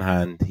 in one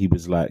hand, he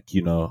was like,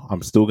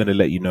 I'm still going to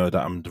let you know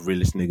that I'm the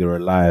realest nigga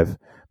alive.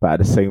 But at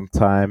the same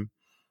time,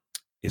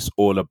 it's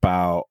all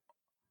about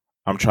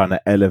I'm trying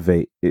to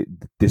elevate it.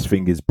 This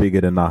thing is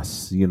bigger than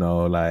us,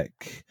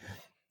 like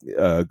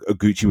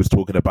Gucci was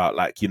talking about,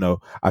 like,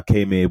 I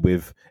came here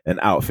with an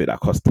outfit that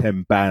cost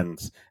 10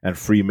 bands and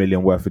 3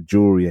 million worth of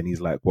jewelry. And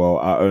he's like, well,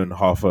 I own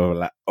half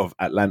of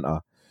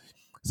Atlanta.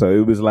 So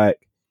it was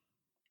like,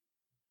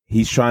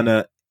 he's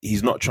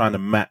not trying to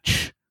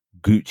match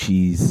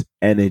Gucci's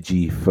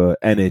energy for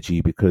energy,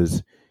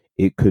 because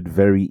it could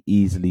very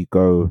easily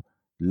go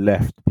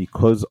left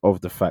because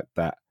of the fact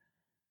that,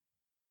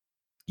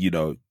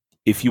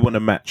 if you want to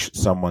match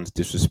someone's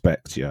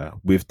disrespect,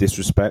 with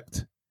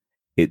disrespect,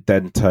 it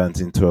then turns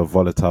into a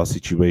volatile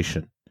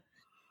situation,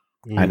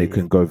 and it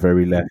can go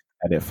very left,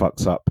 and it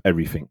fucks up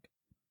everything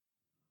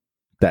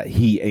that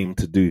he aimed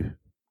to do.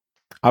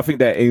 I think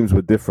their aims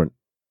were different.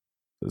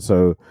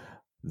 So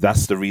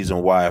that's the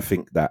reason why I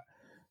think that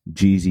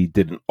Jeezy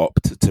didn't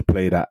opt to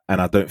play that. And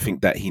I don't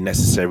think that he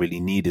necessarily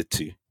needed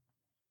to,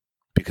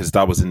 because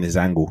that was in his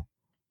angle.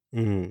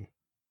 Yeah,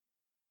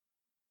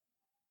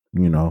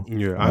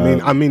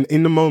 I mean,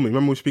 in the moment,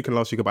 remember we were speaking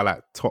last week about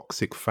like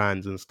toxic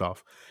fans and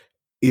stuff.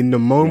 In the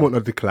moment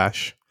of the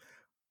clash,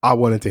 I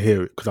wanted to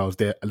hear it because I was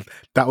there.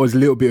 That was a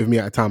little bit of me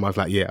at the time. I was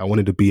like, yeah, I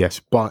wanted the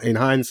BS. But in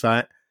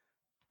hindsight,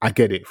 I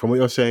get it. From what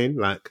you're saying,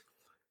 like,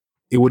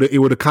 it would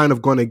have kind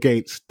of gone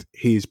against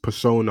his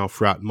persona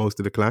throughout most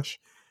of the clash.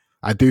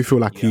 I do feel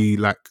like he,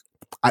 like,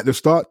 at the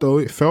start though,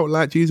 it felt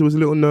like Jeezy was a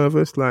little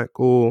nervous, like,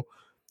 or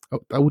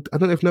I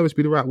don't know if nervous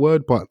be the right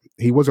word, but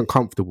he wasn't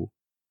comfortable.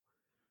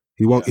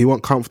 He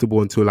wasn't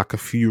comfortable until like a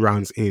few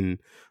rounds in.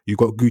 You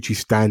got Gucci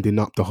standing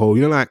up the whole,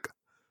 like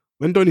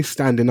when Donnie's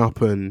standing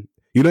up, and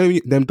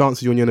them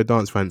dances when you're in the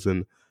dance fans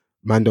and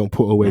man don't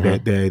put away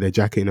their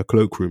jacket in a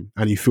cloakroom,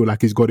 and you feel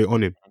like he's got it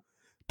on him.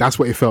 That's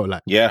what it felt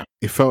like. Yeah,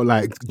 it felt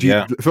like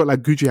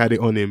Gucci had it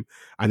on him,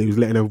 and he was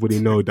letting everybody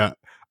know that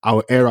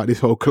I'll air out this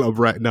whole club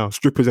right now,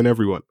 strippers and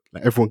everyone,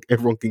 like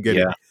everyone can get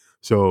it.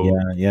 So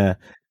yeah.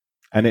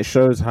 And it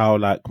shows how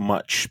like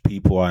much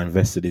people are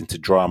invested into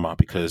drama,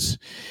 because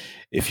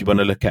if you want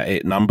to look at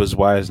it numbers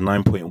wise,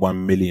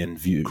 9.1 million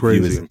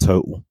viewers in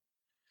total.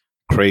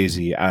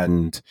 Crazy.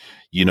 And,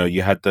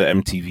 you had the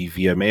MTV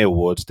VMA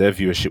Awards, their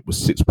viewership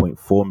was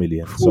 6.4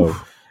 million. Oof. So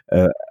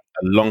a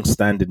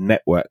long-standing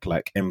network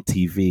like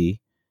MTV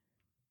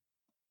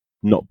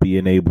not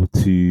being able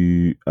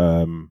to,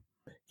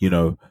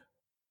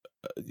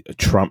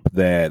 trump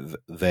their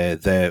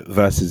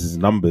versus his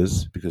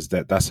numbers, because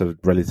that's a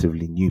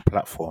relatively new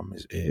platform.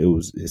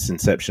 Its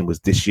inception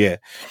was this year.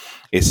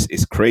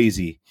 It's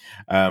crazy.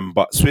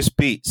 But Swiss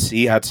Beats,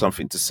 he had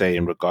something to say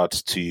in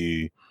regards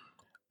to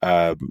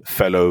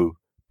fellow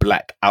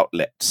black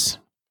outlets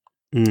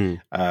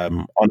on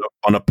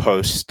a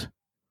post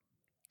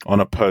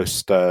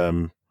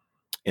in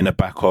the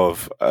back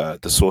of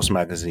the Source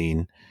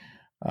magazine,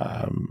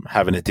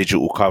 having a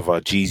digital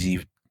cover,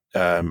 Jeezy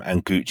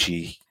and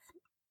Gucci.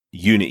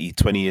 Unity,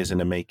 20 years in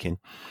the making.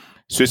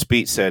 Swiss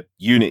Beats said,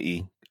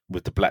 Unity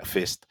with the black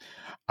fist.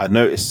 I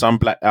noticed some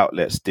black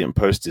outlets didn't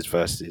post his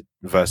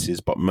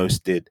verses, but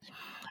most did.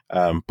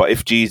 But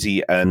if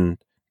Jeezy and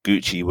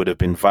Gucci would have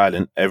been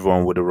violent,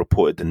 everyone would have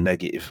reported the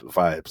negative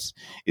vibes.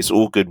 It's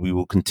all good. We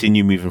will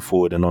continue moving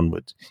forward and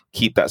onward.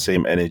 Keep that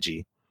same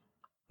energy.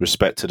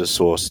 Respect to the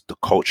source. The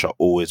culture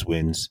always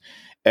wins.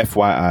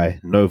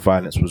 FYI, no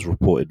violence was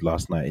reported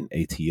last night in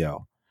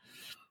ATL.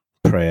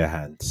 Prayer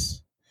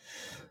hands.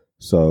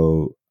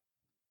 So,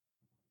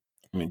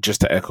 I mean, just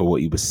to echo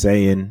what he was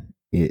saying,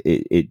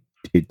 it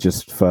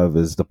just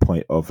furthers the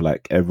point of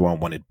like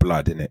everyone wanted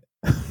blood in it.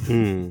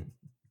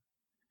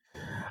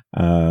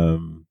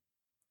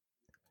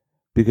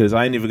 Because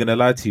I ain't even gonna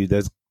lie to you,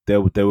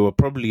 there were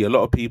probably a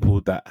lot of people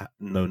that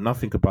know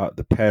nothing about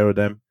the pair of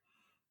them,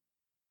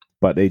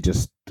 but they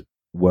just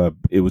were.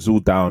 It was all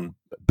down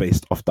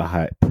based off the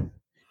hype,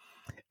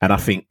 and I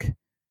think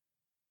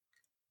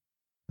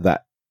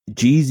that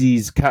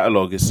Jeezy's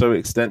catalog is so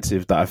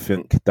extensive that I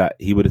think that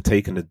he would have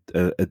taken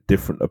a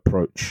different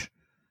approach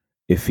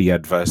if he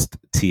had versed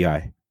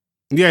T.I.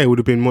 Yeah, it would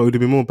have been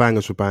more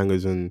bangers for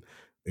bangers, and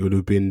it would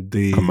have been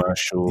the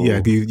commercial.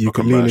 Yeah, you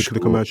could lean into the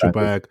commercial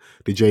bag,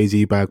 the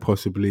Jay-Z bag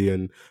possibly,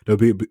 and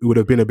it would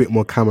have been a bit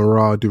more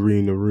camaraderie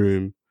in the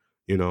room,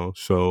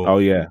 So oh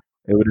yeah,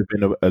 it would have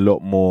been a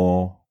lot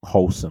more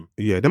wholesome.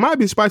 Yeah, there might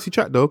be spicy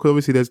chat though, because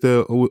obviously there's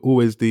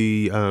always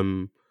the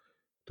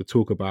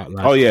talk about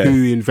like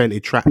who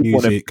invented trap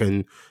music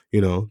and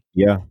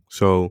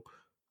so,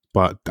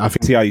 but I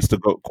think T.I. used to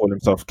call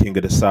himself King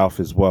of the South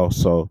as well,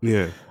 so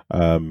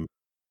and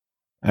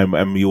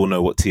we all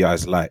know what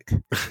T.I.'s like.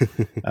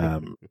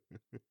 Everyone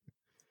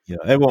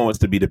wants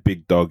to be the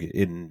big dog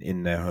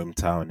in their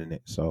hometown,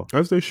 innit? So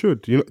as they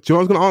should. Do you know what I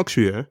was going to ask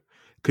you?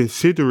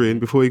 Considering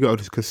before you go,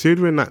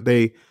 considering that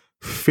they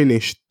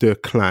finished the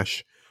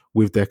clash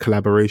with their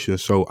collaboration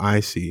so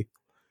icy,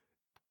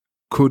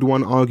 could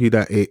one argue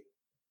that it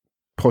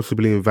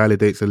possibly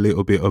invalidates a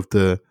little bit of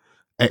the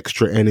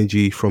extra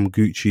energy from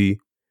Gucci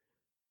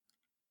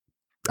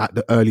at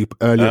the earlier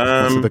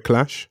parts of the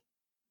clash?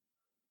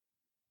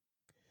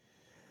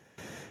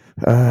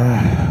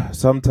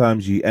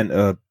 Sometimes you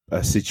enter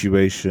a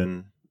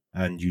situation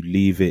and you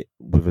leave it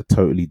with a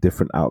totally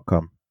different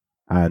outcome.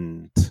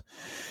 And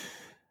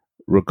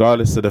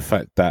regardless of the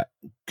fact that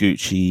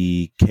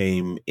Gucci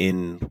came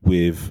in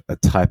with a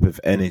type of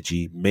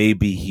energy,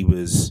 maybe he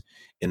was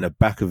in the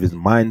back of his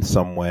mind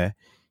somewhere,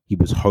 he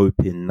was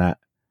hoping that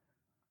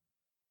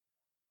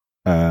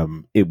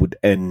it would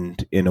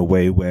end in a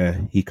way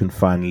where he can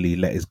finally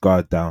let his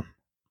guard down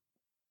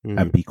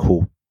and be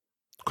cool.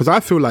 Because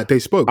I feel like they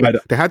spoke.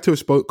 They had to have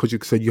spoke because you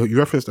said you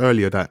referenced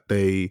earlier that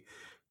they.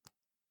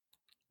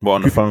 What,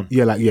 on the phone?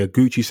 Yeah,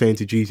 Gucci saying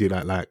to Jeezy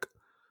that like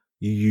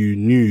you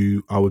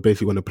knew I would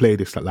basically want to play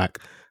this. Like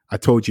I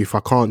told you, if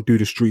I can't do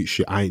the street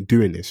shit, I ain't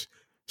doing this.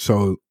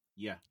 So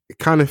yeah, it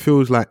kind of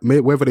feels like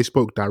whether they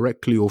spoke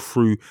directly or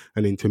through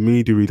an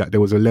intermediary, that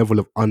there was a level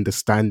of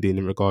understanding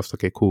in regards to,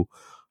 okay, cool,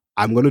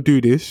 I'm gonna do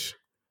this,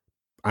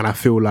 and I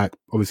feel like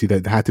obviously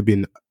there had to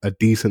be a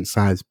decent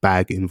sized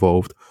bag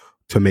involved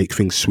to make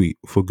things sweet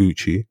for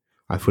Gucci.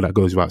 I feel that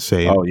goes without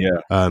saying. Oh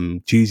yeah.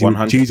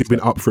 Jeezy's been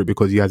up for it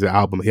because he has an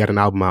album. He had an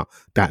album out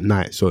that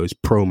night, so it's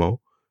promo.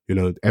 You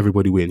know,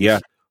 everybody wins. Yeah.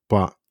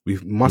 But we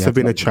must have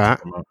been a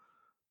chat,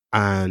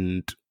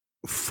 and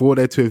for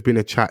there to have been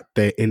a chat,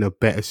 they're in a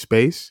better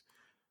space.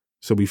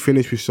 So we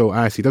finished with So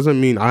Icy. Doesn't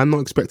mean I'm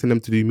not expecting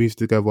them to do music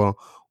together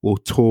or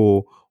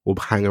tour or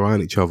hang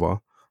around each other,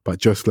 but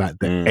just like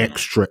the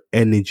extra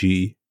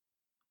energy,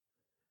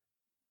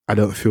 I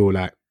don't feel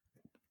like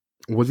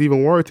was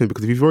even warranted,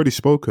 because if you've already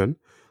spoken,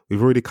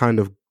 we've already kind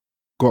of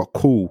got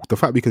cool. The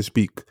fact we can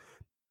speak,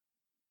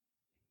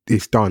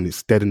 it's done.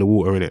 It's dead in the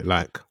water, innit?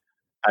 Like,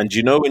 and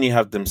you know when you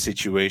have them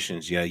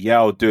situations,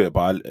 I'll do it,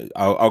 but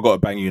I'll got to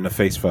bang you in the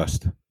face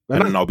first,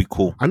 and then I'll be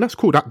cool. And that's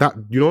cool. That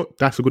you know,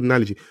 that's a good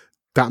analogy.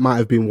 That might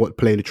have been what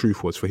Playing the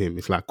Truth was for him.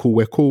 It's like, cool,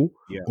 we're cool,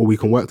 or we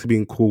can work to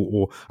being cool,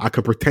 or I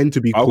can pretend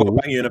to be cool. I'll go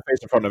bang you in the face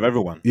in front of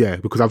everyone. Yeah,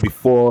 because I've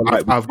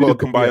got to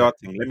combine our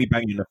thing. Let me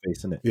bang you in the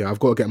face, innit? Yeah, I've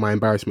got to get my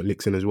embarrassment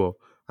licks in as well.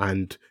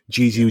 And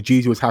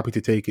Jeezy was happy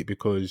to take it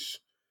because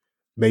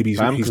maybe he's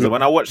not,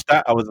 when I watched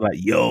that, I was like,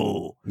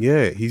 yo.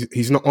 Yeah,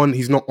 he's not on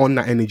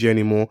that energy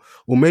anymore.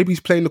 Or maybe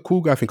he's playing the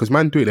cool guy thing, because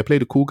man do it. They play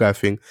the cool guy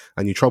thing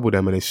and you trouble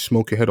them and they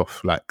smoke your head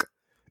off. Like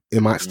it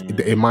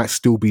might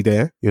still be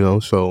there, you know.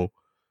 So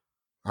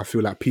I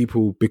feel like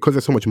people, because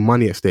there's so much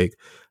money at stake,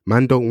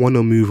 man don't want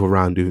to move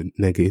around with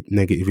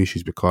negative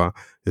issues because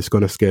it's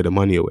gonna scare the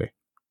money away.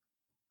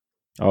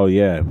 Oh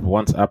yeah,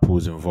 once Apple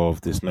is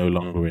involved, it's no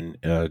longer in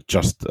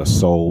just a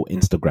sole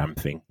Instagram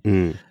thing.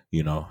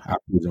 You know,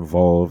 Apple is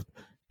involved.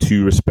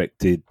 Two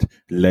respected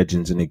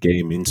legends in the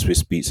game in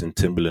Swiss Beats and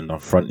Timbaland are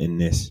fronting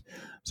this,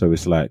 so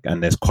it's like,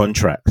 and there's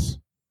contracts.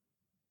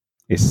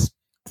 It's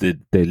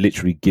they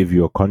literally give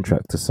you a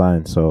contract to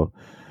sign. So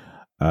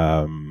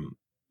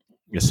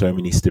there's so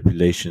many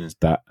stipulations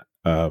that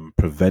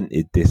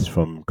prevented this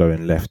from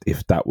going left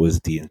if that was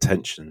the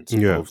intentions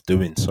of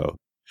doing so.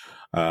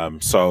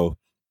 So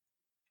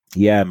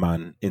yeah,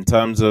 man, in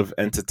terms of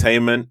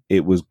entertainment,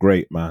 it was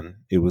great, man.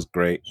 It was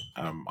great.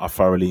 I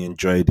thoroughly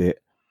enjoyed it.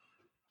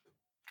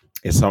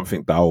 It's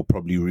something that I'll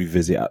probably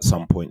revisit at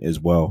some point as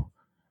well.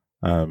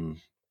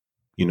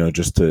 You know,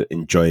 just to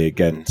enjoy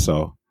again.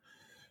 So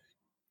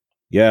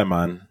yeah,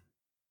 man.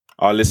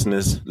 Our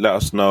listeners, let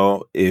us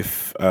know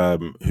if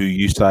who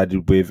you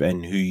sided with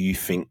and who you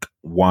think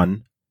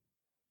won.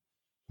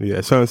 Yeah,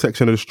 a certain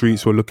section of the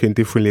streets were looking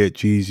differently at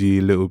Jeezy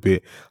a little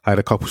bit. I had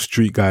a couple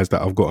street guys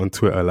that I've got on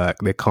Twitter, like,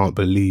 they can't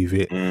believe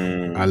it.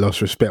 I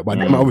lost respect. But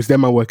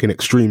them are working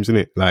extremes,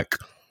 innit? Like,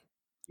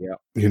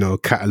 you know,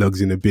 catalogs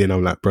in the bin.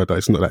 I'm like, brother,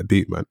 it's not that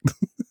deep, man.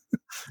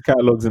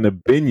 Catalogs in the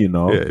bin, you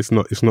know? Yeah, it's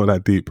not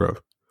that deep, bro.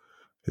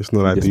 It's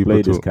not that deep at all.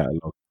 He displayed his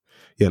catalog.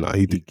 Yeah, no,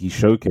 he did. He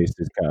showcased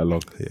his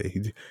catalog.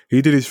 Yeah,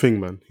 he did his thing,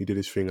 man. He did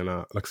his thing, and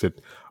like I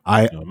said,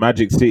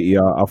 Magic City.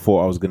 I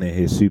thought I was gonna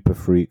hear Super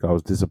Freak. I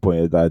was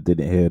disappointed that I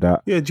didn't hear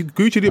that. Yeah,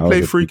 Gucci didn't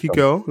play Freaky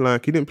Girl.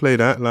 Like, he didn't play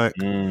that. Like,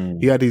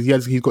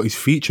 he's got his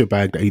feature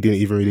bag that he didn't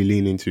even really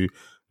lean into.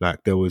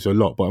 Like, there was a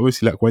lot, but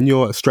obviously, like, when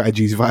your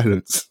strategy is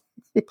violence,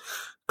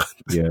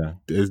 yeah,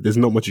 there's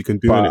not much you can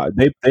do. But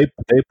they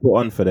put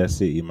on for their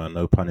city, man.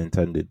 No pun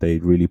intended. They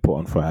really put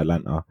on for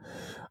Atlanta.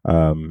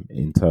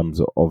 In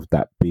terms of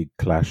that big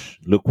clash,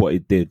 look what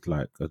it did.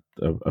 Like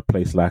a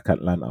place like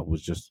Atlanta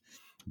was just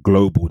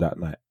global that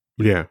night.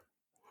 Yeah,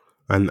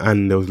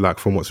 and there was, like,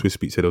 from what Swiss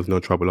Beat said, there was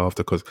no trouble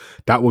after, because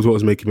that was what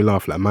was making me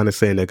laugh. Like, man is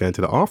saying they're going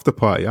to the after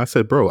party. I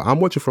said, bro, I'm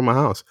watching from my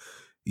house.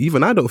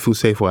 Even I don't feel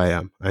safe where I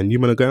am, and you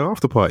man are going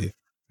after party.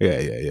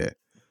 Yeah.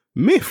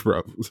 Myth,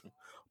 bro.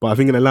 But I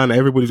think in Atlanta,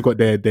 everybody's got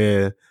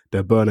their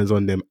burners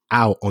on them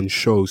out on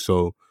show.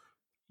 So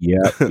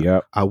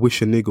yeah. I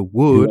wish a nigga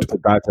would. He wants to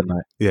die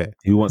tonight. Yeah,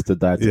 he wants to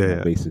die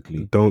tonight.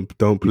 Basically, don't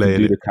play.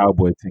 Do the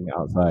cowboy thing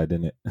outside,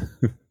 innit?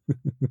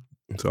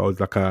 So I was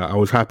like, I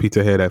was happy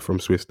to hear that from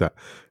Swiss, that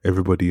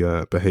everybody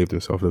behaved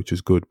themselves, which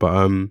is good.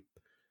 But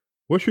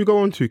what should we go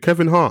on to?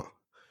 Kevin Hart,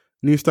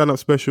 new stand-up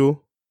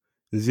special,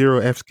 0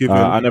 F's given.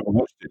 I never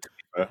watched it.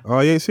 Oh,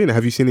 you ain't seen it?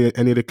 Have you seen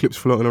any of the clips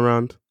floating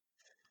around?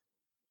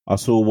 I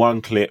saw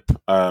one clip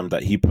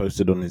that he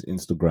posted on his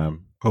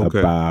Instagram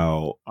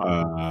about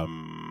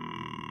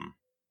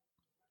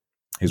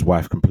his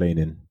wife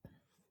complaining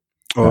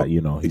that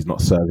he's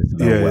not servicing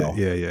her well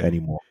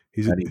anymore.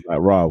 And he's like,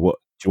 "Rah, what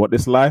do you want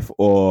this life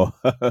or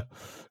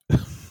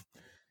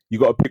you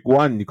got to pick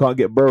one? You can't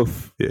get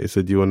both." Yeah, he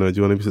said, "Do you want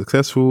to be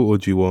successful or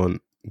do you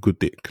want good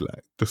dick?"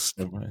 Like, just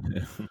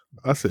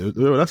that's it.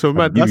 That's a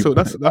mad.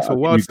 That's a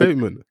wild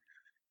statement.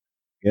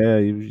 Yeah,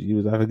 he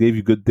was like, "I gave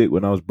you good dick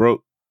when I was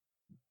broke.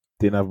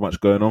 Didn't have much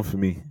going on for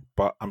me,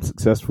 but I'm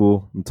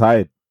successful. I'm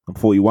tired. I'm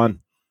 41."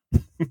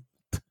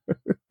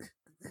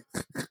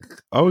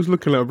 I was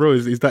looking at, bro,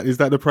 is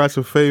that the price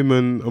of fame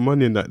and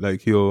money, and that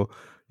like your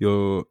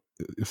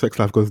sex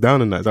life goes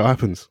down and that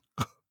happens?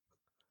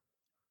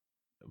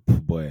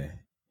 Boy,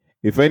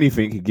 if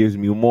anything, it gives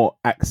me more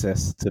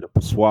access to the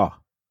pissoir.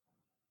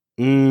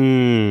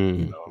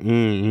 I've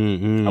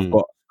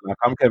got, like,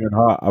 I'm Kevin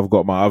Hart. I've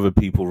got my other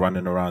people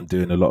running around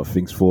doing a lot of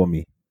things for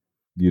me.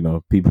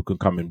 People can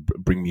come and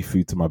bring me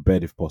food to my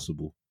bed if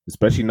possible.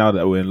 Especially now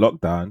that we're in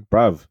lockdown,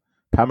 bruv.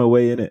 Pam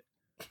away, innit?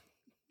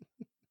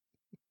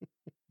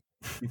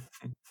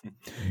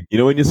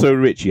 When you're so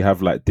rich, you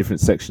have like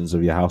different sections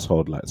of your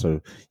household, like, so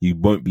you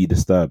won't be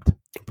disturbed.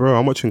 Bro,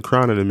 I'm watching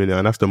Crown in a minute,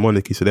 and that's the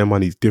monarchy, so their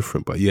money's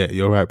different. But yeah,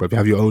 you're right, bro. If you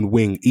have your own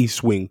wing,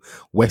 East Wing,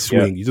 West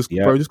Wing, you just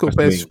got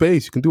bare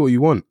space. You can do what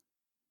you want.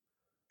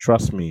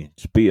 Trust me,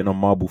 just beating on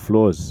marble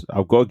floors.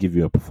 I've got to give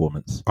you a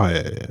performance. Oh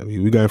yeah. I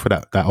mean, we're going for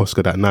that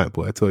Oscar that night,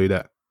 boy. I tell you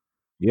that.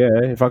 Yeah,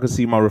 if I could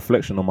see my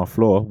reflection on my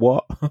floor,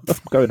 what? I'm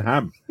going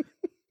ham.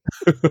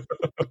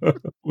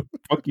 What the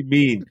fuck you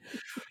mean?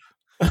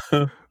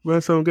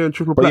 Man, so I'm getting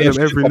triple platinum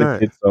every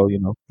night. So,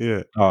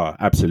 Yeah. Oh,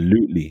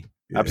 absolutely.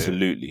 Yeah.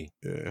 Absolutely.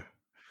 Yeah.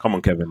 Come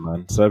on, Kevin,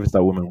 man. Service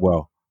that woman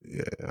well.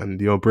 Yeah,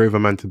 and you're a braver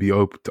man to be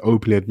to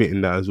openly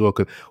admitting that as well.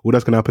 Because all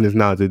that's going to happen is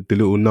now the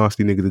little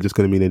nasty niggas are just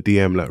going to be in a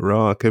DM like,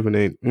 "Rah, Kevin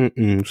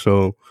ain't."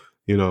 So,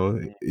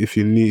 if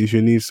you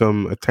need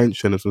some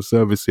attention and some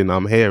servicing,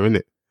 I'm here,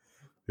 innit?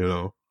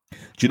 Do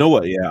you know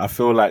what? Yeah, I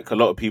feel like a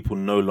lot of people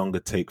no longer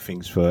take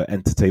things for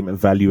entertainment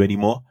value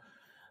anymore.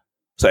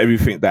 So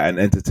everything that an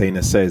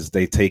entertainer says,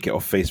 they take it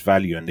off face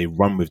value and they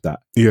run with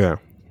that. Yeah.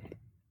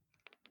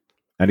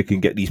 And it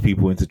can get these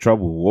people into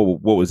trouble.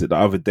 What was it the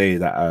other day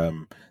that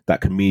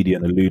that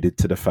comedian alluded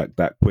to the fact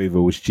that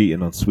Quavo was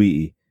cheating on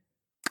Sweetie?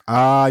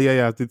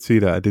 Yeah, I did see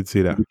that. It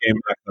became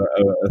like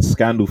a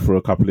scandal for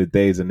a couple of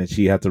days, and then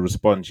she had to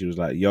respond. She was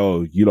like,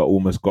 "Yo, you lot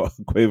almost got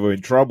Quavo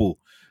in trouble.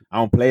 I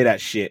don't play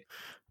that shit."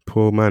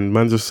 Poor man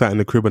just sat in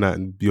the crib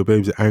and your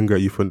baby's angry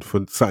at you for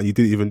something you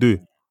didn't even do.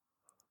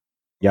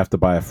 You have to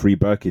buy her free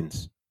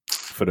Birkins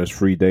for those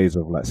 3 days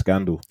of like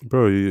scandal,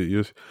 bro.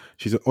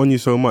 She's on you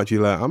so much.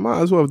 You're like, I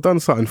might as well have done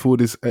something for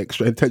this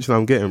extra attention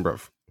I'm getting,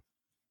 bruv.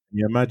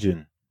 You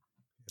imagine?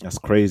 That's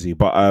crazy.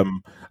 But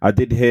I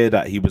did hear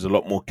that he was a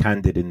lot more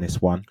candid in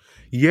this one.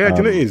 Yeah, do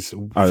you know it is?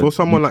 For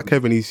someone like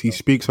Kevin, he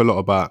speaks a lot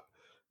about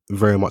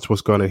very much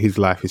what's going on in his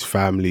life, his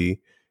family,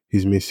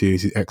 his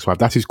missus, his ex-wife.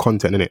 That's his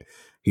content, innit?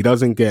 He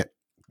doesn't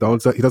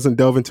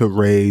delve into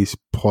race,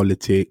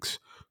 politics,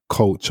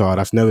 culture.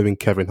 That's never been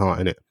Kevin Hart,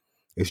 innit?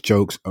 It's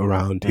jokes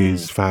around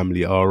his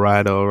family. All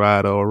right.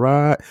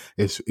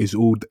 It's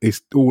all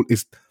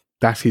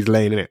that's his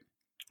lane, innit?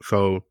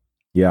 So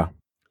yeah,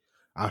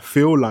 I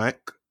feel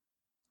like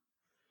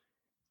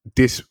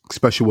this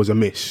special was a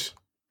miss.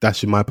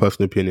 That's my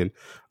personal opinion,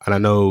 and I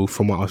know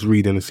from what I was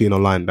reading and seeing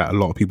online that a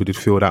lot of people did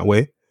feel that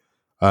way.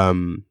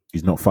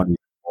 He's not funny.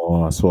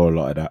 Oh, I saw a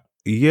lot of that.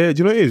 Yeah, do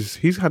you know what it is?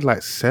 He's had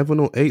like 7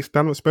 or 8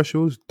 stand-up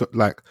specials.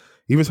 Like,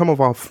 even some of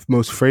our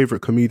most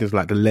favorite comedians,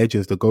 like the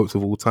legends, the GOATs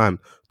of all time,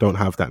 don't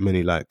have that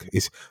many. Like,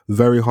 it's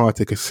very hard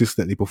to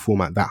consistently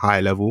perform at that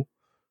high level,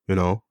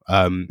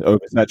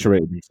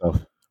 Oversaturated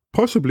himself.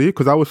 Possibly,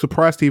 because I was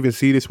surprised to even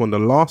see this one. The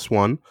last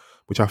one,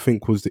 which I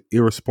think was the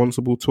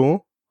Irresponsible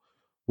tour,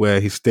 where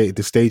the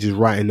stage is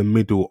right in the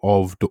middle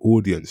of the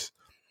audience.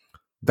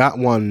 That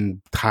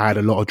one had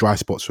a lot of dry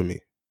spots for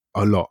me.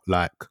 A lot,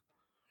 like,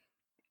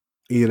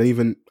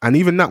 even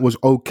that was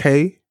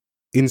okay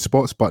in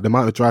spots, but the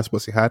amount of dry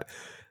spots it had,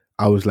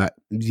 I was like,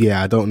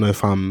 yeah, I don't know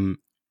if I'm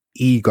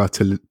eager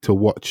to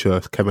watch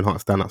a Kevin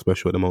Hart stand-up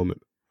special at the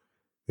moment.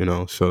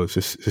 So it's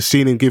just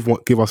seeing him give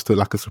us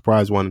like a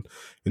surprise one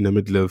in the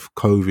middle of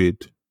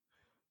COVID.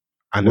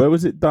 And where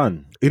was it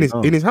done? In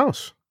his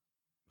house.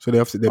 So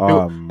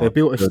they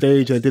built a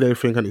stage and did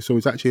everything, and so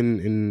it's actually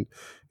in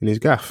his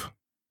gaff.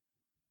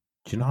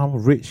 Do you know how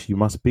rich you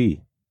must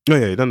be? No,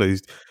 yeah, no,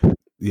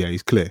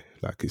 he's clear.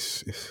 Like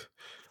it's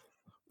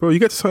bro, you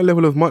get to a certain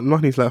level of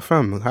money. It's like,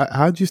 fam,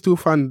 how do you still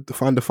find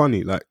the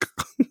funny? Like,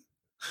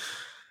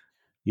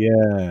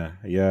 yeah.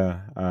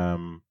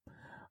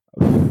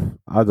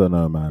 I don't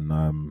know, man.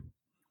 I'm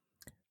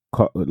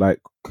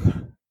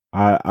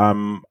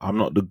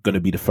not going to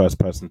be the first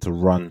person to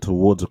run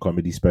towards a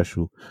comedy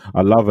special.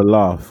 I love a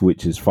laugh,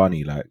 which is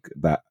funny. Like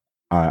that,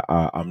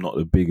 I'm not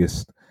the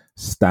biggest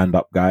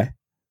stand-up guy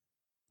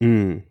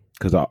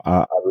because I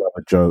love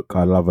a joke,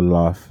 I love a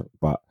laugh,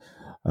 but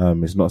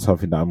it's not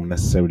something that I'm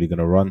necessarily going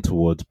to run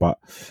towards. But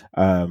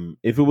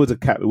if it was a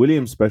Cat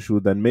Williams special,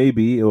 then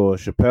maybe, or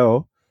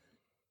Chappelle,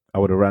 I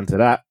would have ran to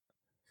that.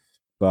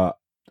 But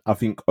I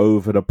think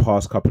over the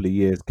past couple of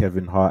years,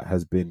 Kevin Hart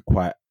has been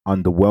quite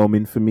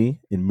underwhelming for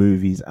me in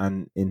movies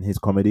and in his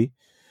comedy.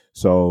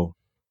 So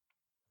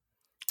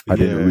I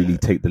didn't really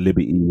take the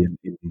liberty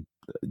in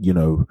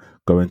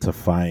going to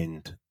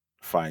find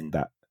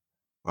that.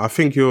 I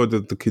think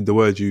the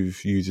word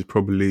you've used is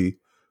probably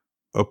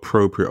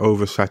appropriate.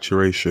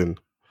 Oversaturation,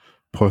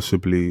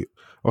 possibly,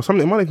 or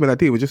something. It might even be that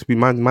deal. It would just be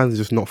man's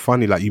just not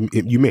funny. Like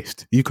you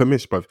missed. You can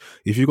miss, bruv.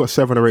 If you got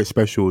 7 or 8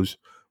 specials,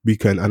 we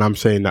can. And I'm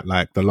saying that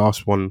like the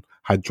last one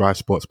had dry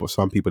spots, but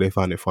some people they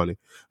found it funny.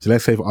 So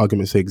let's say for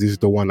argument's sake, this is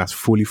the one that's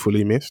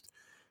fully missed.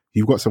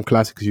 You've got some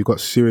classics. You've got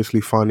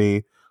Seriously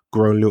Funny,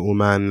 Grown Little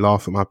Man,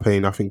 Laugh at My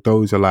Pain. I think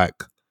those are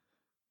like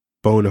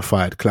bona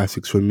fide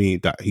classics for me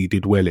that he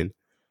did well in.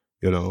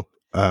 Yeah,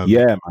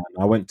 man.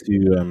 I went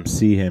to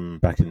see him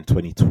back in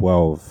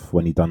 2012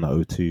 when he done the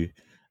O2,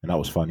 and that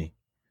was funny.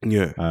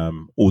 Yeah.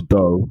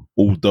 Although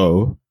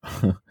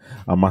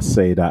I must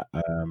say that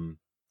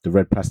the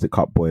Red Plastic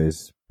Cup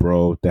Boys,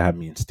 bro, they had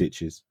me in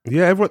stitches.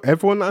 Yeah,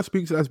 everyone that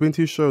has been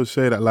to his shows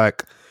say that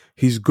like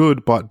he's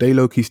good, but they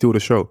low key steal the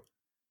show.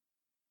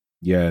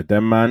 Yeah,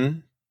 them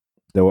man,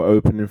 they were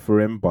opening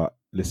for him, but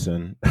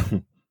listen,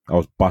 I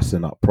was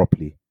busting up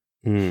properly.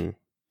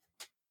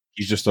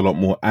 He's just a lot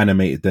more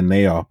animated than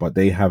they are, but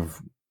they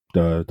have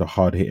the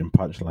hard hitting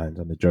punchlines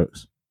and the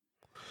jokes.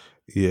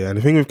 Yeah, and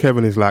the thing with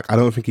Kevin is like I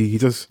don't think he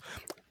just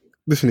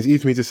listen. It's easy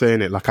for me to say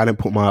in it. Like I didn't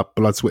put my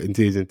blood, sweat, and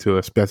tears into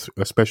a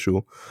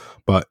special,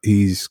 but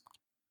he's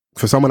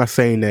for someone that's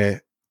saying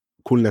they're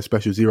calling their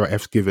special 0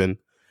 F's given.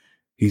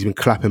 He's been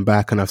clapping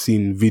back, and I've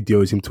seen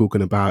videos him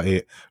talking about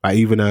it. Like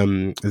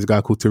even there's a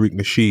guy called Tariq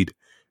Nasheed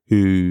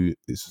who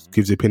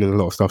gives opinion on a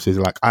lot of stuff. Says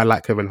like I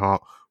like Kevin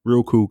Hart.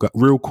 Real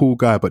cool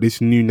guy, but this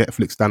new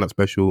Netflix stand-up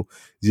special,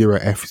 0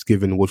 F's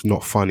given, was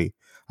not funny.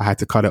 I had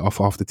to cut it off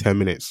after 10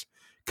 minutes.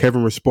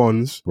 Kevin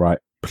responds, right,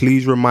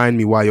 please remind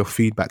me why your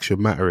feedback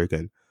should matter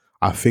again.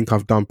 I think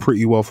I've done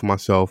pretty well for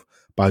myself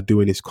by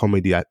doing this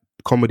comedy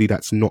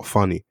that's not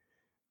funny.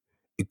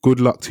 Good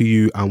luck to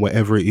you and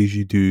whatever it is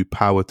you do,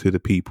 power to the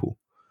people.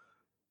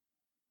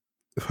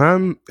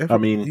 Fam, you're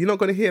not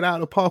going to hit it out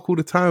of the park all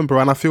the time, bro.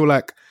 And I feel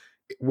like,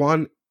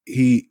 one,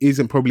 he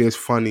isn't probably as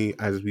funny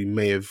as we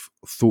may have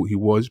thought he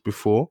was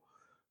before.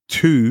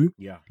 2,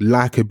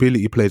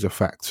 likability plays a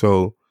fact.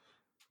 So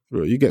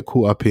you get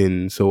caught up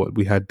in. So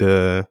we had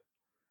the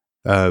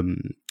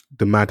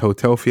Mad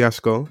Hotel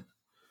fiasco,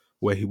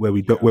 where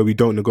we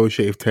don't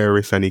negotiate with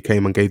terrorists, and he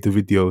came and gave the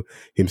video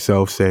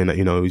himself saying that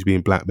he's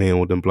being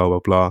blackmailed and blah blah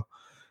blah.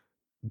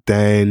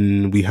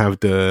 Then we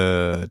have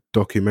the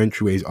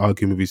documentary where he's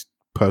arguing with his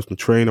personal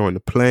trainer on the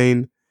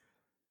plane.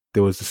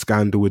 There was the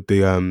scandal with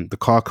the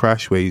car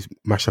crash where he's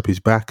mashed up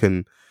his back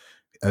and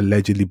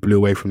allegedly blew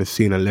away from the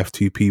scene and left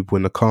 2 people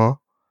in the car.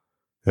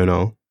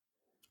 So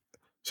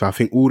I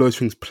think all those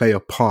things play a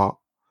part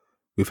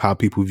with how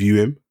people view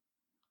him.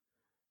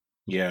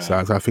 Yeah. So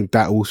I think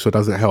that also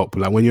doesn't help.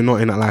 Like when you're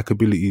not in that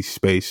likability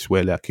space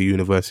where like a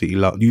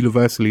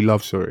universally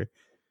love,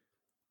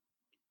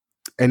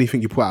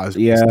 anything you put out,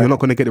 you're not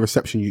going to get the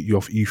reception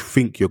you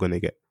think you're going to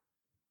get.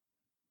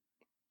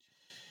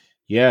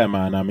 Yeah,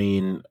 man. I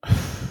mean,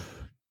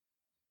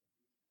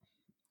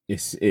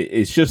 it's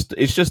just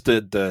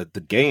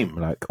the game,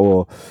 like,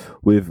 or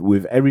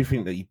with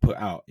everything that you put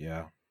out.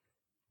 Yeah,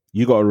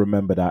 you got to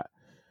remember that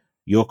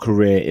your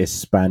career is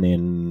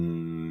spanning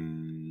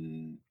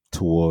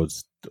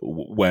towards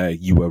where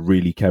you were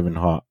really Kevin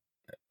Hart.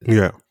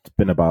 Yeah, it's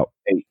been about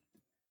 8,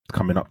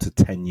 coming up to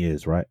 10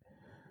 years, right?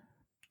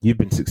 You've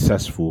been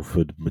successful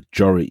for the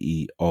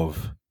majority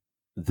of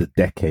the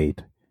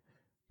decade,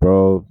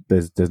 bro.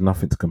 There's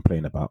nothing to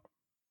complain about.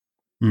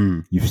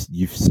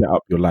 You've set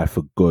up your life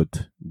for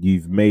good.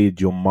 You've made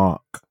your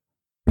mark.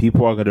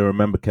 People are going to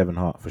remember Kevin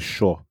Hart for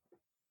sure.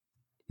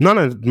 No,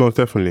 most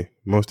definitely.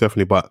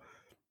 But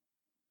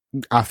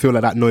I feel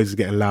like that noise is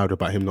getting louder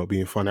about him not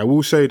being funny. I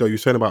will say though, you're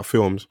saying about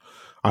films.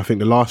 I think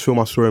the last film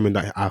I saw him in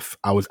that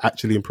I was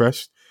actually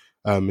impressed.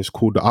 It's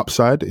called The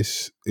Upside.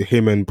 It's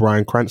him and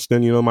Bryan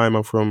Cranston. My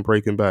man from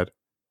Breaking Bad.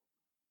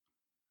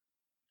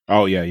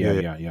 Oh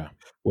yeah.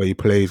 Where he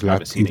plays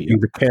like he's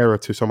a carer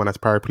to someone that's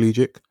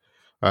paraplegic.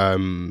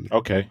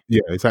 Okay.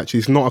 Yeah, it's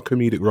not a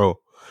comedic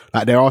role.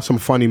 Like there are some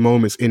funny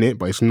moments in it,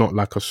 but it's not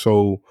like a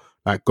soul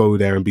like go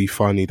there and be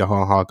funny, the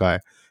ha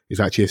guy. It's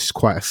actually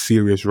quite a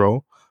serious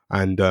role.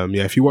 And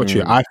if you watch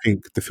it, I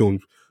think the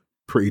film's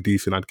pretty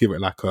decent. I'd give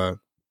it like a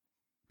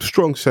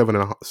strong 7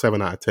 out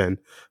of 10.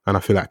 And I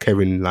feel like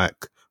Kevin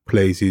like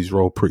plays his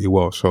role pretty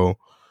well. So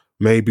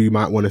maybe you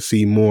might want to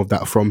see more of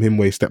that from him,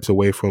 where he steps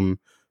away from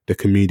the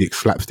comedic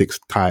slapsticks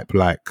type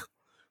like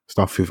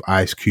stuff with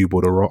Ice Cube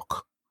or The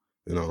Rock.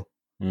 I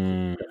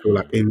feel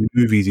like in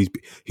movies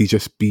he's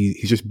just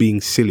being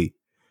silly,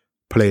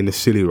 playing the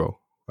silly role,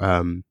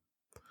 and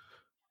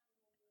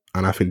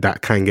I think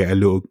that can get a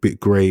little bit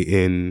grey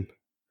in.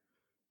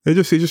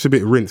 It's just a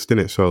bit rinsed,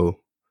 isn't it? So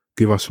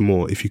give us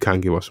more if you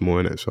can give us more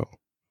in it. So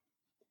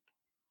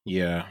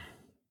yeah,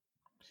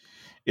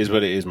 is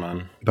what it is,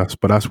 man.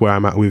 That's where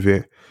I'm at with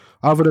it.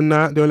 Other than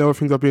that, the only other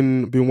things I've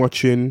been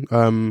watching,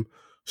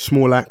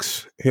 Small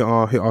Axe hit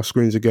our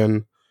screens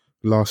again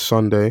last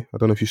Sunday. I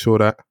don't know if you saw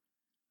that.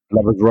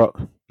 Lovers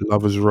Rock.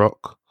 Lovers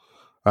Rock.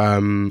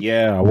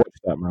 Yeah, I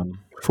watched that, man.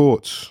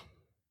 Thoughts?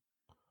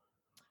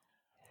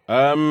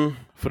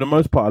 For the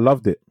most part, I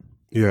loved it.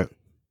 Yeah.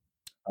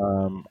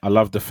 I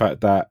love the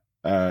fact that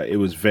it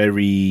was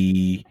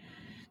very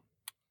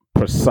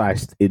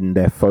precise in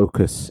their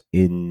focus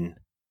in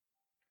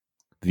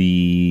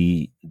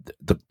the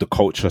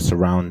culture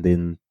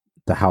surrounding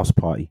the house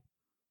party.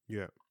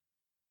 Yeah.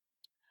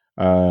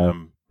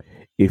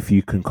 If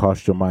you can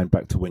cast your mind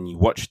back to when you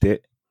watched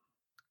it,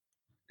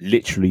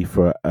 literally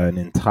for an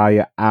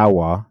entire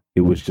hour,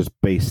 it was just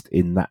based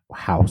in that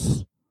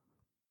house,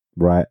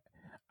 right?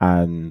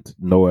 And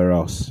nowhere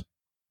else.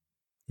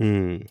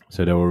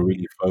 So they were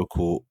really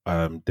focal.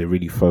 They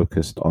really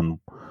focused on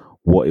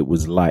what it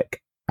was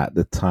like at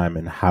the time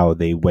and how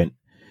they went.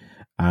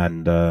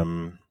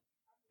 And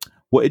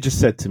what it just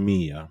said to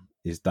me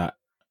is that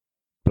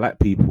Black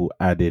people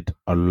added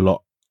a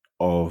lot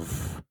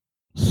of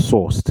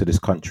sauce to this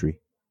country.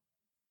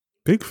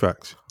 Big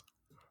facts.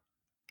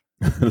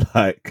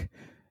 Like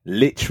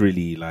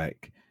literally,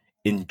 like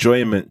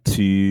enjoyment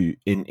to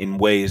in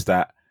ways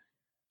that,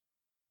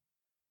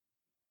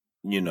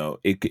 you know,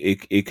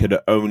 it could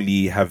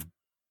only have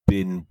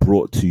been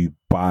brought to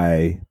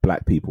by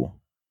Black people.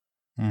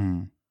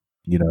 You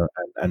know,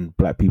 and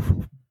black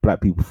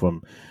people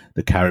from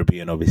the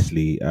Caribbean,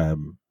 obviously,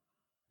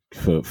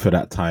 for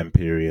that time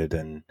period.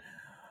 And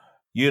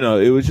you know,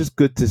 it was just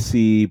good to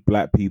see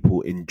Black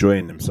people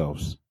enjoying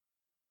themselves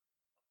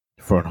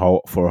for a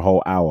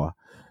whole hour.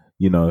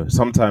 You know,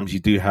 sometimes you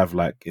do have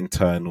like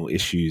internal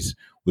issues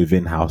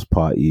within house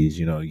parties.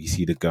 You know, you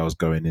see the girls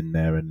going in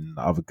there and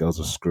the other girls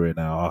are screwing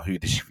out. Oh, who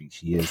does she think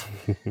she is?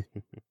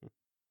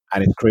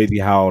 And it's crazy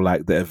how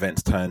like the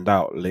events turned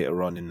out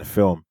later on in the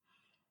film.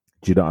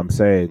 Do you know what I'm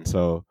saying?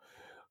 So,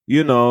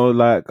 you know,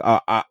 like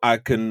I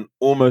can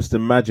almost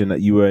imagine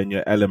that you were in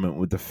your element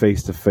with the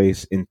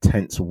face-to-face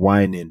intense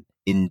whining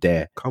in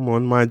there. Come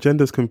on, my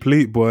agenda's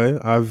complete, boy.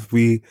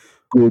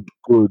 Good.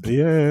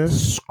 Yeah.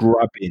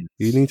 Scrubbing.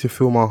 You need to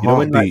feel my You know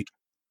when, heartbeat.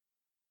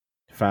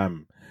 like,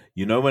 fam,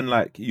 you know when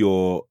like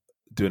you're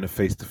doing a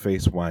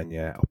face-to-face wine,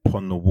 yeah,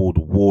 upon the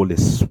wall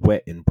is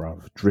sweating,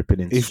 bruv,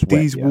 dripping in If sweat.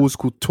 these yeah? walls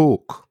could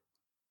talk.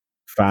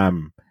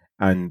 Fam,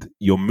 and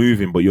you're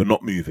moving, but you're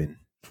not moving.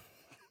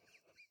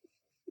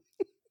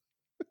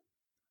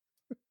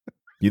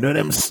 You know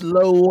them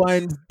slow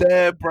wines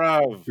there,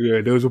 bruv.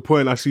 Yeah, there was a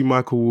point I see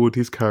Michael Ward,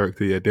 his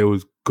character, yeah, they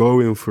was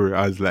going for it.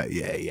 I was like,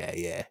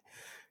 yeah.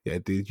 Yeah,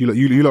 dude,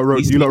 you lot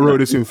wrote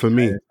this in for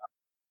me.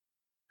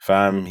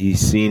 Fam, he's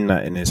seen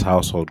that in his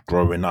household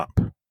growing up.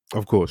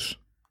 Of course.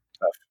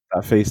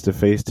 That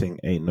face-to-face thing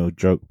ain't no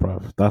joke,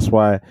 bruv. That's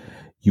why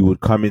you would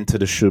come into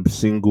the shub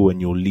single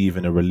and you'll leave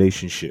in a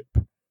relationship.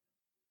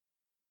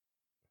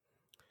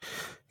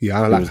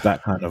 Yeah, It was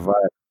that kind of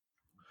vibe.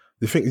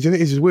 The thing, you know,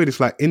 it's weird.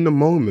 It's like in the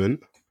moment,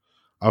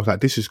 I was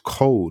like, this is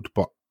cold.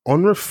 But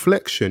on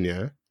reflection,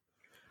 yeah,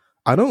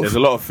 There's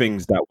a lot of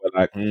things that were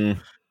like,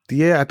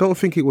 yeah, I don't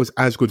think it was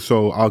as good.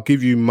 So I'll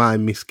give you my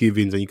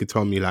misgivings and you can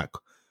tell me like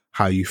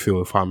how you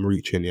feel if I'm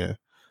reaching, yeah.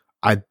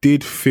 I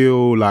did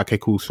feel like, okay,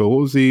 cool. So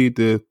what was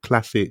the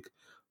classic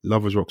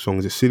Lovers Rock song?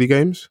 Is it Silly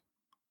Games?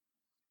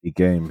 the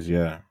games,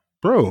 yeah.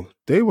 Bro,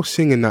 they were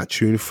singing that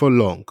tune for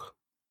long.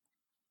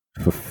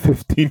 For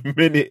 15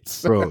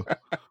 minutes. Bro.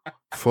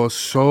 For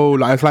so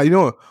long. It's like, you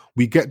know what?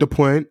 We get the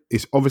point.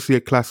 It's obviously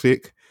a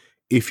classic.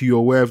 If you're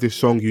aware of this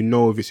song, you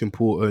know of its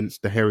importance,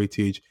 the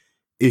heritage.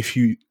 If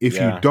you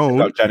don't,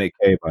 like Janet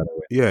K, by the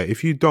way. yeah,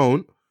 if you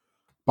don't,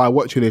 by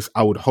watching this,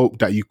 I would hope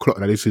that you clock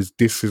that this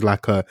is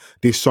like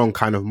this song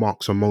kind of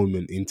marks a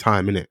moment in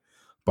time, innit?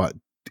 But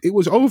it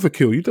was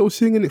overkill. You were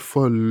singing it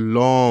for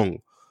long,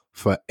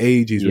 for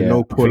ages, with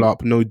no pull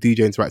up, no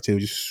DJ interacting.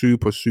 It was just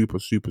super, super,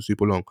 super,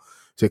 super long.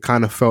 So it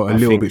kind of felt a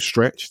little bit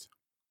stretched.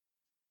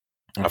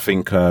 I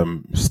think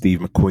Steve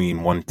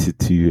McQueen wanted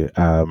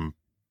to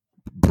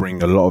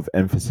bring a lot of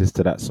emphasis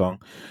to that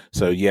song.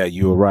 So yeah,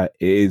 you were right.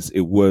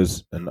 It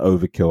was an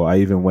overkill. I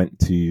even went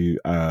to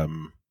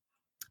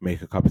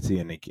make a cup of tea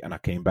and I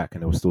came back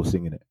and they were still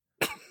singing it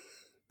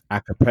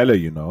a cappella.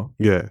 You know,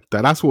 yeah,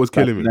 that's what was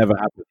killing me. Never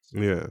happens.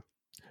 Yeah,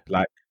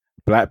 like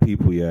Black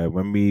people, yeah.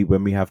 When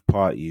we have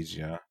parties,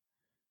 yeah,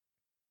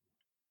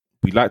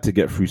 we like to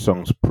get through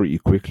songs pretty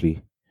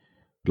quickly.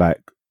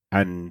 Like,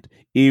 and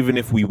even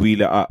if we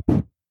wheel it up,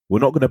 we're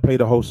not going to play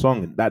the whole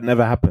song. That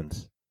never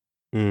happens.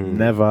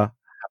 Never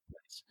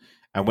happens.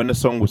 And when the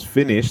song was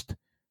finished,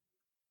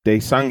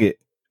 they sang it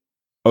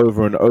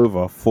over and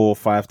over 4 or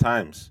 5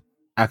 times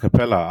a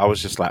cappella. I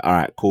was just like, all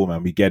right, cool,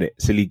 man, we get it.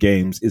 Silly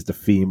Games is the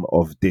theme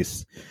of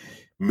this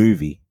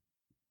movie.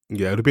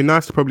 Yeah, it would be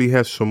nice to probably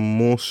hear some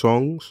more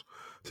songs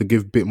to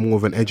give a bit more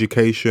of an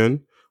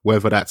education,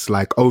 whether that's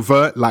like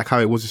overt, like how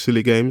it was in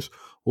Silly Games,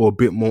 or a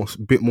bit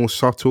more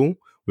subtle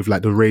with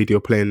like the radio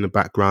playing in the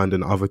background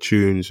and other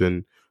tunes,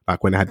 and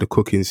like when they had the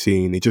cooking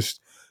scene,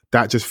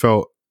 that just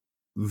felt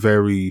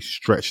very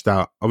stretched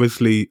out.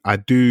 Obviously, I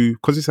do,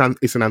 because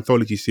it's an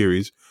anthology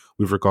series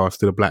with regards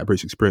to the Black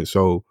British experience,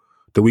 so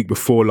the week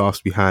before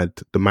last we had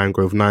the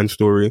Mangrove 9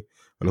 story,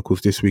 and of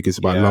course this week is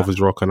about Lovers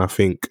Rock, and I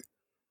think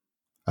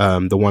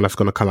the one that's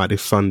going to come out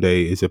this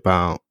Sunday is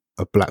about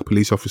a black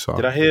police officer.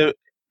 Did I hear?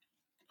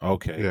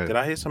 Okay. Yeah. Did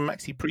I hear some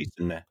Maxi Priest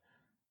in there?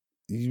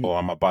 Or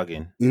am I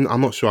bugging?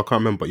 I'm not sure. I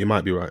can't remember, but you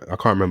might be right. I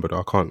can't remember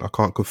though. I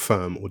can't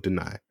confirm or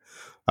deny.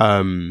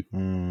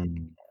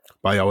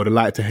 But yeah, I would have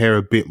liked to hear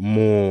a bit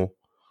more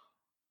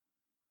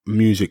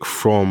music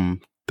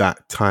from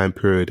that time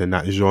period and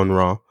that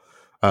genre.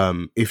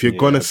 If you're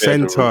gonna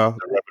center,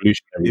 the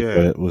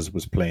Revolutionary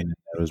was playing in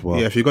there as well.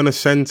 Yeah, if you're gonna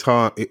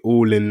center it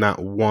all in that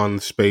one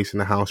space in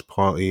the house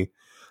party,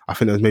 I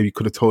think that maybe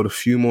could have told a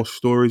few more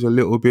stories a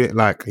little bit.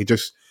 Like it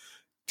just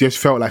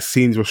felt like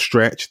scenes were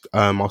stretched.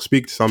 I'll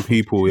speak to some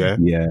people,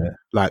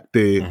 like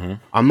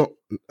I'm not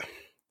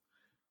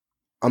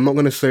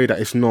gonna say that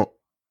it's not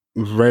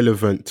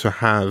relevant to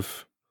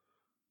have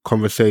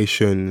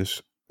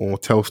conversations or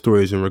tell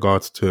stories in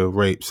regards to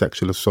rape,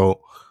 sexual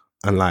assault,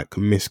 and like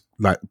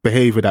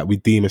behavior that we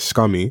deem as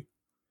scummy,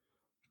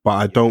 but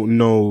I don't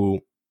know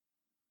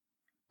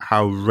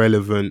how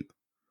relevant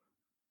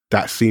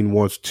that scene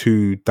was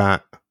to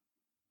that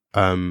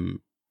to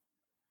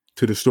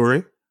the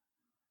story.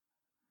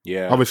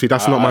 Yeah, obviously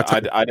that's not my.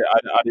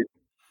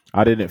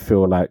 I didn't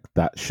feel like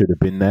that should have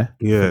been there.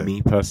 Yeah, for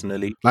me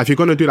personally. Like if you're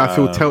gonna do that, I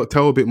feel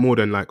tell a bit more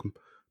than like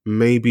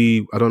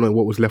maybe I don't know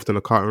what was left on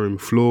the cutting room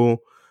floor.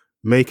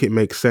 Make it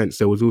make sense.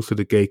 There was also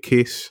the gay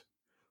kiss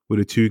with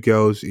the two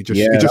girls. It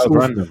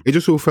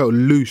just all felt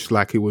loose.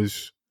 Like it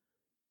was.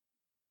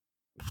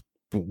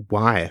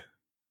 Why?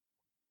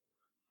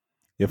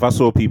 If I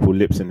saw people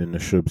lip-syncing in the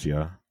shrubs,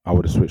 I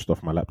would have switched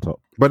off my laptop.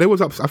 But I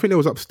think there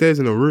was upstairs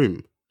in a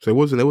room, so it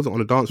wasn't on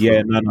the dance floor.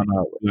 Yeah,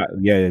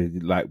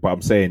 no. But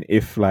I'm saying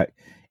if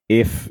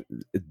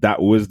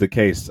that was the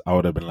case, I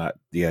would have been like,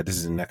 yeah, this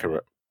is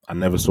inaccurate. I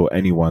never saw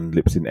anyone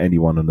lip-sync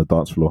anyone on the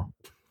dance floor,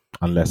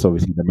 unless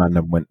obviously the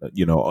man went,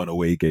 on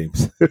away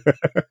games.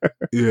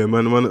 Yeah,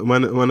 man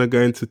are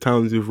going to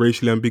towns with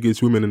racially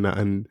ambiguous women and that,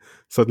 and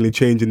suddenly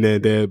changing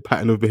their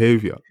pattern of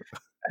behavior.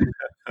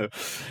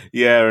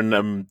 Yeah,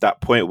 and that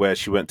point where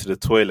she went to the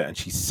toilet and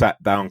she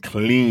sat down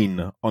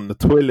clean on the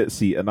toilet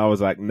seat, and I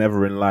was like,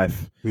 never in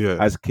life. Yeah.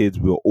 As kids,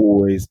 we were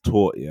always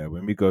taught,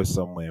 when we go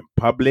somewhere in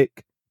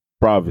public,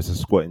 bruv, it's a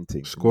squatting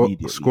thing.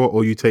 Squat,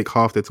 or you take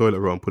half the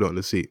toilet roll and put it on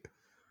the seat.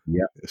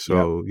 Yeah.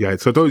 So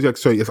those.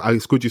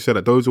 It's good you said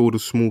that. Those are all the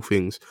small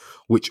things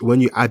which,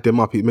 when you add them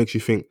up, it makes you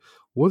think,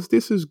 was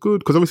this as good?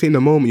 Because obviously, in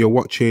the moment you're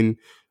watching,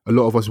 a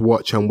lot of us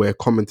watch and we're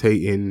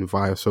commentating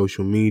via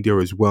social media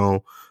as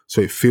well.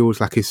 So it feels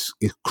like it's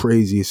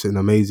crazy. It's an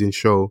amazing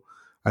show,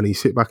 and you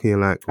sit back and you're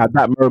like, at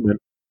that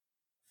moment,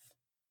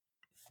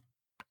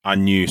 I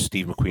knew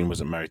Steve McQueen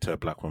wasn't married to a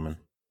black woman.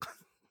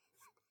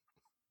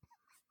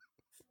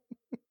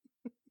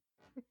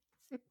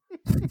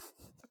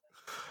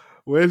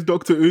 Where's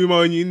Dr.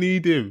 Umar when you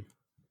need him?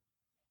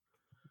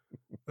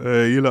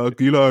 You lot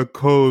are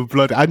cold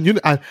blooded.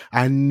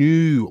 I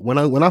knew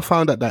when I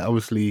found out that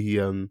obviously he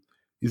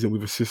isn't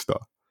with a sister.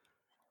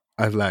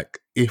 I was like,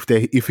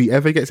 if he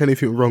ever gets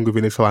anything wrong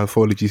within his whole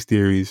anthology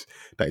series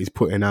that he's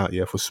putting out,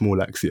 for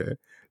Small Axe,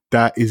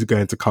 that is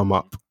going to come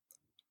up.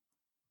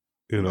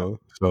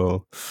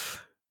 So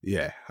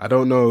yeah, I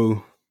don't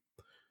know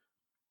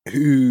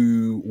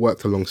who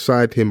worked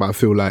alongside him, but I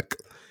feel like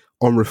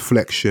on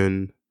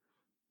reflection,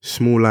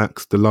 Small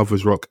Axe, the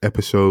Lovers Rock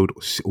episode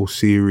or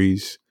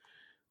series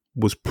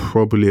was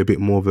probably a bit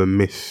more of a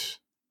miss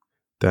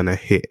than a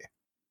hit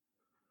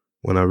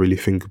when I really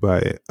think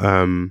about it.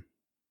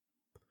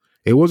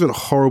 It wasn't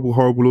horrible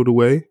all the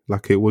way.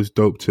 Like, it was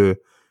dope to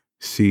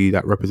see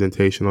that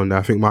representation on there.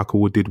 I think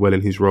Michael Wood did well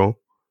in his role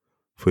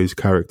for his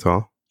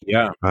character.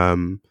 Yeah.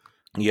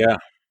 Yeah.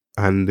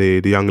 And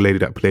the young lady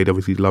that played,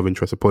 obviously, love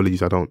interest,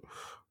 apologies, I don't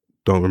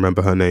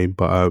remember her name,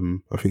 but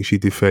I think she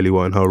did fairly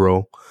well in her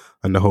role.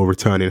 And the whole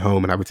returning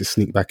home and having to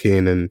sneak back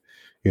in and,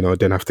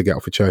 then have to get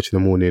up for church in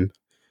the morning.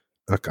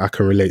 I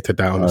can relate to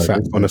that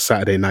on a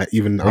Saturday night.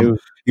 Even I'm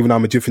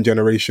a different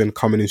generation,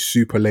 coming in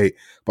super late,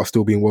 but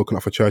still being woken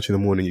up for church in the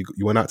morning.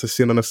 You went out to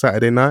sin on a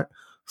Saturday night,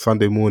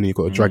 Sunday morning, you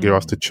got to drag your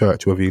ass to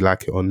church, whether you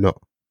like it or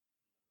not.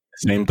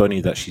 Same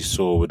Donnie that she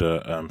saw with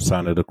the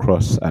sign of the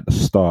cross at the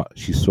start,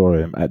 she saw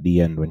him at the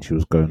end when she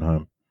was going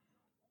home.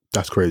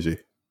 That's crazy.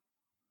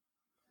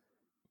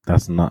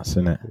 That's nuts,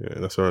 isn't it? Yeah,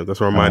 that's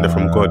a reminder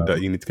from God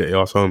that you need to get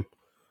your ass home.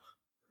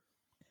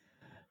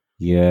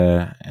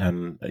 Yeah,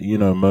 and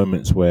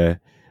moments where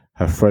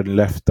her friend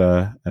left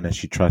her, and then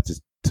she tried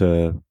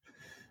to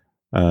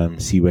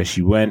see where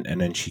she went,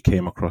 and then she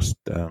came across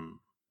a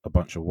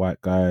bunch of white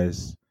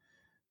guys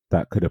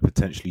that could have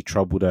potentially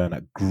troubled her, and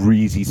that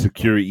greasy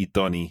security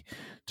Donnie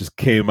just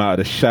came out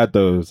of the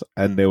shadows,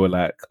 and they were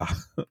like,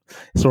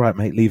 "It's all right,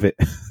 mate, leave it."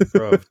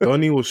 Bro,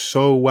 Donnie was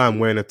so wham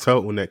wearing a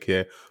turtleneck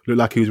here. Looked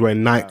like he was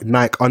wearing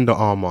Nike Under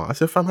Armour. I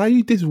said, fam, how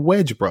you this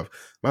wedge, bruv?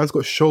 Man's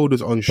got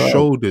shoulders on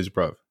shoulders,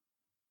 bruv.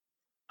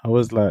 I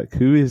was like,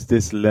 who is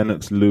this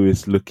Lennox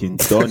Lewis looking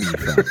Donnie,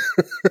 fam?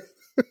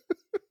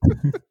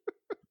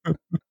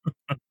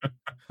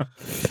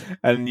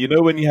 And you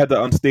know when you had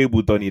the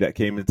unstable Donny that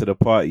came into the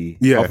party,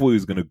 Yeah. I thought he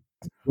was gonna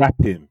grab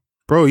him.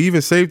 Bro, he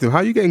even saved him.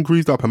 How you getting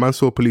greased up? A man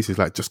saw police. He's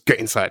like, just get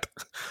inside.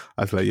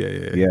 I was like,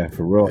 Yeah,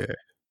 for real. Yeah.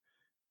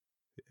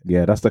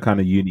 Yeah, that's the kind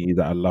of unity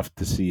that I love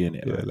to see in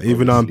it. Yeah, like,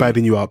 even though I'm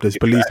badding you up, there's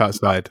police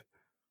outside.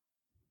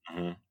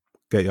 Mhm.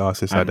 Get your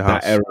ass inside And the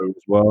house. that era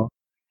as well.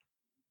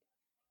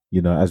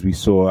 You know, as we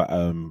saw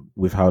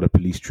with how the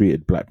police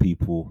treated black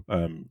people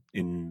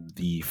in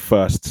the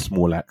first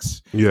Small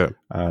Axe Yeah.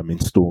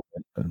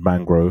 installment at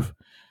Mangrove,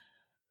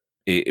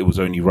 it was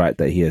only right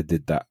that he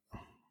did that.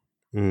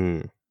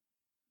 Mm.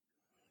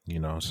 You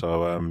know,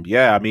 so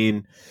yeah, I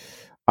mean,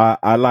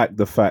 I like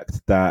the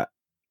fact that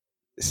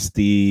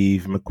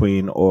Steve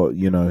McQueen, or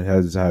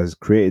has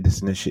created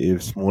this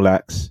initiative, Small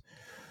Axe.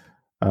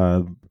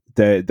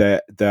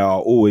 There are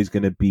always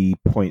going to be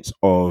points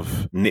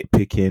of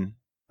nitpicking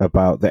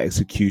about the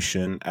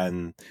execution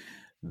and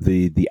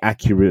the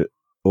accurate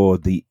or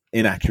the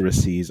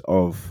inaccuracies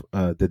of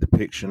the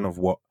depiction of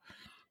what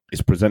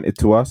is presented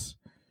to us.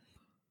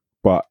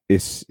 But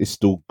it's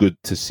still good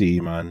to see,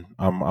 man.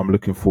 I'm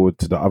looking forward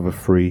to the other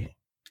three.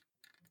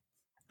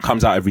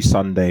 Comes out every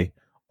Sunday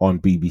on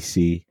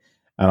BBC.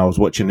 And I was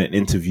watching an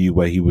interview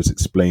where he was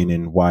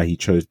explaining why he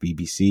chose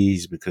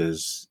BBC's,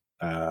 because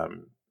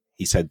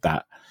he said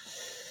that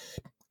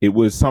it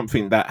was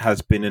something that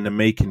has been in the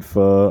making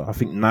for, I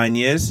think, 9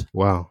 years.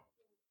 Wow.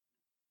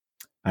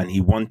 And he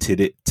wanted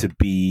it to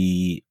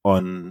be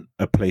on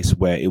a place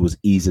where it was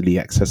easily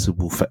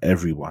accessible for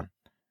everyone,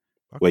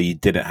 where you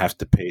didn't have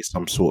to pay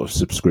some sort of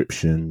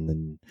subscription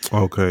and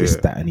this,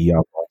 that, and the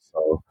other.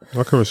 So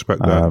I can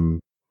respect that.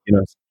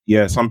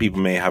 Yeah, some people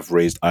may have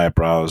raised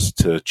eyebrows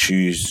to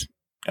choose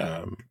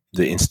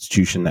the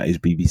institution that is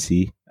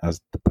BBC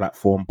as the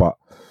platform, but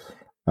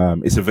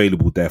it's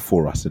available there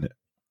for us, isn't it?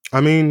 I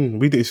mean,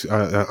 we did.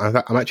 I'm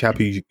actually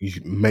happy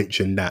you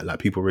mentioned that, like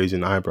people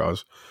raising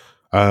eyebrows.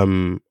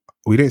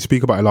 We didn't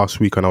speak about it last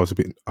week, and I was a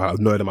bit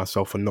annoyed at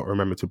myself for not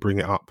remembering to bring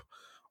it up.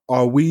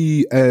 Are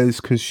we,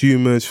 as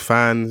consumers,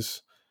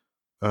 fans,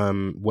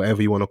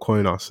 whatever you want to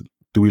coin us,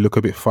 do we look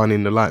a bit funny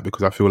in the light?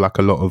 Because I feel like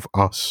a lot of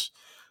us,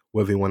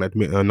 whether you want to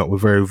admit it or not, we're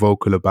very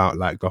vocal about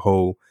like the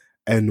whole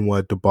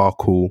N-word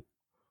debacle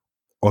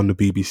on the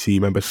BBC.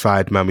 Remember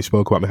Sideman, we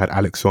spoke about, we had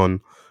Alex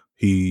on.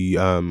 He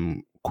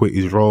quit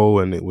his role,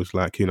 and it was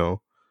like,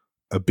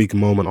 a big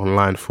moment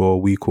online for a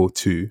week or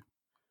two.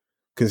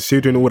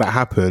 Considering all that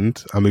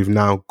happened, and we've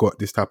now got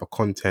this type of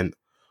content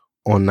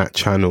on that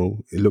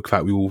channel, it looks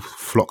like we all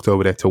flocked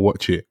over there to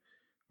watch it.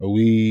 Are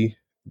we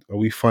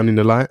fun in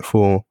the light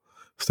for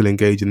still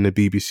engaging in the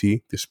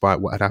BBC despite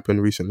what had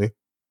happened recently?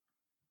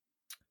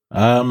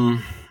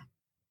 I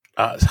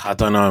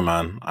don't know,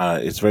 man.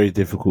 It's very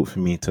difficult for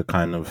me to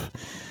kind of,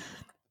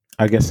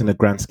 I guess in the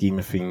grand scheme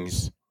of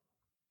things,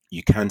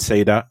 you can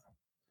say that,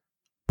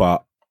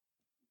 but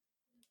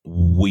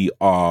we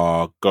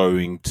are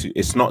going to,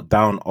 it's not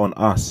down on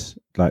us.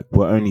 Like,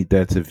 we're only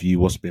there to view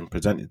what's been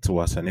presented to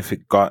us. And if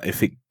it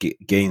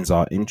gains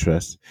our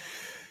interest,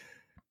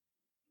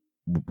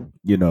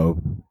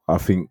 I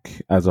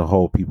think as a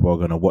whole, people are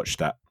going to watch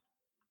that.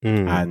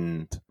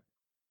 And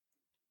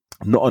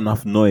not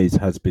enough noise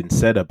has been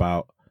said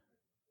about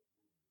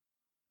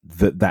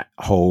that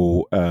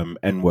whole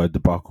N-word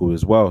debacle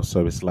as well.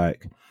 So it's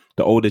like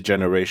the older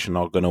generation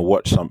are going to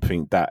watch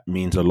something that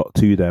means a lot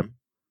to them.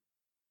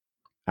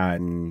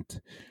 And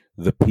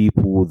the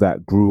people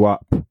that grew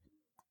up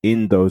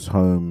in those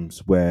homes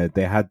where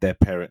they had their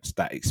parents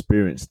that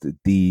experienced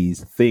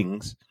these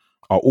things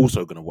are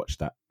also going to watch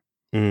that.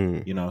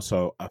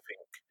 So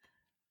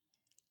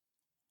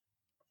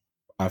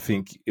I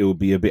think it would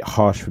be a bit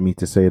harsh for me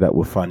to say that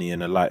we're funny in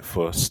the light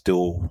for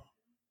still,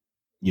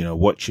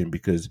 watching,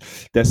 because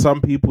there's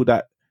some people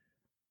that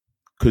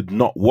could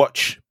not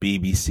watch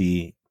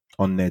BBC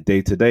on their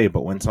day-to-day,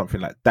 but when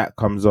something like that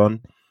comes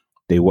on,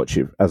 they watch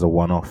it as a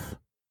one-off.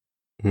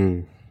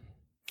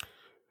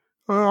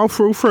 I'll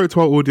throw it to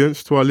our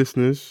audience, to our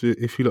listeners,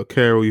 if you lot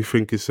care or you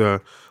think it's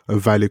a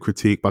valid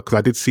critique. Because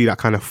I did see that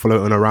kind of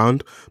floating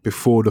around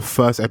before the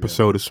first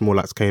episode of Small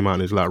Axe came out,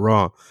 and it's like,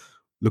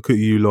 look at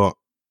you lot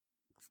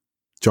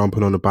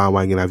jumping on the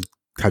bandwagon.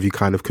 Have you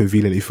kind of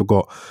conveniently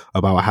forgot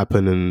about what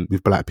happened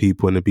with black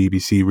people in the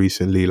BBC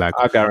recently? Like,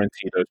 I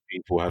guarantee those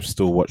people have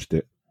still watched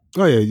it.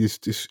 Oh yeah,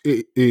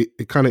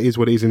 it kind of is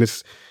what it is, and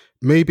it's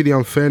maybe the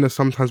unfairness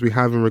sometimes we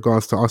have in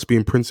regards to us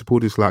being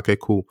principled. It's like, okay,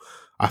 cool.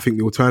 I think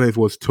the alternative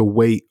was to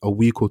wait a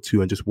week or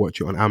two and just watch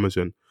it on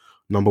Amazon.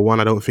 Number one,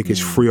 I don't think it's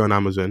free on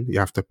Amazon. You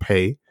have to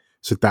pay,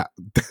 so that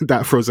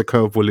throws a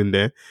curveball in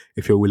there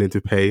if you're willing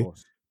to pay.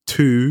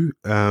 Two,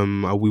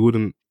 we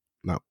wouldn't.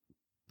 No,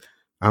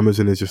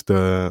 Amazon is just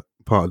a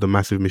part of the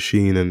massive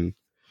machine and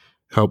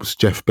helps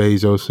Jeff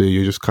Bezos. So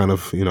you're just kind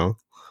of,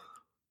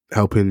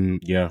 helping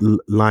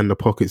line the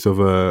pockets of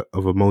a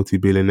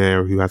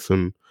multi-billionaire who has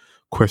some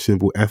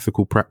questionable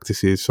ethical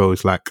practices. So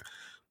it's like,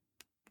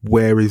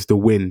 where is the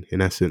win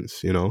in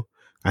essence,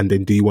 And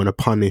then do you want to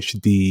punish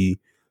the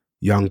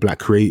young black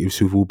creatives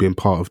who've all been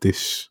part of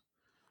this,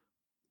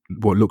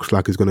 what looks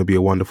like is going to be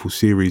a wonderful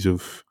series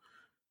of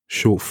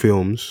short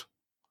films?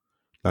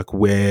 like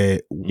where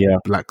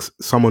like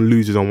someone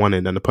loses on one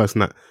end and the person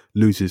that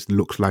loses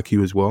looks like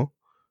you as well.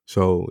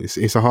 So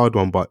it's a hard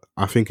one, but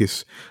I think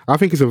it's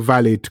a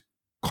valid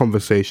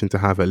conversation to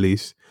have, at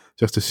least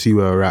just to see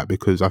where we're at,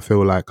 because I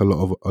feel like a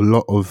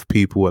lot of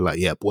people were like,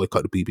 yeah,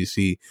 boycott the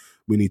BBC,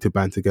 we need to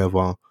band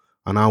together.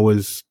 And I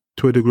was,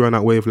 to a degree, on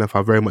that wavelength.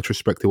 I very much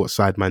respected what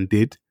Sideman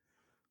did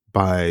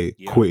by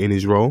quitting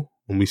his role.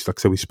 And we, like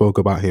I said, we spoke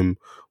about him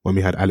when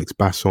we had Alex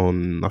Bass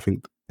on, I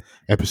think,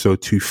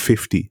 episode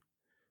 250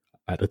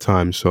 at the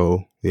time.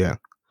 So yeah,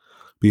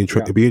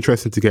 it'd be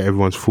interesting to get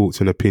everyone's thoughts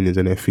and opinions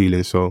and their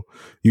feelings. So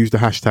use the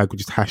hashtag,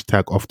 which is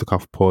hashtag off the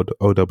cuff pod,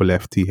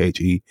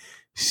 OFFTHECUFFPOD,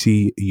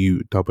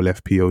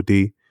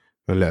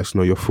 and let us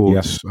know your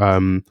thoughts.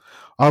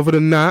 Other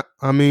than that,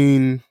 I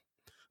mean,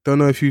 don't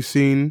know if you've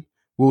seen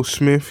Will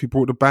Smith. He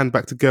brought the band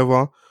back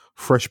together.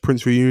 Fresh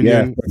Prince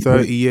reunion,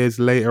 30 years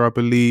later, I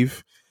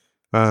believe.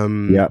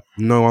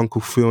 No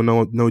Uncle Phil,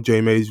 no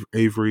James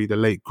Avery, the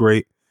late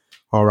great,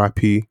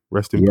 R.I.P.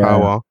 Rest in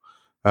power.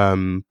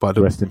 But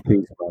rest in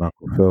peace,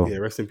 Uncle Phil. Yeah,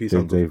 rest in peace,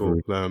 James Uncle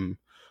Avery. Phil.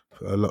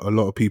 A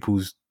lot of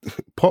people's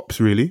pops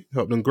really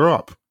helped them grow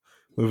up.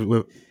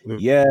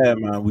 Yeah,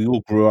 man, we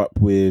all grew up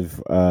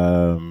with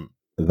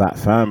that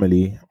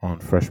family on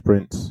Fresh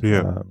Prince.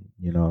 Yeah,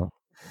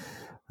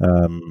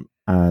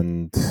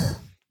 and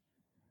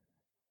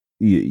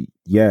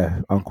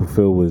Uncle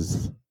Phil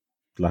was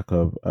like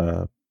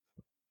a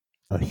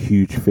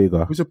huge figure.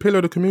 He was a pillar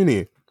of the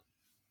community.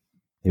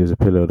 He was a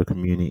pillar of the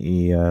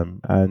community,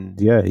 and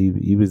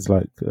he was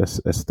like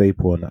a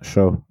staple on that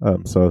show.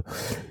 So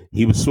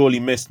he was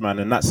sorely missed, man.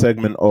 And that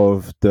segment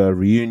of the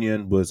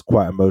reunion was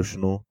quite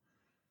emotional.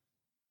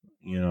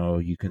 You know,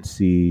 you can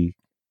see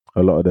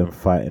a lot of them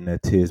fighting their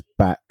tears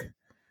back,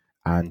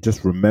 and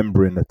just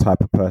remembering the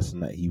type of person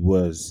that he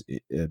was,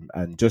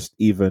 and just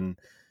even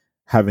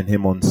having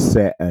him on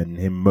set and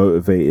him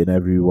motivating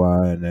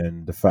everyone,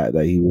 and the fact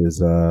that he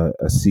was a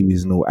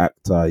seasonal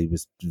actor. He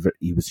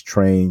was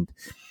trained.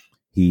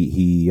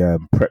 He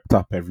prepped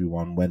up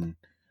everyone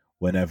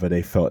whenever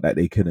they felt that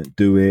they couldn't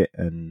do it,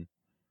 and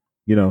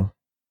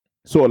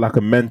sort of like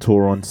a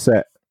mentor on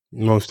set.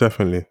 Most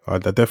definitely. I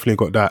definitely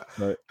got that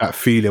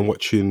feeling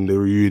watching the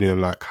reunion,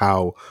 like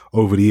how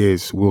over the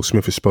years Will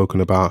Smith has spoken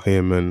about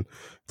him and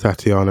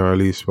Tatiana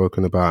Ali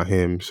spoken about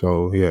him.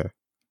 So yeah.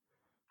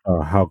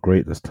 Oh, how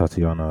great does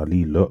Tatiana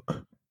Ali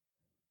look?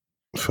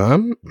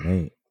 Fam?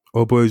 Mate.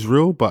 Oboe's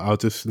real, but I'll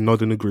just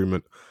nod in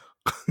agreement.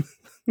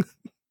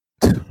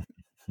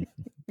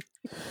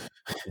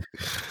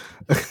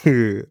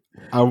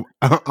 I'm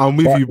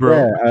with you,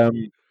 bro. Yeah,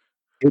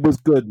 it was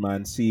good,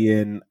 man,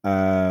 seeing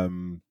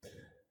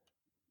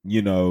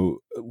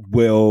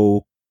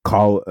Will,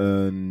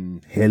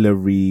 Carlton,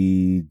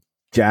 Hillary,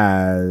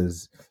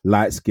 Jazz,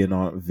 light skin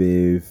Aunt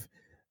Viv,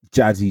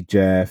 Jazzy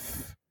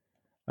Jeff,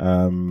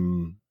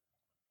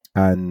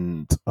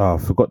 and I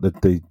forgot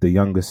the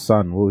youngest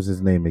son. What was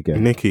his name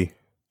again? Nicky.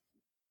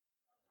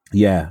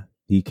 Yeah,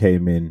 he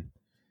came in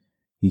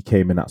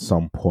at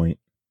some point.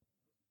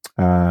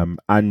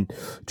 And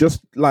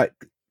just like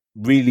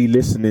really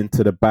listening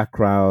to the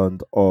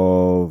background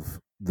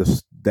of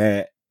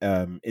their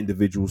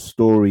individual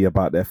story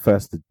about their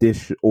first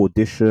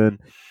audition,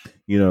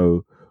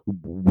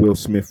 Will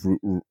Smith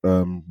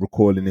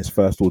recalling his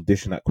first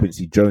audition at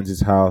Quincy Jones's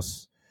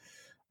house,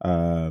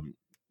 the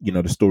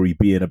story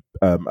being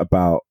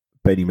about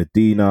Benny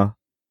Medina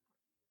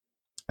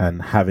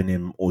and having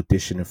him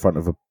audition in front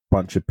of a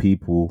bunch of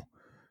people,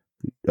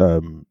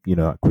 at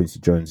Quincy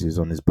Jones's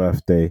on his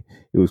birthday.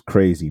 It was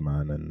crazy,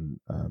 man. And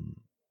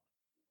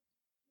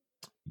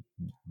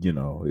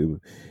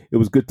it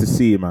was good to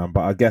see, man.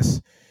 But I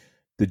guess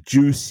the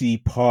juicy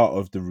part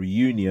of the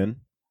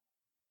reunion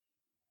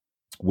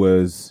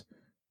was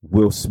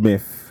Will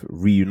Smith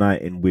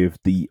reuniting with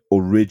the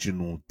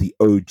original, the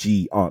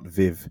OG Aunt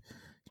Viv,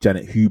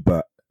 Janet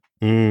Hubert.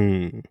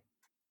 I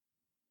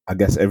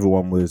guess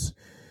everyone was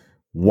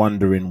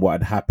wondering what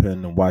had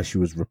happened and why she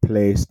was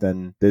replaced,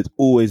 and there's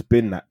always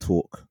been that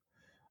talk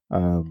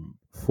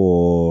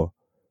for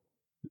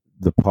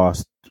the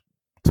past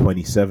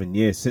 27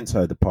 years since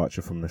her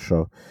departure from the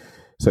show.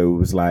 So it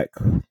was like,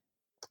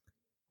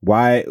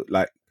 why?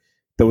 Like,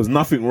 there was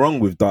nothing wrong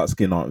with dark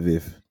skin Aunt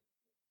Viv.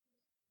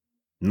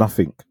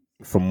 Nothing,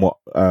 from what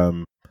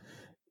from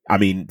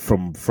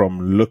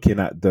looking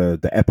at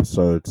the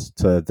episodes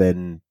to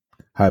then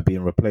her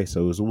being replaced.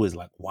 So it was always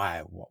like,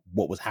 why?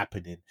 What was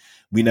happening?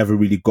 We never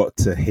really got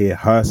to hear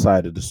her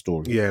side of the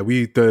story. Yeah,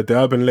 the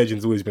urban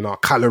legend's always been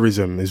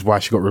colorism is why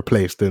she got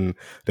replaced, and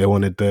they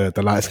wanted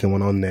the light skin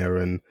one on there,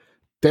 and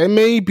there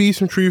may be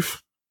some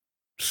truth,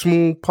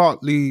 small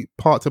part to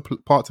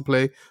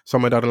play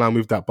somewhere down the line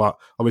with that, but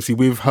obviously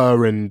with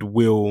her and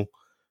Will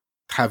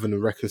having a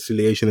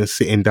reconciliation and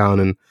sitting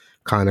down and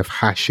kind of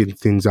hashing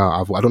things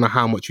out. I don't know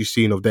how much you've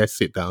seen of their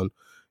sit down.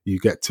 You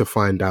get to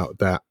find out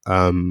that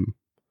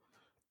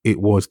it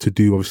was to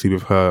do obviously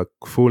with her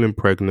falling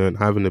pregnant,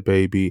 having a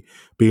baby,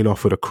 being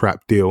offered a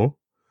crap deal.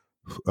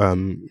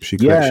 And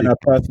her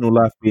personal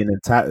life being in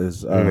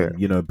tatters.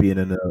 Being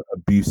in an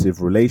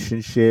abusive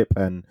relationship,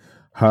 and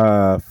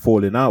her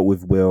falling out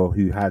with Will,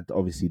 who had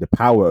obviously the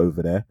power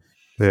over there,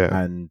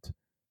 and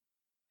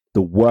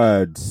the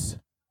words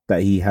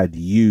that he had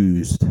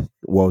used,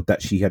 well,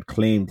 that she had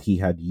claimed he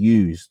had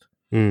used,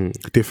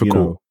 difficult. You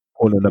know,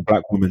 calling a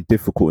black woman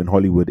difficult in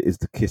Hollywood is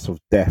the kiss of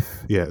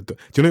death. Yeah, do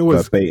you know it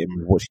was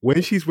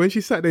when she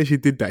sat there, she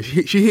did that.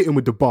 She hit him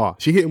with the bar.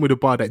 She hit him with the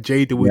bar that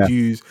Jada would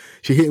use.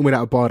 She hit him with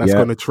that bar that's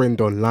going to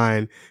trend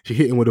online. She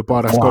hit him with a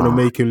bar that's going to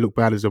make him look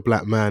bad as a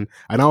black man.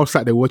 And I was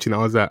sat there watching it. I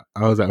was at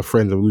a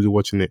friend's and we were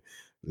watching it.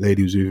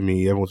 Lady was with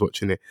me. Everyone was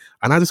watching it,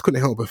 and I just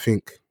couldn't help but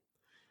think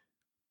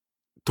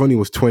Donnie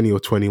was 20 or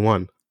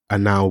 21,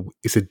 and now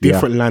it's a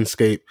different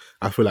landscape.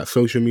 I feel like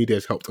social media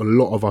has helped a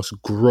lot of us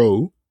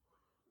grow.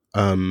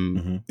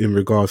 In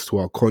regards to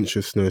our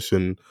consciousness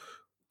and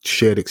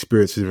shared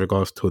experiences in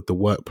regards to the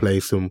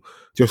workplace and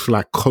just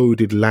like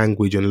coded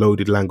language and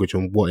loaded language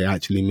on what it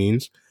actually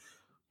means.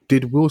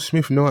 Did Will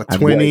Smith know at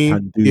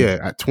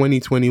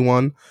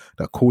 2021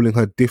 that calling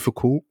her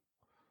difficult,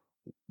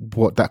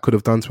 what that could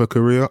have done to her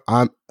career?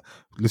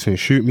 Listen,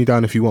 shoot me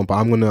down if you want, but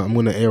I'm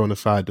gonna err on the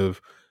side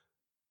of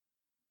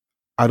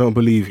I don't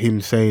believe him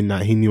saying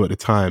that he knew at the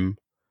time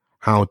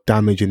how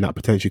damaging that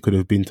potentially could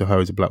have been to her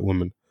as a black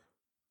woman.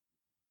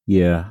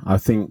 Yeah, I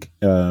think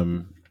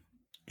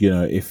you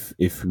know, if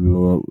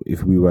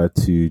we were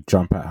to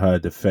jump at her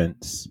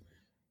defense,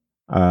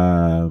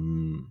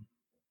 you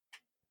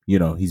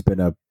know, he's been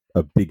a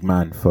big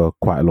man for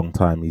quite a long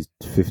time. He's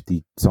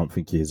 50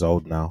 something years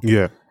old now.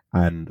 Yeah,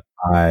 and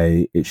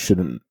it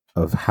shouldn't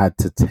have had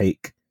to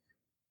take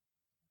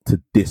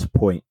to this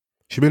point.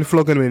 She's been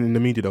flogging him in the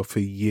media though for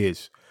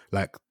years.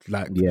 Like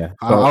yeah.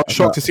 I was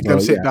shocked to see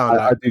them sit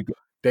down.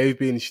 There's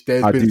been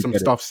some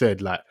stuff said,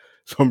 like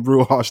some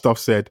real harsh stuff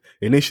said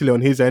initially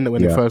on his end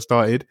when it first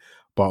started,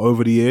 but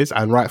over the years,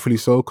 and rightfully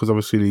so, because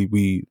obviously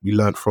we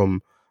learned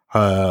from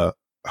her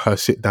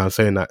sit down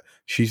saying that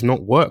she's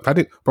not worked. I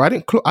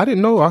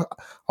didn't know. I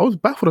was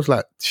baffled. I was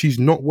like, she's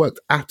not worked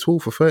at all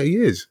for 30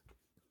 years.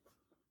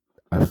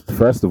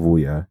 First of all,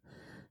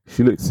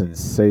 she looks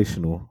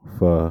sensational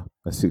for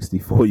a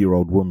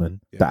 64-year-old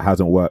woman that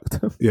hasn't worked.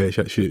 Yeah,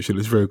 she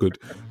looks very good.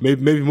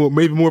 Maybe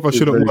more of us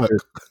shouldn't work.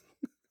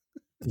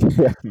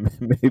 Yeah,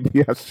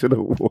 maybe I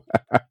shouldn't work.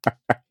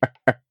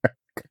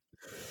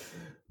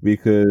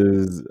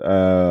 Because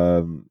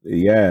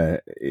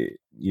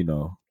you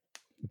know,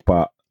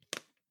 but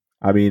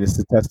I mean, it's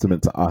a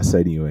testament to us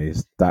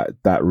anyways,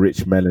 that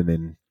rich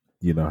melanin,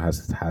 you know,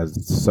 has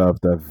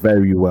served her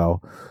very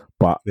well.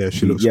 But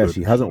she looks good.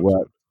 She hasn't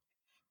worked.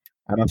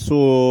 And I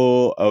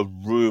saw a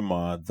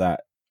rumor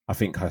that I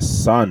think her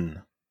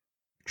son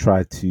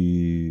tried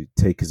to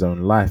take his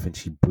own life and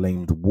she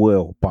blamed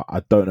Will, but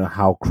I don't know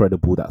how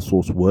credible that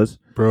source was.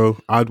 Bro,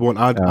 I'd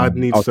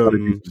need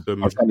some. I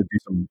was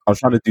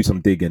trying to do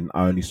some digging.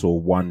 I only saw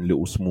one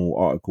little small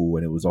article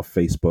and it was off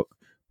Facebook,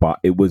 but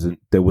there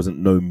wasn't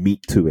no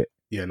meat to it.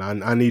 Yeah,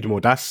 and I need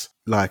more. That's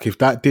like, if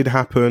that did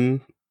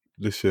happen,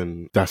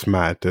 listen, that's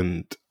mad,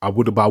 and I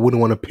wouldn't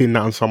want to pin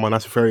that on someone.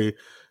 That's very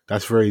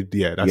very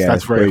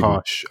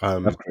harsh.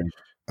 That's crazy.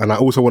 And I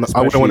wouldn't want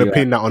to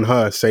pin that on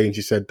her saying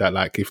she said that,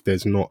 like, if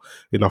there's not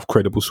enough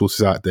credible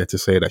sources out there to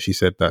say that she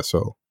said that.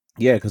 So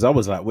yeah, because I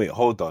was like, wait,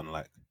 hold on,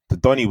 like the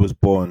Donnie was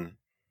born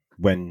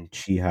when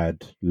she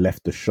had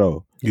left the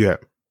show. Yeah.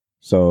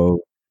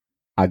 So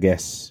I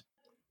guess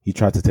he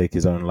tried to take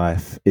his own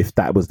life. If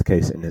that was the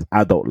case in his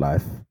adult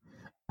life,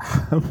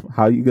 how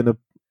are you gonna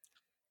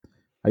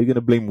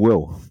blame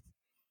Will?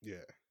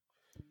 Yeah.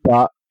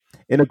 But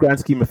in the grand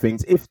scheme of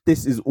things, if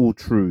this is all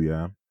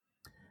true,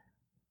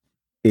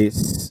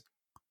 it's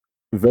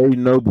very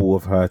noble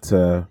of her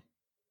to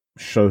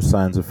show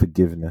signs of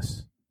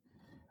forgiveness.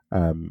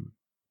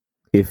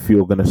 If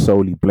you're going to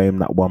solely blame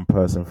that one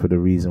person for the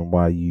reason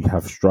why you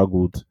have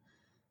struggled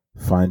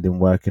finding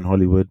work in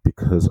Hollywood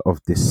because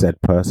of this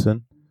said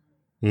person,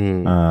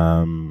 you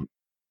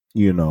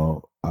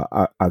know,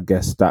 I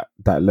guess that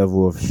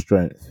level of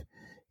strength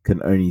can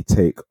only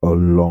take a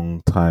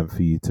long time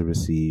for you to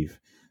receive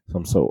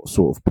some sort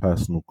of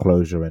personal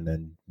closure and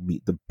then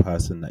meet the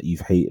person that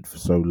you've hated for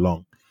so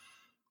long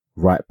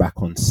right back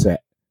on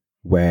set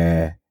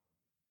where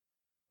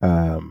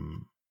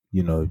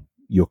you know,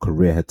 your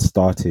career had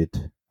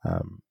started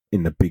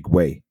in a big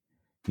way,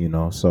 you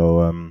know.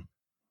 So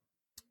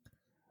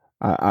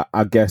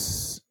I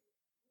guess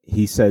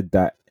he said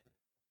that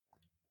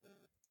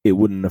it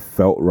wouldn't have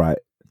felt right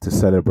to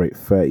celebrate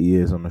 30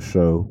 years on the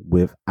show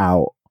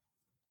without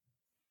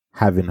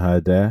having her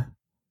there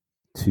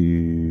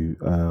to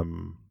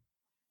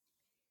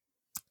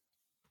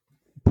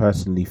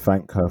personally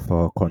thank her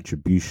for her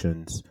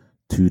contributions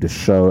to the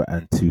show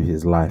and to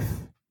his life.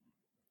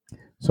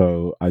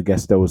 So I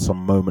guess there was some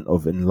moment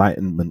of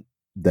enlightenment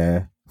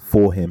there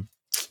for him.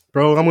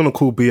 Bro, I'm gonna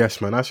call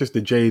BS, man. That's just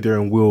the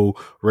Jada and Will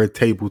red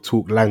table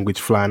talk language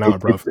flying out,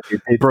 bro.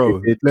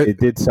 It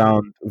did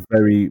sound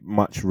very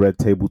much red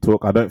table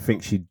talk. I don't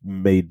think she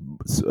made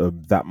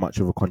that much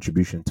of a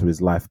contribution to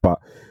his life, but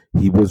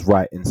he was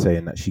right in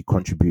saying that she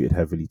contributed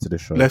heavily to the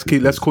show. Let's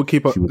keep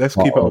it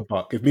a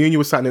buck. If me and you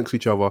were sat next to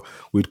each other,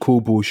 we'd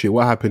call bullshit.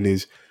 What happened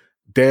is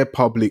their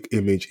public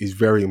image is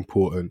very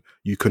important.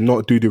 You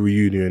cannot do the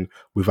reunion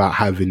without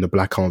having the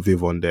Black Aunt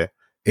Viv on there.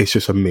 It's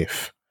just a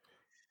myth.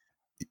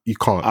 You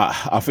can't.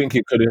 I think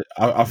it could have.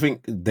 I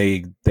think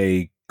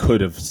they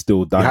could have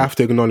still done. You have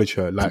to acknowledge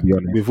her, like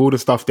with all the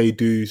stuff they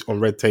do on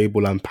Red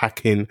Table and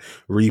packing,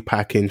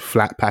 repacking,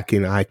 flat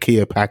packing,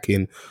 IKEA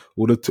packing,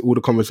 all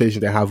the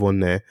conversations they have on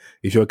there.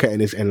 If you're getting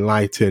this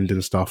enlightened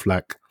and stuff,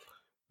 like,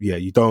 yeah,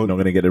 you don't. You're not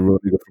gonna get the real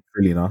nigga from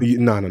Philly now.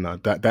 No.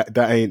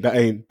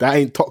 That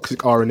ain't toxic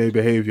RNA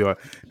behavior.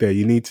 There,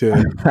 you need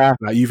to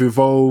like you've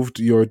evolved.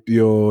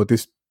 You're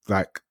this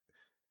like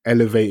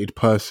elevated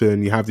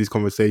person. You have these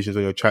conversations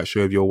on your chat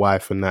show with your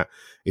wife, and that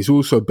it's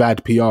also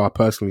bad PR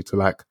personally to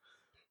like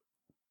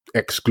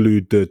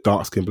exclude the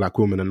dark skinned black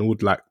woman and all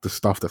like the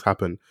stuff that's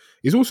happened.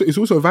 It's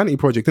also a vanity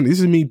project, and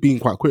this is me being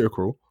quite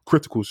critical.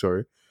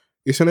 Sorry,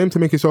 it's an aim to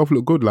make itself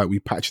look good. Like we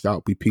patched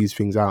out, we pieced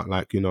things out,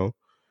 like, you know.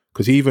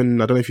 Because even,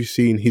 I don't know if you've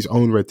seen his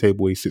own Red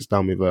Table, he sits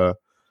down with a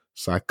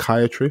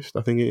psychiatrist,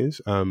 I think it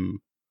is. And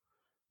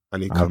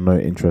I have no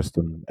interest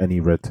in any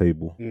Red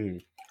Table.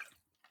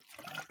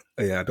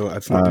 Yeah,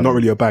 it's not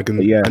really a bag.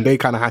 And they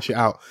kind of hash it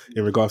out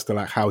in regards to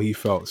like how he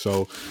felt.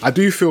 So I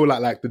do feel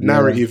like the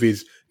narrative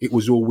is it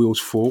was all Will's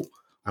fault.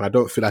 And I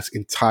don't feel that's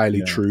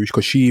entirely true.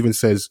 Because she even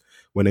says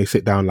when they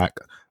sit down, like,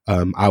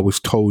 I was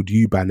told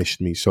you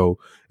banished me. So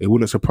it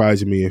wouldn't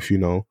surprise me if, you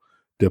know,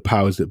 the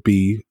powers that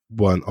be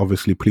weren't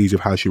obviously pleased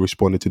with how she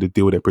responded to the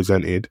deal they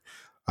presented.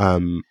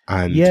 And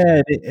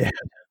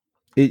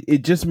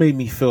it just made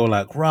me feel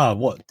like, rah,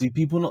 what do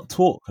people not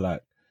talk?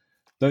 Like,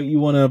 don't you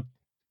want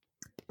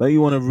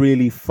to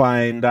really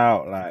find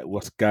out like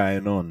what's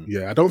going on?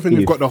 Yeah, I don't think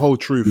we've got the whole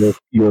truth.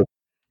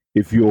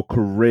 If your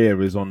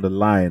career is on the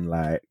line,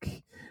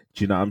 like,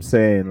 do you know what I'm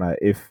saying? Like,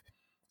 if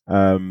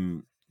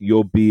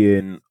you're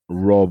being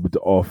robbed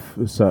of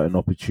certain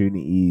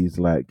opportunities,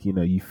 like, you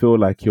know, you feel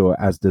like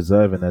you're as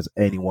deserving as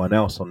anyone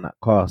else on that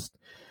cast.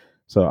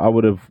 So I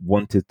would have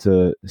wanted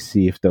to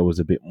see if there was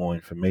a bit more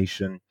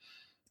information.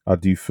 I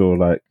do feel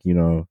like, you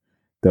know,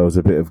 there was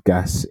a bit of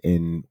gas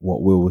in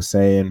what Will was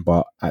saying,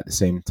 but at the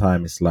same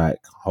time, it's like,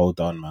 hold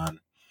on, man.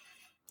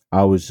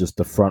 I was just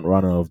the front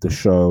runner of the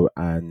show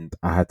and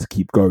I had to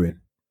keep going.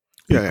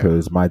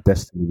 Because my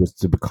destiny was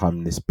to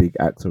become this big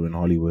actor in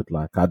Hollywood.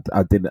 Like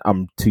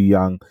I'm too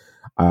young,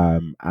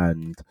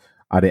 and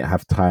I didn't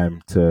have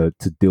time to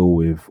deal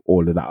with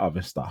all of that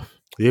other stuff.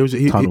 He was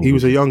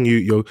a young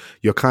you.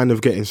 You're kind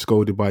of getting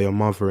scolded by your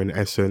mother in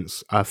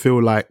essence. I feel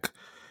like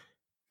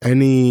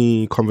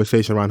any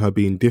conversation around her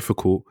being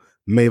difficult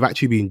may have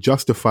actually been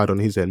justified on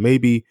his end,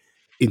 maybe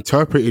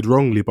interpreted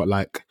wrongly, but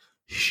like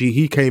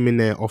he came in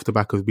there off the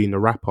back of being a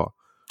rapper,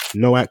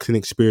 no acting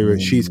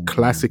experience. She's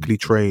classically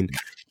trained.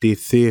 Did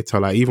theatre,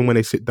 like even when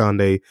they sit down,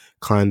 they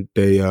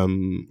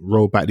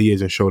roll back the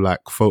years and show like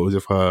photos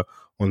of her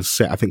on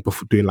set. I think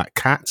before doing like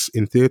Cats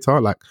in theatre,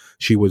 like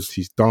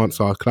she's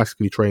dancer,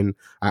 classically trained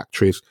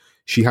actress.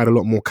 She had a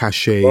lot more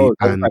cachet.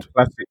 And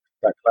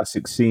that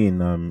classic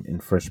scene in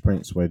Fresh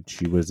Prince where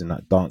she was in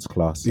that dance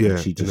class. And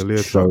she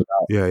just showed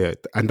out. Yeah,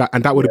 and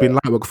that would have been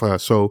light work for her.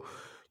 So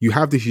you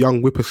have this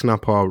young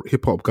whippersnapper,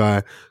 hip hop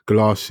guy,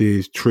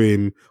 glasses,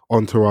 trim,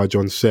 entourage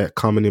on set,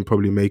 coming in,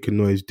 probably making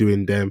noise,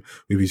 doing them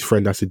with his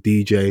friend that's a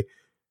DJ.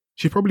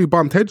 She probably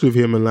bumped heads with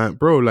him and like,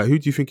 bro, like, who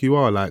do you think you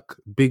are? Like,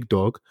 big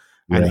dog.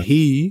 Yeah. And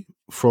he,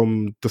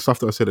 from the stuff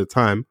that I said at the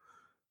time,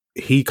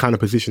 he kind of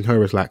positioned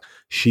her as like,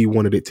 she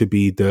wanted it to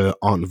be the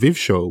Aunt Viv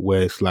show,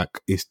 where it's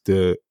like, it's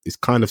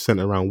kind of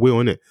centered around Will,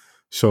 innit?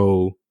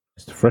 So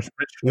it's the Fresh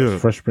Prince. Yeah.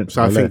 Fresh Prince.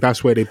 So I think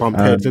that's where they bumped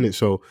heads, innit?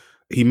 So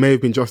he may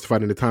have been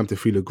justified in the time to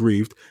feel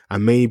aggrieved,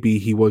 and maybe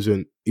it was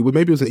an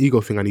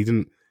ego thing and he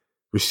didn't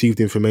receive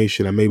the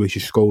information, and maybe she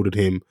scolded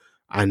him,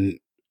 and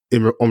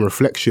on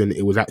reflection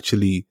it was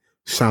actually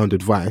sound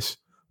advice,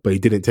 but he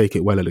didn't take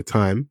it well at the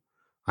time,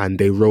 and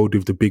they rode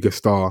with the bigger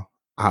star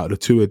out of the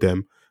two of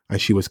them, and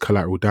she was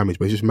collateral damage.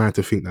 But it's just mad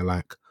to think that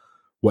like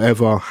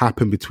whatever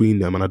happened between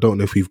them, and I don't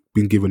know if we've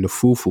been given the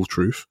full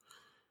truth,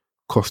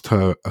 cost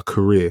her a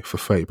career for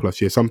 30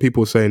 plus years. Some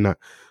people are saying that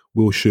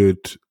Will should,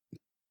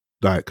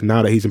 like,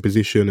 now that he's in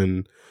position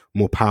and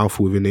more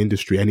powerful within the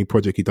industry, any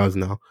project he does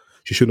now,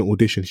 she shouldn't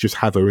audition. Just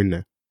have her in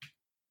there.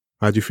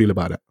 How do you feel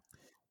about that?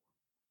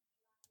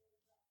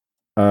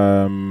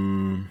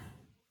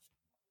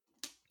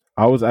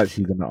 I was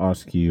actually going to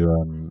ask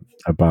you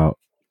about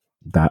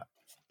that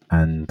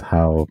and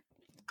how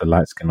the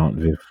light skin Aunt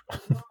Viv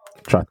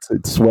tried to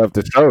swerve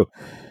the show.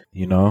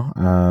 You know,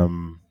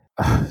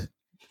 I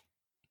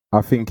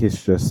think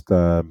it's just,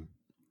 I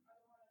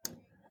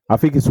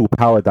think it's all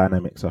power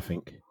dynamics. I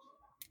think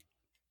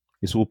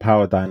it's all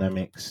power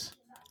dynamics.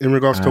 In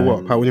regards to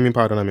what? What do you mean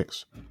power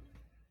dynamics?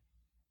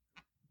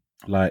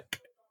 Like,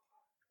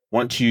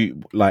 once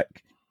you, like,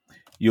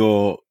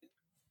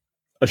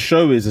 a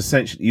show is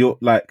essentially, you're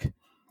like,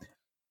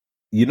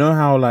 you know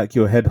how like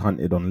you're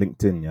headhunted on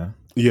LinkedIn, yeah?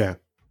 Yeah.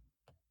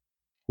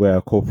 Where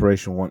a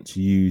corporation wants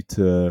you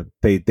to,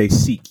 they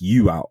seek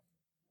you out,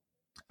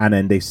 and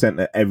then they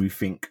center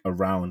everything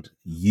around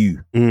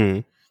you.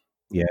 Mm.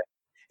 Yeah.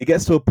 It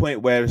gets to a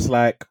point where it's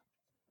like,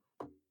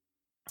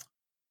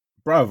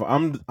 bruv,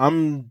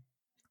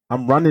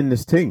 I'm running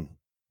this thing.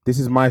 This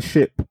is my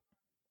ship.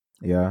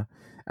 Yeah.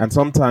 And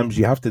sometimes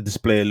you have to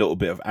display a little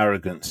bit of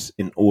arrogance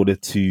in order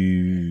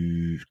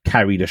to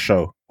carry the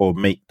show or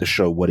make the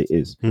show what it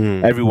is.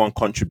 Everyone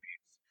contributes,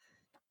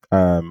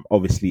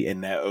 obviously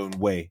in their own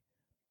way,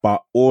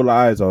 but all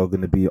eyes are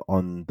going to be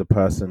on the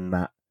person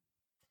that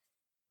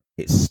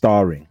it's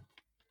starring.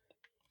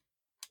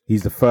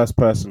 He's the first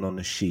person on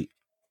the sheet,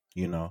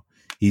 you know.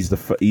 He's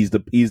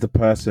the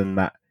person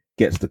that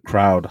gets the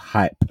crowd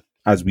hype,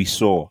 as we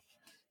saw,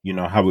 you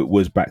know, how it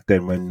was back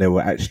then when they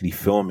were actually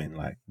filming,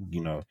 like,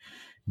 you know,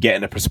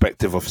 getting a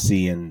perspective of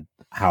seeing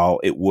how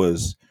it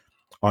was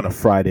on a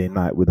Friday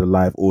night with a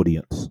live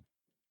audience.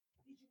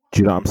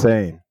 Do you know what I'm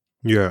saying?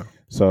 Yeah.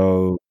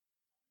 So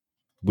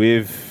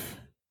with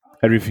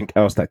everything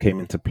else that came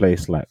into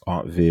place, like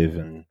Aunt Viv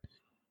and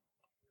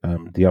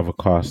the other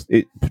cast,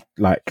 it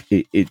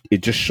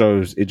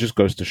just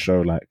goes to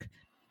show, like,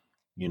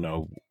 you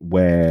know,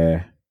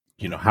 where,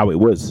 you know, how it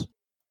was.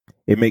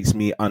 It makes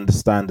me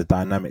understand the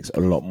dynamics a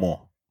lot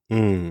more.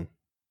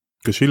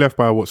 Because she left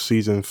by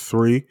season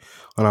 3,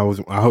 and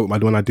I hope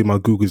when I did my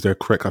Googles they're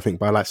correct. I think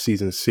by like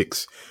season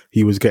 6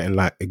 he was getting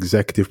like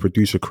executive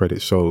producer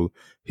credit, so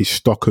his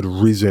stock had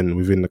risen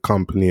within the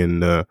company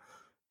and the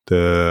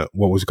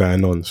what was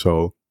going on.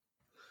 So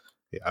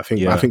yeah, I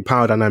think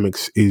Power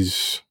Dynamics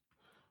is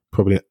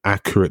probably an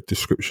accurate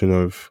description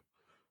of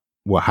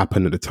what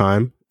happened at the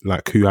time,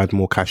 like who had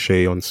more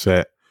cachet on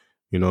set,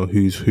 you know,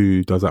 who's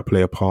who, does that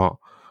play a part?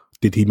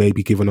 Did he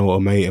maybe give an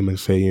ultimatum and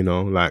say, you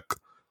know, like,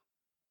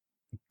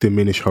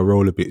 diminish her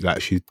role a bit, like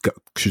she's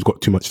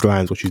got too much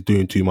lines or she's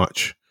doing too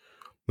much,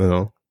 you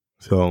know?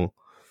 So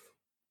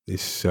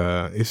it's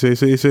a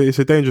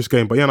dangerous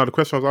game. But yeah, now the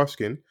question I was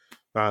asking,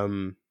 a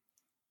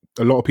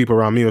lot of people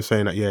around me are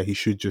saying that he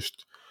should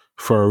just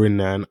throw her in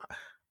there, and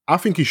I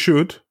think he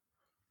should,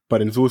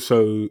 but it's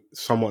also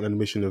somewhat an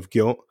admission of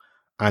guilt,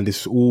 and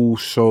it's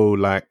also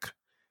like,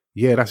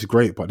 yeah, that's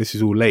great, but this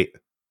is all late.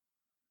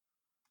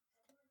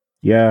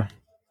 Yeah.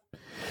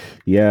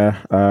 Do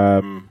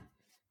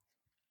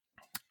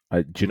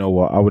you know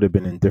what? I would have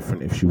been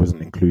indifferent if she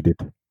wasn't included.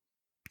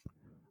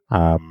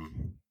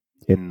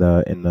 In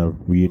the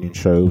reunion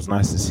show, it was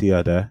nice to see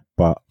her there,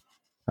 but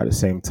at the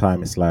same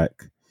time, it's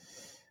like,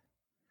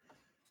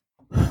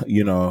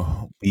 you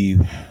know,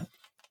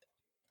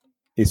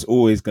 it's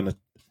always gonna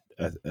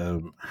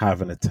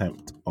have an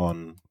attempt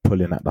on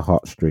pulling at the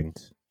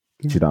heartstrings.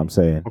 Do you know what I'm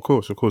saying? Of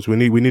course. We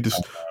need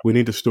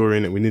the story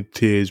in it. We need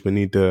tears. We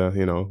need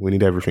we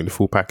need everything, the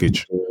full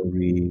package.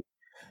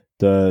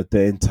 The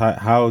entire,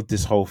 how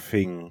this whole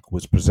thing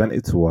was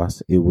presented to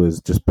us, it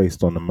was just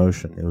based on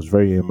emotion. It was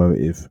very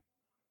emotive,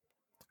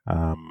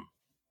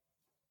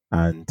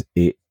 and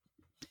it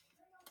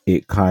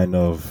kind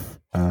of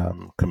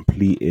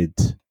completed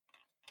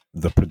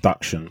the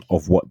production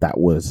of what that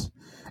was,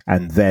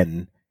 and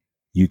then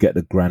you get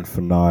the grand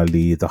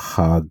finale, the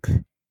hug,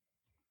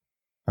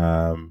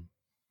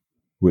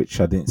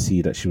 which I didn't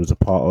see that she was a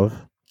part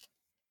of,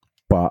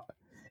 but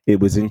it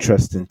was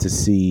interesting to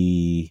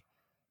see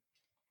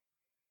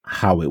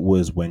how it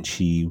was when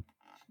she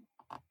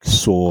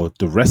saw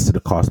the rest of the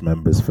cast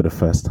members for the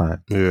first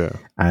time. Yeah.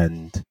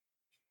 And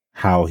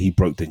how he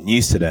broke the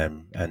news to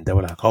them, and they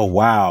were like, oh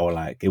wow,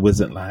 like it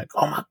wasn't like,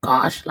 oh my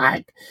gosh,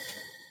 like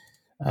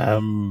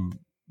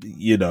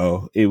you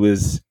know, they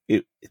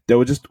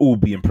were just all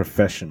being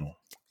professional.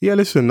 Yeah,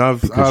 listen,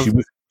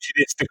 she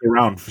didn't stick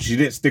around. She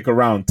didn't stick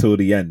around till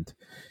the end.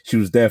 She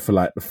was there for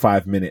like the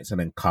 5 minutes and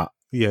then cut.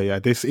 Yeah.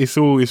 It's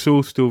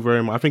all still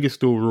very much, I think it's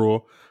still raw.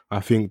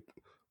 I think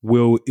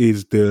Will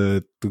is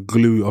the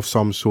glue of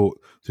some sort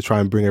to try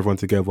and bring everyone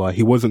together.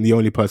 He wasn't the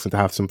only person to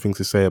have some things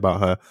to say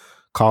about her.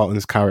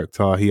 Carlton's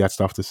character, he had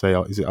stuff to say. I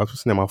was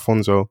his name,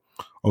 Alfonso,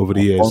 over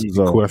the years.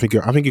 I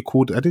think he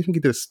called. I didn't think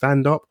he did a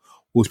stand up.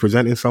 He was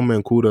presenting somewhere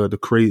and called her the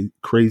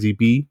crazy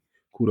bee,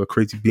 called her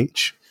crazy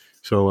bitch.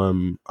 So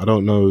I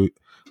don't know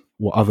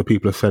what other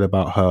people have said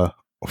about her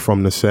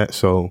from the set.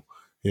 So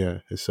yeah,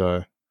 it's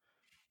a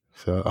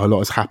lot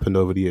has happened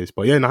over the years.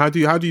 But yeah, now how do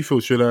you feel?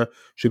 Should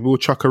Will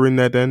chuck her in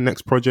there then?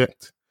 Next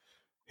project,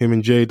 him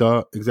and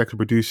Jada executive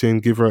producing,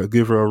 give her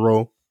a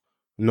role,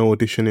 no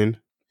auditioning,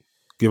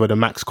 give her the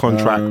max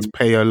contract,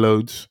 pay her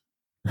loads.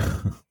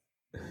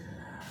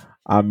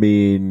 I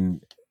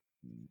mean,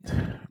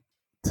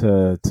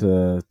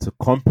 to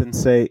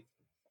compensate,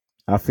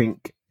 I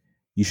think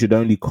you should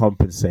only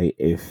compensate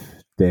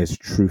if there's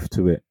truth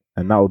to it,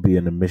 and that would be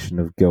an admission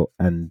of guilt,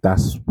 and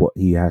that's what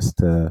he has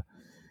to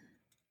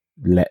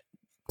let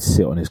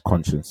sit on his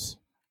conscience.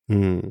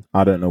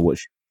 I don't know what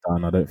she's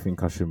done. I don't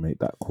think I should make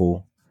that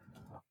call.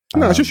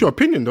 No, it's just your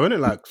opinion, though, isn't it?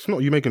 Like, it's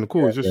not you making the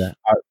call. It's just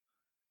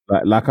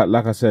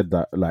like I said,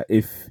 that like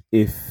if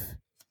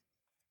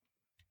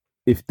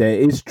there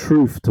is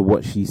truth to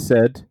what she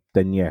said,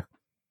 then yeah.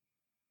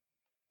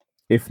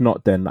 If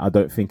not, then I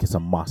don't think it's a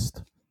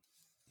must.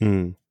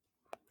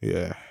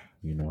 Yeah,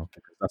 you know,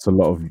 that's a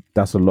lot of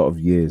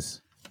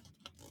years.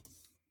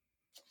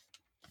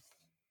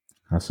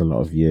 That's a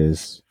lot of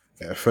years.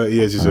 Yeah, 30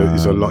 years is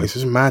a lot. It's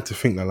just mad to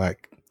think that,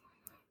 like,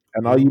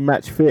 And are you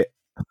match fit?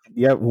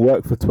 You haven't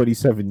worked for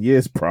 27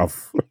 years,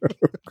 bruv.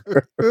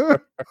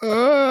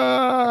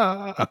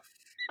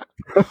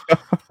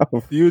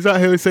 You was out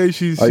here saying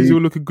she's Are you-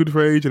 all looking good for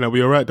her age, and are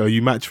we all right though?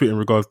 You match fit in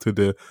regards to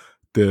the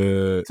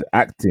To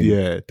acting.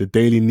 the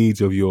daily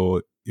needs of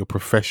your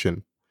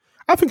profession.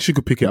 I think she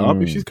could pick it up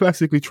if she's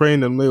classically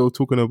trained and they're all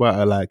talking about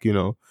her like, you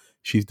know,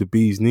 she's the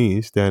bee's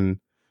knees.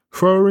 Then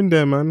throw her in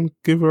there, man.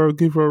 Give her a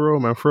role,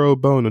 man. Throw her a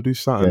bone or do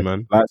something,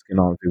 man. Light skin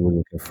auntie was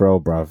looking frail,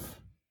 bruv.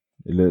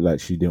 It looked like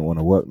she didn't want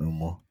to work no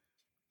more.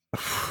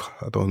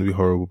 I don't want to be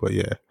horrible, but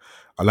yeah,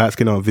 a light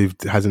skin Aunt Viv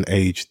hasn't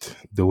aged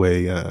the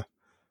way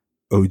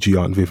OG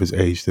Aunt Viv has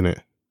aged,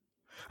 innit?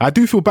 I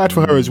do feel bad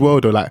for her as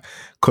well, though, like,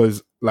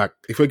 because like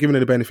if we're giving her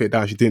the benefit of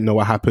doubt, she didn't know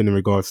what happened in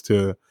regards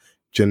to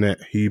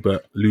Jeanette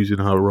Hubert losing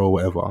her role,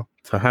 whatever.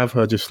 To have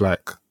her just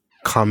like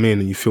come in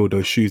and you feel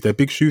those shoes, they're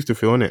big shoes to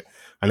fill, innit?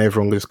 And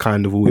everyone just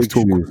kind of always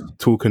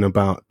talking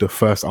about the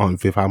first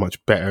Aunt Viv, how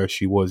much better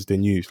she was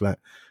than you. It's like,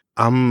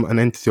 I'm an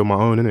entity on my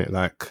own, innit?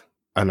 Like,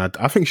 and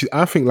I think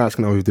Light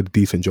Skin Aunt Viv did a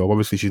decent job.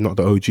 Obviously, she's not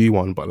the OG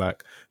one, but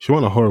like, she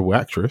wasn't a horrible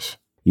actress.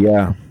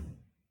 Yeah,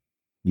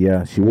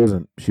 she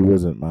wasn't. She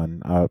wasn't,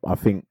 man. I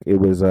think it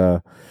was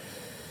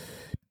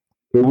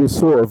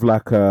sort of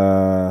like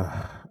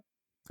a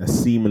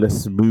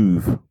seamless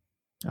move.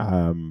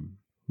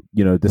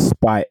 You know,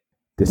 despite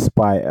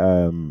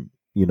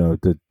you know,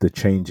 the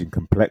change in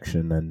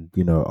complexion and,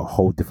 you know, a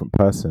whole different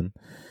person.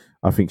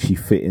 I think she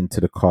fit into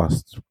the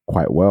cast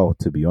quite well,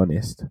 to be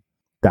honest.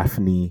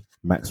 Daphne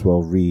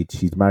Maxwell Reid,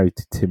 she's married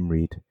to Tim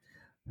Reid,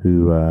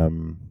 who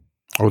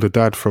the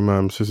dad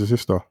from Sister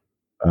Sister.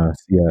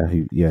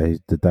 He's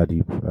the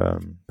daddy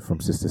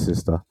from Sister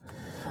Sister.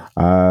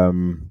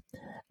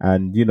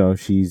 And you know,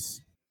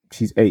 she's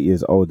 8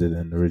 years older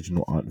than the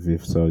original Aunt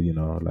Viv, so you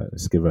know, like,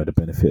 let's give her the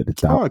benefit of the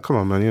doubt. Oh, come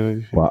on, man! You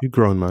know, you're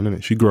grown, man, isn't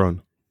it? She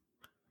grown.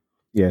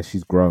 Yeah,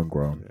 she's grown.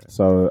 Yeah.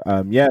 So,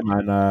 yeah,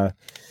 man.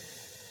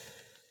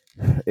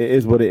 It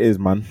is what it is,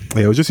 man.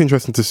 Yeah, it was just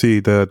interesting to see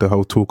the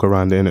whole talk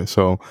around it, innit?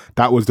 So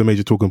that was the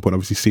major talking point.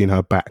 Obviously, seeing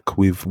her back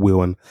with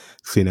Will and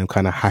seeing them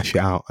kind of hash it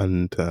out,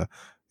 and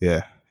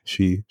yeah,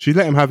 she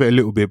let him have it a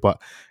little bit,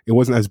 but it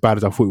wasn't as bad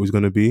as I thought it was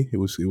going to be. It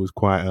was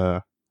quite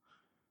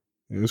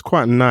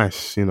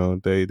nice, you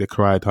know. They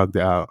cried, hugged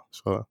it out,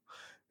 so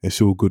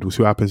it's all good. We'll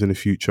see what happens in the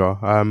future.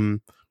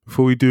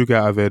 Before we do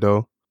get out of here,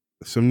 though,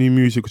 some new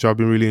music which I've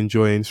been really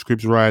enjoying.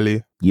 Scribs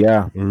Riley,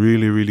 yeah,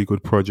 really, really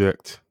good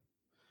project.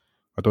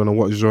 I don't know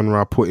what genre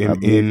I put him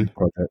in,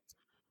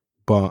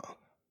 but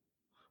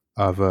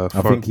I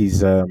think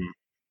he's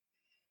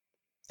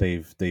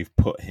they've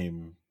put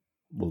him.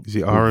 Well, is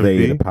he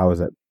R&B? The powers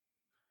that.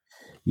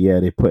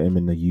 Yeah, they put him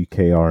in the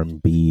UK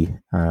R&B.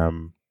 I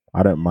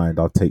don't mind.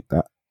 I'll take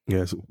that.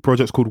 Yeah, so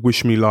project's called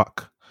Wish Me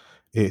Luck.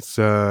 It's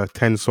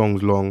 10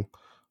 songs long.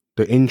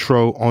 The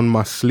intro, On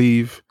My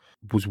Sleeve,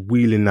 was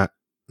wheeling that.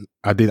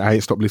 I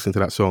ain't stopped listening to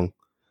that song.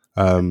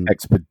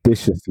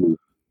 Expeditiously.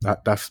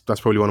 That's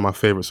probably one of my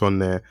favorites on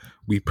there.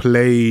 We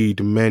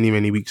played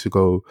many weeks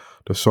ago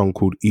the song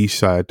called East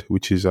Side,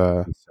 which is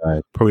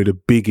probably the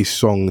biggest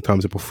song in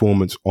terms of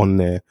performance on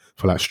there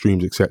for like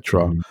streams,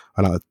 etc.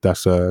 And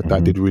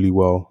that did really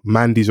well.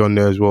 Mandy's on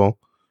there as well,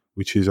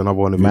 which is another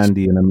one of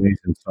Mandy, an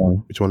amazing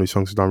song. Which one of his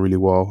songs has done really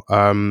well.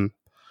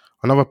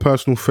 Another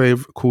personal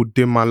fave called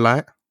Dim My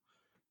Light,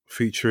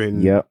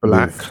 featuring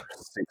Black.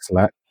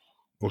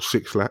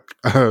 Six Lack.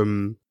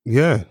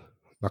 Yeah.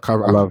 Like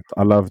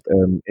I loved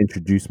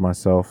Introduce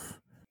Myself,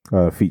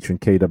 featuring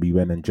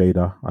KWN and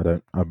Jada.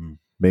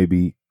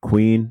 Maybe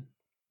Queen.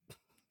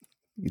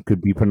 It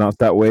could be pronounced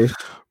that way,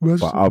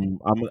 but I'm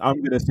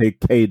gonna say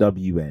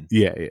KWN.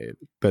 Yeah,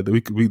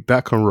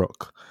 that can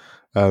rock.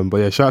 But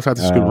yeah, shout out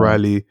to Scrib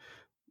Riley.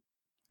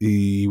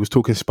 He was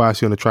talking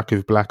spicy on the track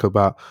with Black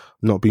about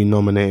not being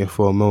nominated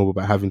for a Mo,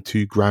 but having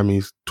 2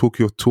 Grammys. Talk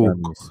your talk.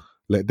 Grammys.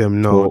 Let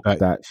them know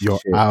that you're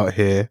out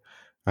here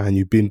and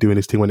you've been doing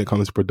this thing when it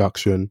comes to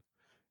production.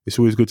 It's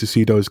always good to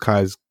see those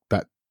guys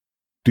that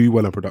do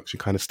well in production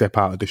kind of step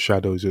out of the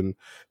shadows and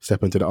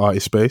step into the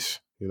artist space,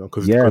 you know,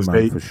 because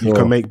you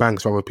can make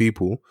banks for other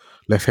people.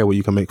 Let's hear what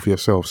you can make for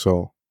yourself.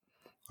 So,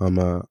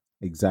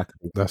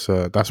 exactly.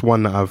 That's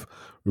one that I've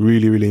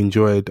really, really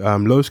enjoyed.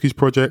 Lowski's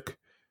project,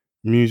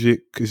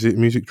 Music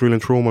Drill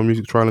and Trauma,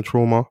 Music Trial and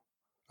Trauma,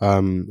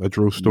 a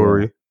drill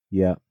story.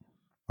 Yeah.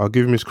 I'll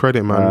give him his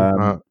credit,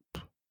 man.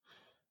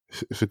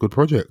 It's a good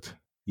project.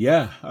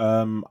 Yeah,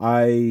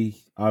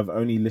 I've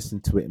only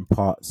listened to it in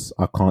parts.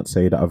 I can't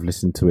say that I've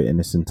listened to it in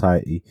its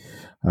entirety,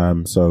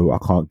 so I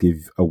can't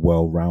give a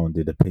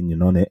well-rounded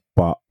opinion on it.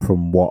 But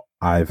from what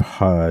I've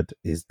heard,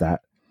 is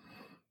that,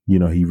 you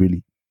know, he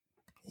really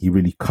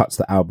cuts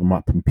the album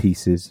up in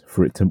pieces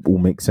for it to all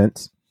make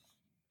sense.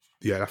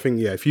 Yeah, I think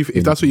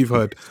if that's what you've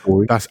heard,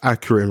 that's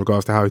accurate in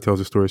regards to how he tells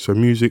the story. So,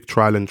 Music,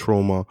 Trial and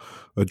Trauma,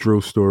 a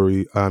drill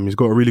story. He's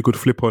got a really good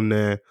flip on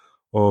there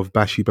of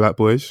Bashy Black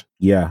Boys,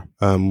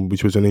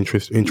 which was an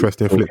interesting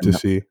flip to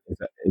see.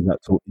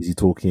 Is he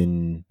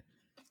talking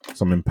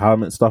some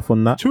empowerment stuff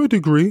on that? To a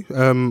degree,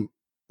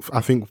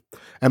 I think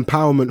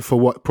empowerment for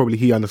what probably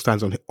he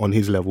understands on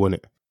his level,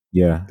 innit?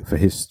 Yeah, for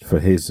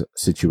his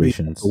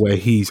situations. where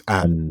he's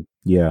at. And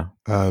yeah,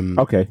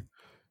 okay.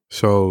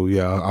 So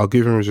yeah, I'll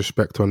give him his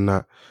respect on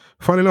that.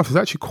 Funny enough,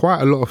 there's actually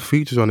quite a lot of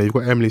features on it. You've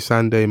got Emily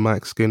Sandé,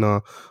 Mike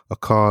Skinner,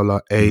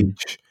 Akala,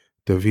 Age,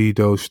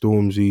 Davido,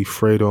 Stormzy,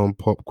 Fredo and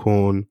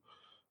Popcorn,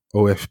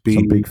 Some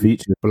OFB, big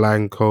features.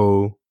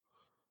 Blanco,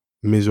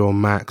 Mizzo,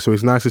 Mac. So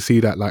it's nice to see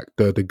that like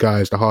the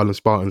guys, the Harlem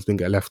Spartans, didn't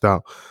get left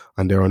out,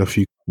 and they're on a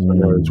few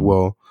there as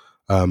well.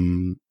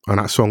 And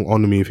that song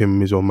 "On Me" of him,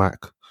 Mizzo,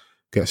 Mac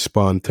gets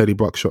spun. Teddy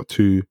Buckshot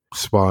 2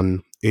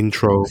 spun.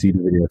 Intro. See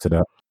the video to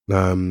that.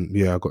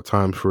 Yeah, I got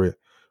time for it.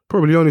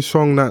 Probably the only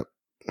song that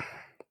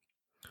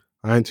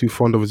I ain't too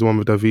fond of is the one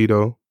with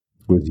Davido.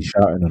 Was he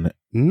shouting on it?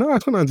 No,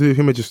 it's got nothing to do with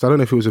him. I don't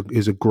know if it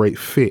was a great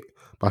fit,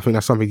 but I think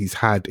that's something he's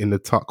had in the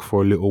tuck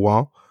for a little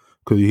while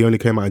because he only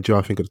came out of jail,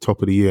 I think, at the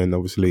top of the year, and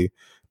obviously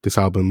a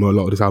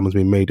lot of this album's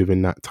been made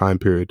within that time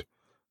period.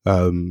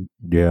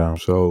 Yeah.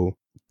 So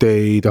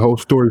the whole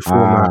story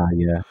format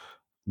yeah.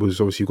 was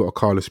obviously you've got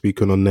Carla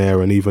speaking on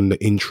there, and even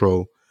the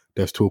intro,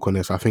 there's talk on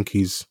this. I think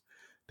it's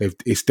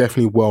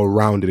definitely well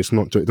rounded. It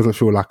doesn't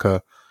feel like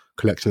a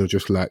collection of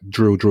just like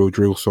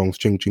drill songs,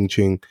 ching ching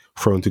ching,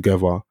 thrown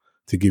together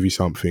to give you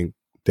something.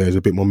 There's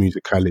a bit more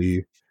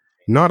musicality.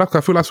 No,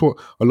 I feel that's what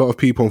a lot of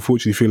people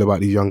unfortunately feel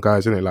about these young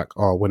guys, isn't it? Like,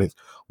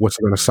 what's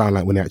it going to sound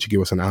like when they actually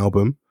give us an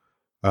album?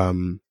 I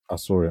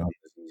saw it on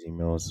the ZZ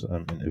Mills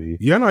interview.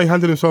 Yeah, no, he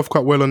handled himself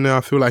quite well on there.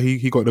 I feel like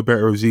he got the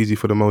better of ZZ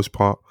for the most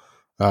part.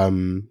 I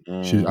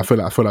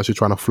feel like she's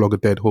trying to flog a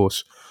dead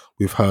horse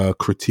with her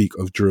critique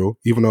of drill,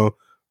 even though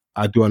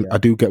I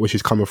do get where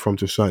she's coming from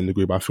to a certain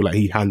degree, but I feel like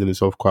he handled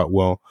himself quite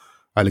well.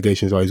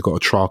 Allegations are he's got a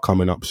trial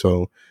coming up,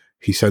 so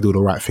he said all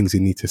the right things he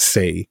needs to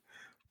say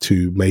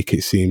to make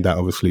it seem that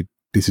obviously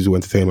this is all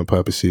entertainment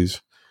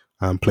purposes,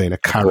 playing a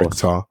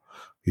character.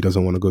 He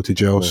doesn't want to go to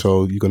jail,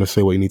 so you're going to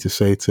say what you need to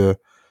say to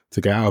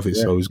get out of it.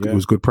 Yeah, so it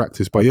was good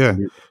practice. But yeah,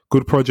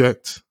 good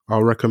project.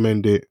 I'll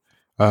recommend it.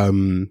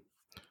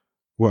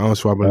 What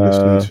else have I been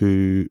listening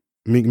to?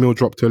 Meek Mill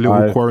dropped a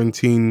little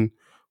quarantine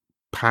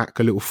pack,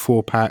 a little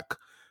 4-pack.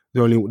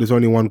 There's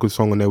only one good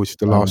song on there, which is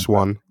the last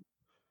one.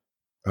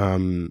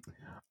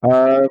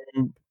 All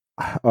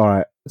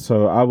right.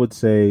 So I would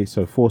say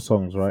 4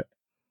 songs, right?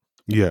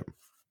 Yeah.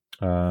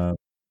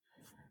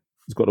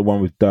 He's got the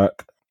one with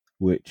Dirk,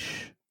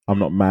 which I'm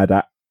not mad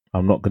at.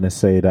 I'm not gonna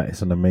say that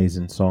it's an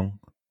amazing song.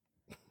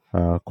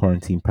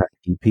 Quarantine Pack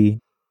EP.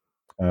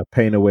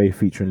 Pain Away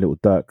featuring Little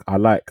Dirk. I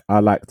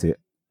liked it.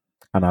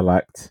 And I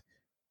liked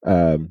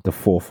the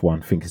 4th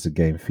one, Think It's a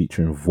Game,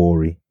 featuring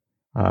Vori.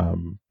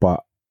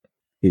 But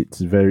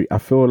I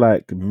feel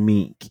like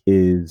Meek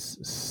is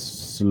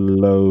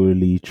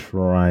slowly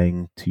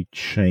trying to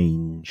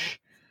change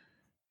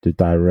the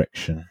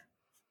direction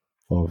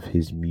of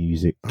his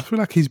music. I feel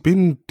like he's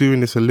been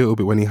doing this a little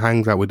bit when he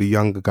hangs out with the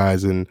younger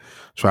guys and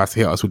tries to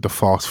hit us with the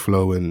fast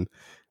flow, and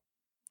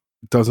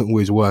it doesn't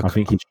always work. I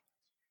think he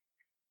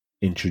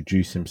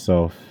introduced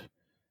himself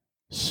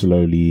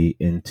slowly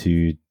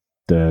into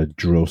the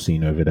drill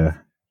scene over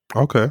there.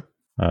 Okay.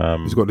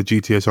 He's got the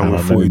GTA song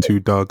with 42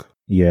 Doug.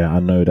 Yeah, I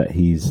know that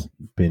he's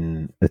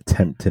been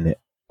attempting it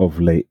of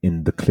late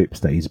in the clips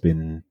that he's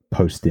been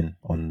posting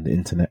on the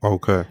internet.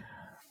 Okay.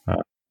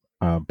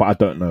 But I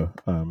don't know.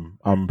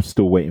 I'm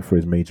still waiting for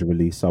his major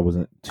release. I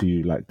wasn't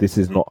too this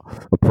is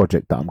not a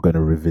project that I'm going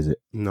to revisit.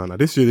 No.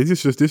 This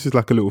is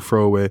like a little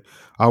throwaway.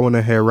 I want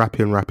to hear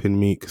rapping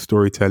Meek,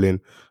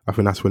 storytelling. I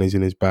think that's when he's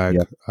in his bag.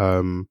 Yeah.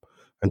 And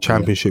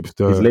championships.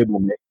 His label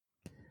mate.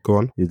 Go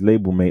on. His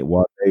label mate,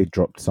 Wale,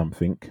 dropped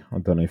something. I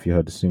don't know if you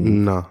heard the single.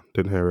 No,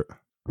 didn't hear it.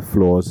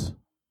 Flaws,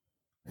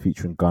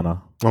 featuring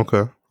Gunna.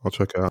 Okay, I'll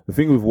check it out. The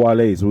thing with Wale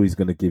is always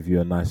going to give you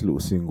a nice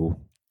little single.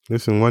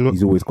 Listen, why not?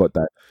 He's always got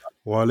that.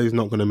 Wale's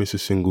not going to miss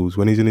his singles.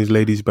 When he's in his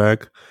ladies'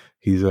 bag,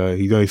 he's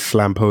going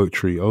slam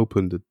poetry.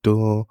 Open the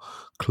door,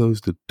 close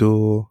the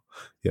door.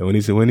 Yeah, when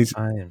he's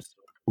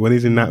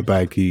in that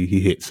bag, he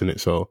hits in it.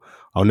 So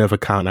I'll never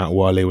count out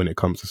Wale when it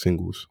comes to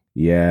singles.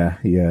 Yeah,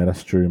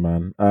 that's true,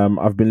 man.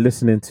 I've been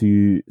listening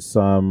to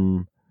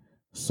some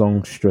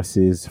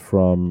songstresses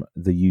from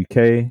the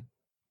UK.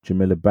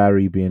 Jamila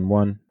Barry being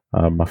one.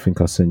 I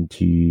think I sent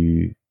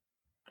you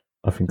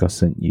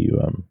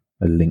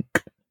a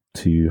link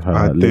to her.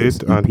 I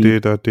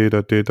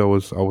did. I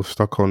was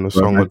stuck on the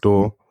song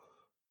Adore.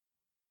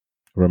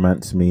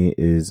 Romance Me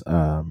is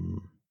her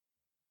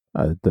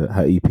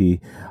EP.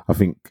 I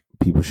think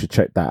people should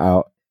check that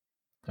out.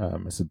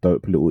 It's a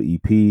dope little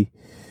EP.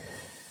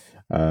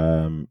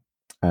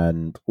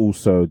 And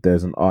also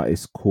there's an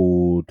artist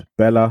called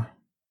Bella.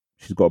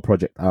 She's got a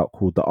project out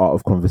called The Art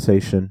of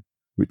Conversation,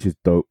 which is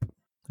dope.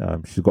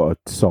 She's got a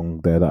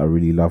song there that I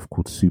really love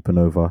called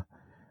Supernova,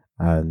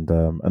 and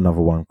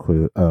another one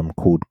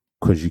called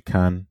 'Cause You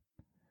Can.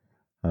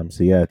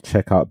 So yeah,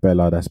 check out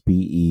Bella. That's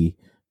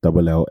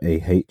BELLAH.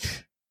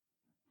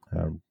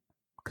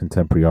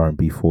 Contemporary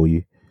R&B for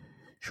you.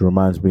 She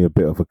reminds me a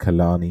bit of a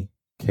Kehlani.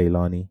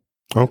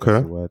 Okay.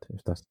 That's the word,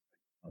 if that's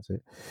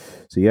it.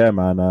 So yeah,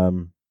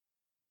 man.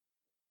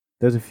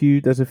 There's a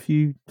few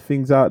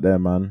things out there,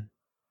 man.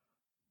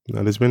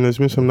 No, there's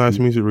been some nice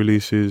music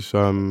releases.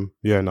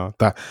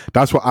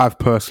 That's what I've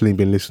personally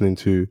been listening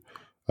to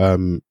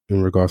in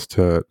regards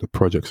to the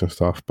projects and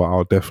stuff. But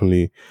I'll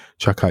definitely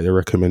check out your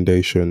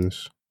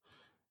recommendations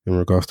in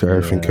regards to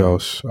everything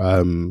else.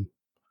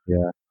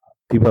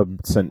 People have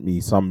sent me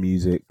some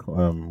music,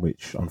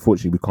 which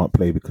unfortunately we can't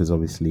play because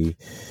obviously,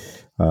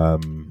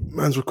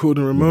 man's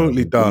recording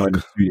remotely, dog.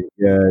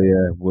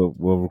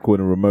 We're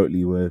recording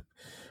remotely. We're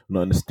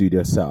not in the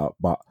studio setup,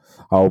 but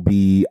I'll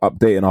be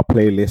updating our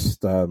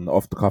playlist,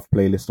 off the cuff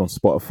playlist on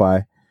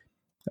Spotify.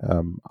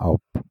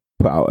 I'll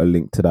put out a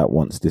link to that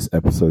once this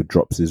episode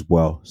drops as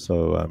well,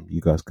 so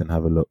you guys can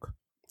have a look.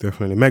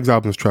 Definitely, Meg's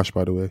album's trash,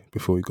 by the way.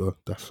 Before we go,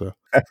 that's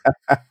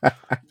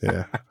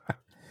yeah.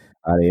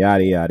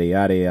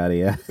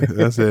 Yada.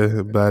 That's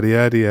it.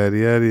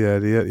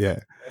 Yada. Yeah.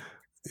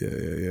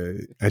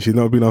 And she's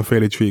not been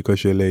unfairly treated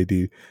because she's a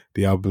lady.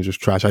 The album's just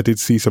trash. I did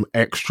see some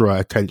extra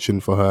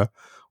attention for her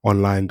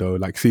online though.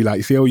 See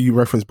how you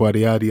referenced Body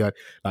Yada.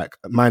 Like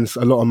a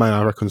lot of mine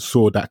I reckon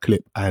saw that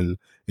clip and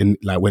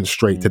went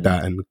straight to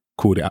that and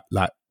called it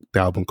like the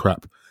album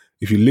crap.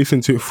 If you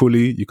listen to it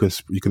fully, you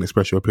can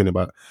express your opinion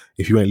about it.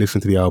 If you ain't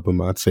listened to the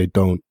album, I'd say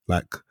don't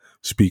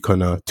speak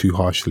on her too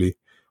harshly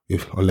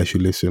unless you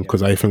listen,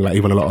 because I think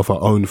even a lot of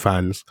our own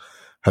fans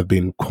have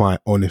been quite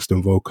honest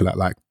and vocal at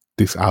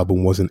this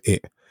album wasn't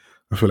it.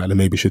 I feel like they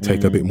maybe should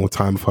take a bit more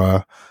time for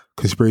her.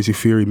 Conspiracy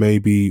theory,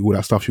 maybe all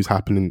that stuff all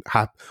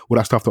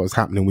that stuff that was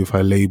happening with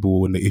her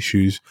label and the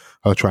issues,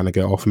 her trying to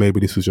get off. Maybe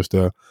this was just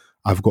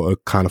I've got to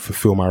kind of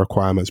fulfill my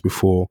requirements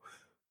before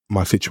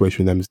my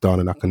situation with them is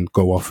done and I can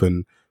go off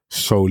and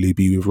solely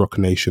be with Rock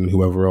Nation,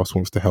 whoever else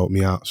wants to help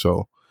me out.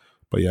 So,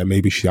 but yeah,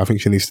 maybe I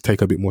think she needs to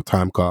take a bit more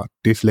time, because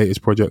this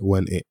latest project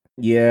wasn't it.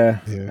 Yeah,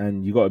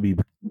 and you gotta be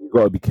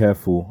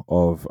careful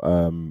of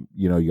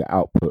your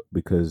output,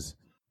 because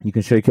you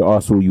can shake your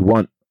ass all you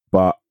want,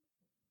 but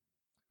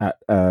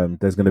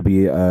there's gonna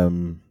be a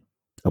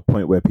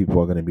point where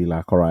people are gonna be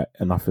like, all right,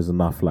 enough is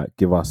enough. Like,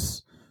 give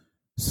us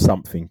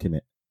something in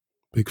it.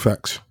 Big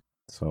facts.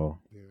 So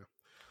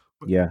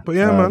but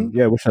man.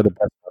 Yeah, wish her the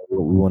best.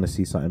 We want to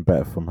see something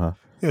better from her.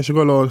 Yeah, she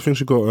got I think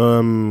she got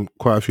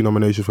quite a few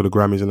nominations for the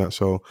Grammys and that,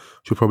 so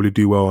she'll probably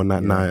do well on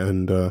that night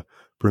and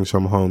bring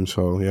some home.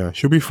 So yeah,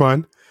 she'll be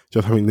fine.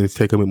 Just I think they need to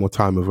take a bit more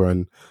time with her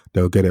and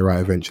they'll get it right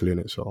eventually in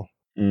it. So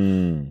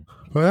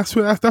but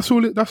that's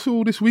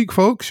all this week,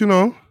 folks,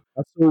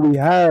 That's all we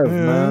have,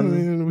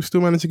 man. We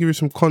still managed to give you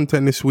some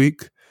content this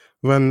week.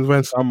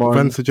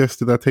 Van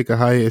suggested I take a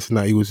hiatus and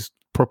that he was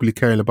properly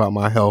caring about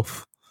my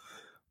health.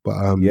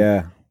 But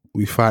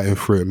we fighting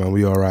through it, man.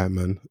 We all right,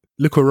 man.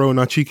 Little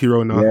Rona, cheeky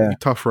Rona, you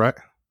tough, right?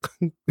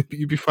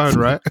 You be fine,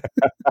 right?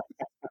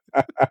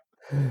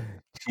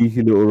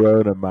 Cheeky little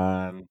Rona,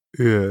 man.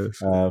 Yes.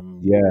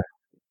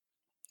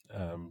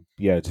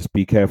 Just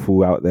be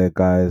careful out there,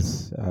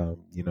 guys.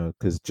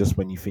 Because just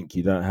when you think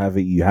you don't have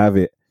it, you have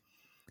it.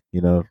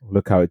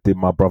 Look how it did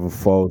my brother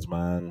Foles,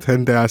 man.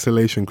 10-day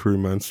isolation crew,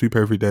 man. Sweep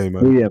every day,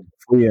 man.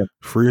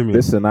 Free me.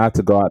 Listen, I had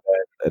to go out there.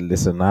 I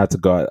had to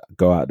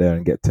go out there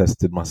and get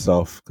tested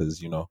myself,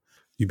 because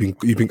you've been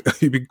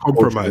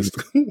compromised.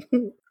 I've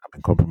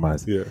been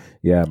compromised.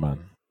 Yeah,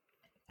 man.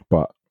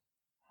 But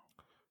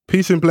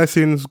peace and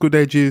blessings, good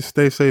edges.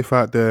 Stay safe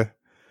out there.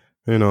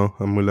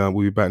 And we'll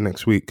be back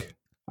next week.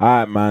 All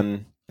right,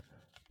 man.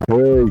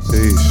 Peace.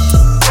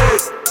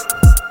 Peace.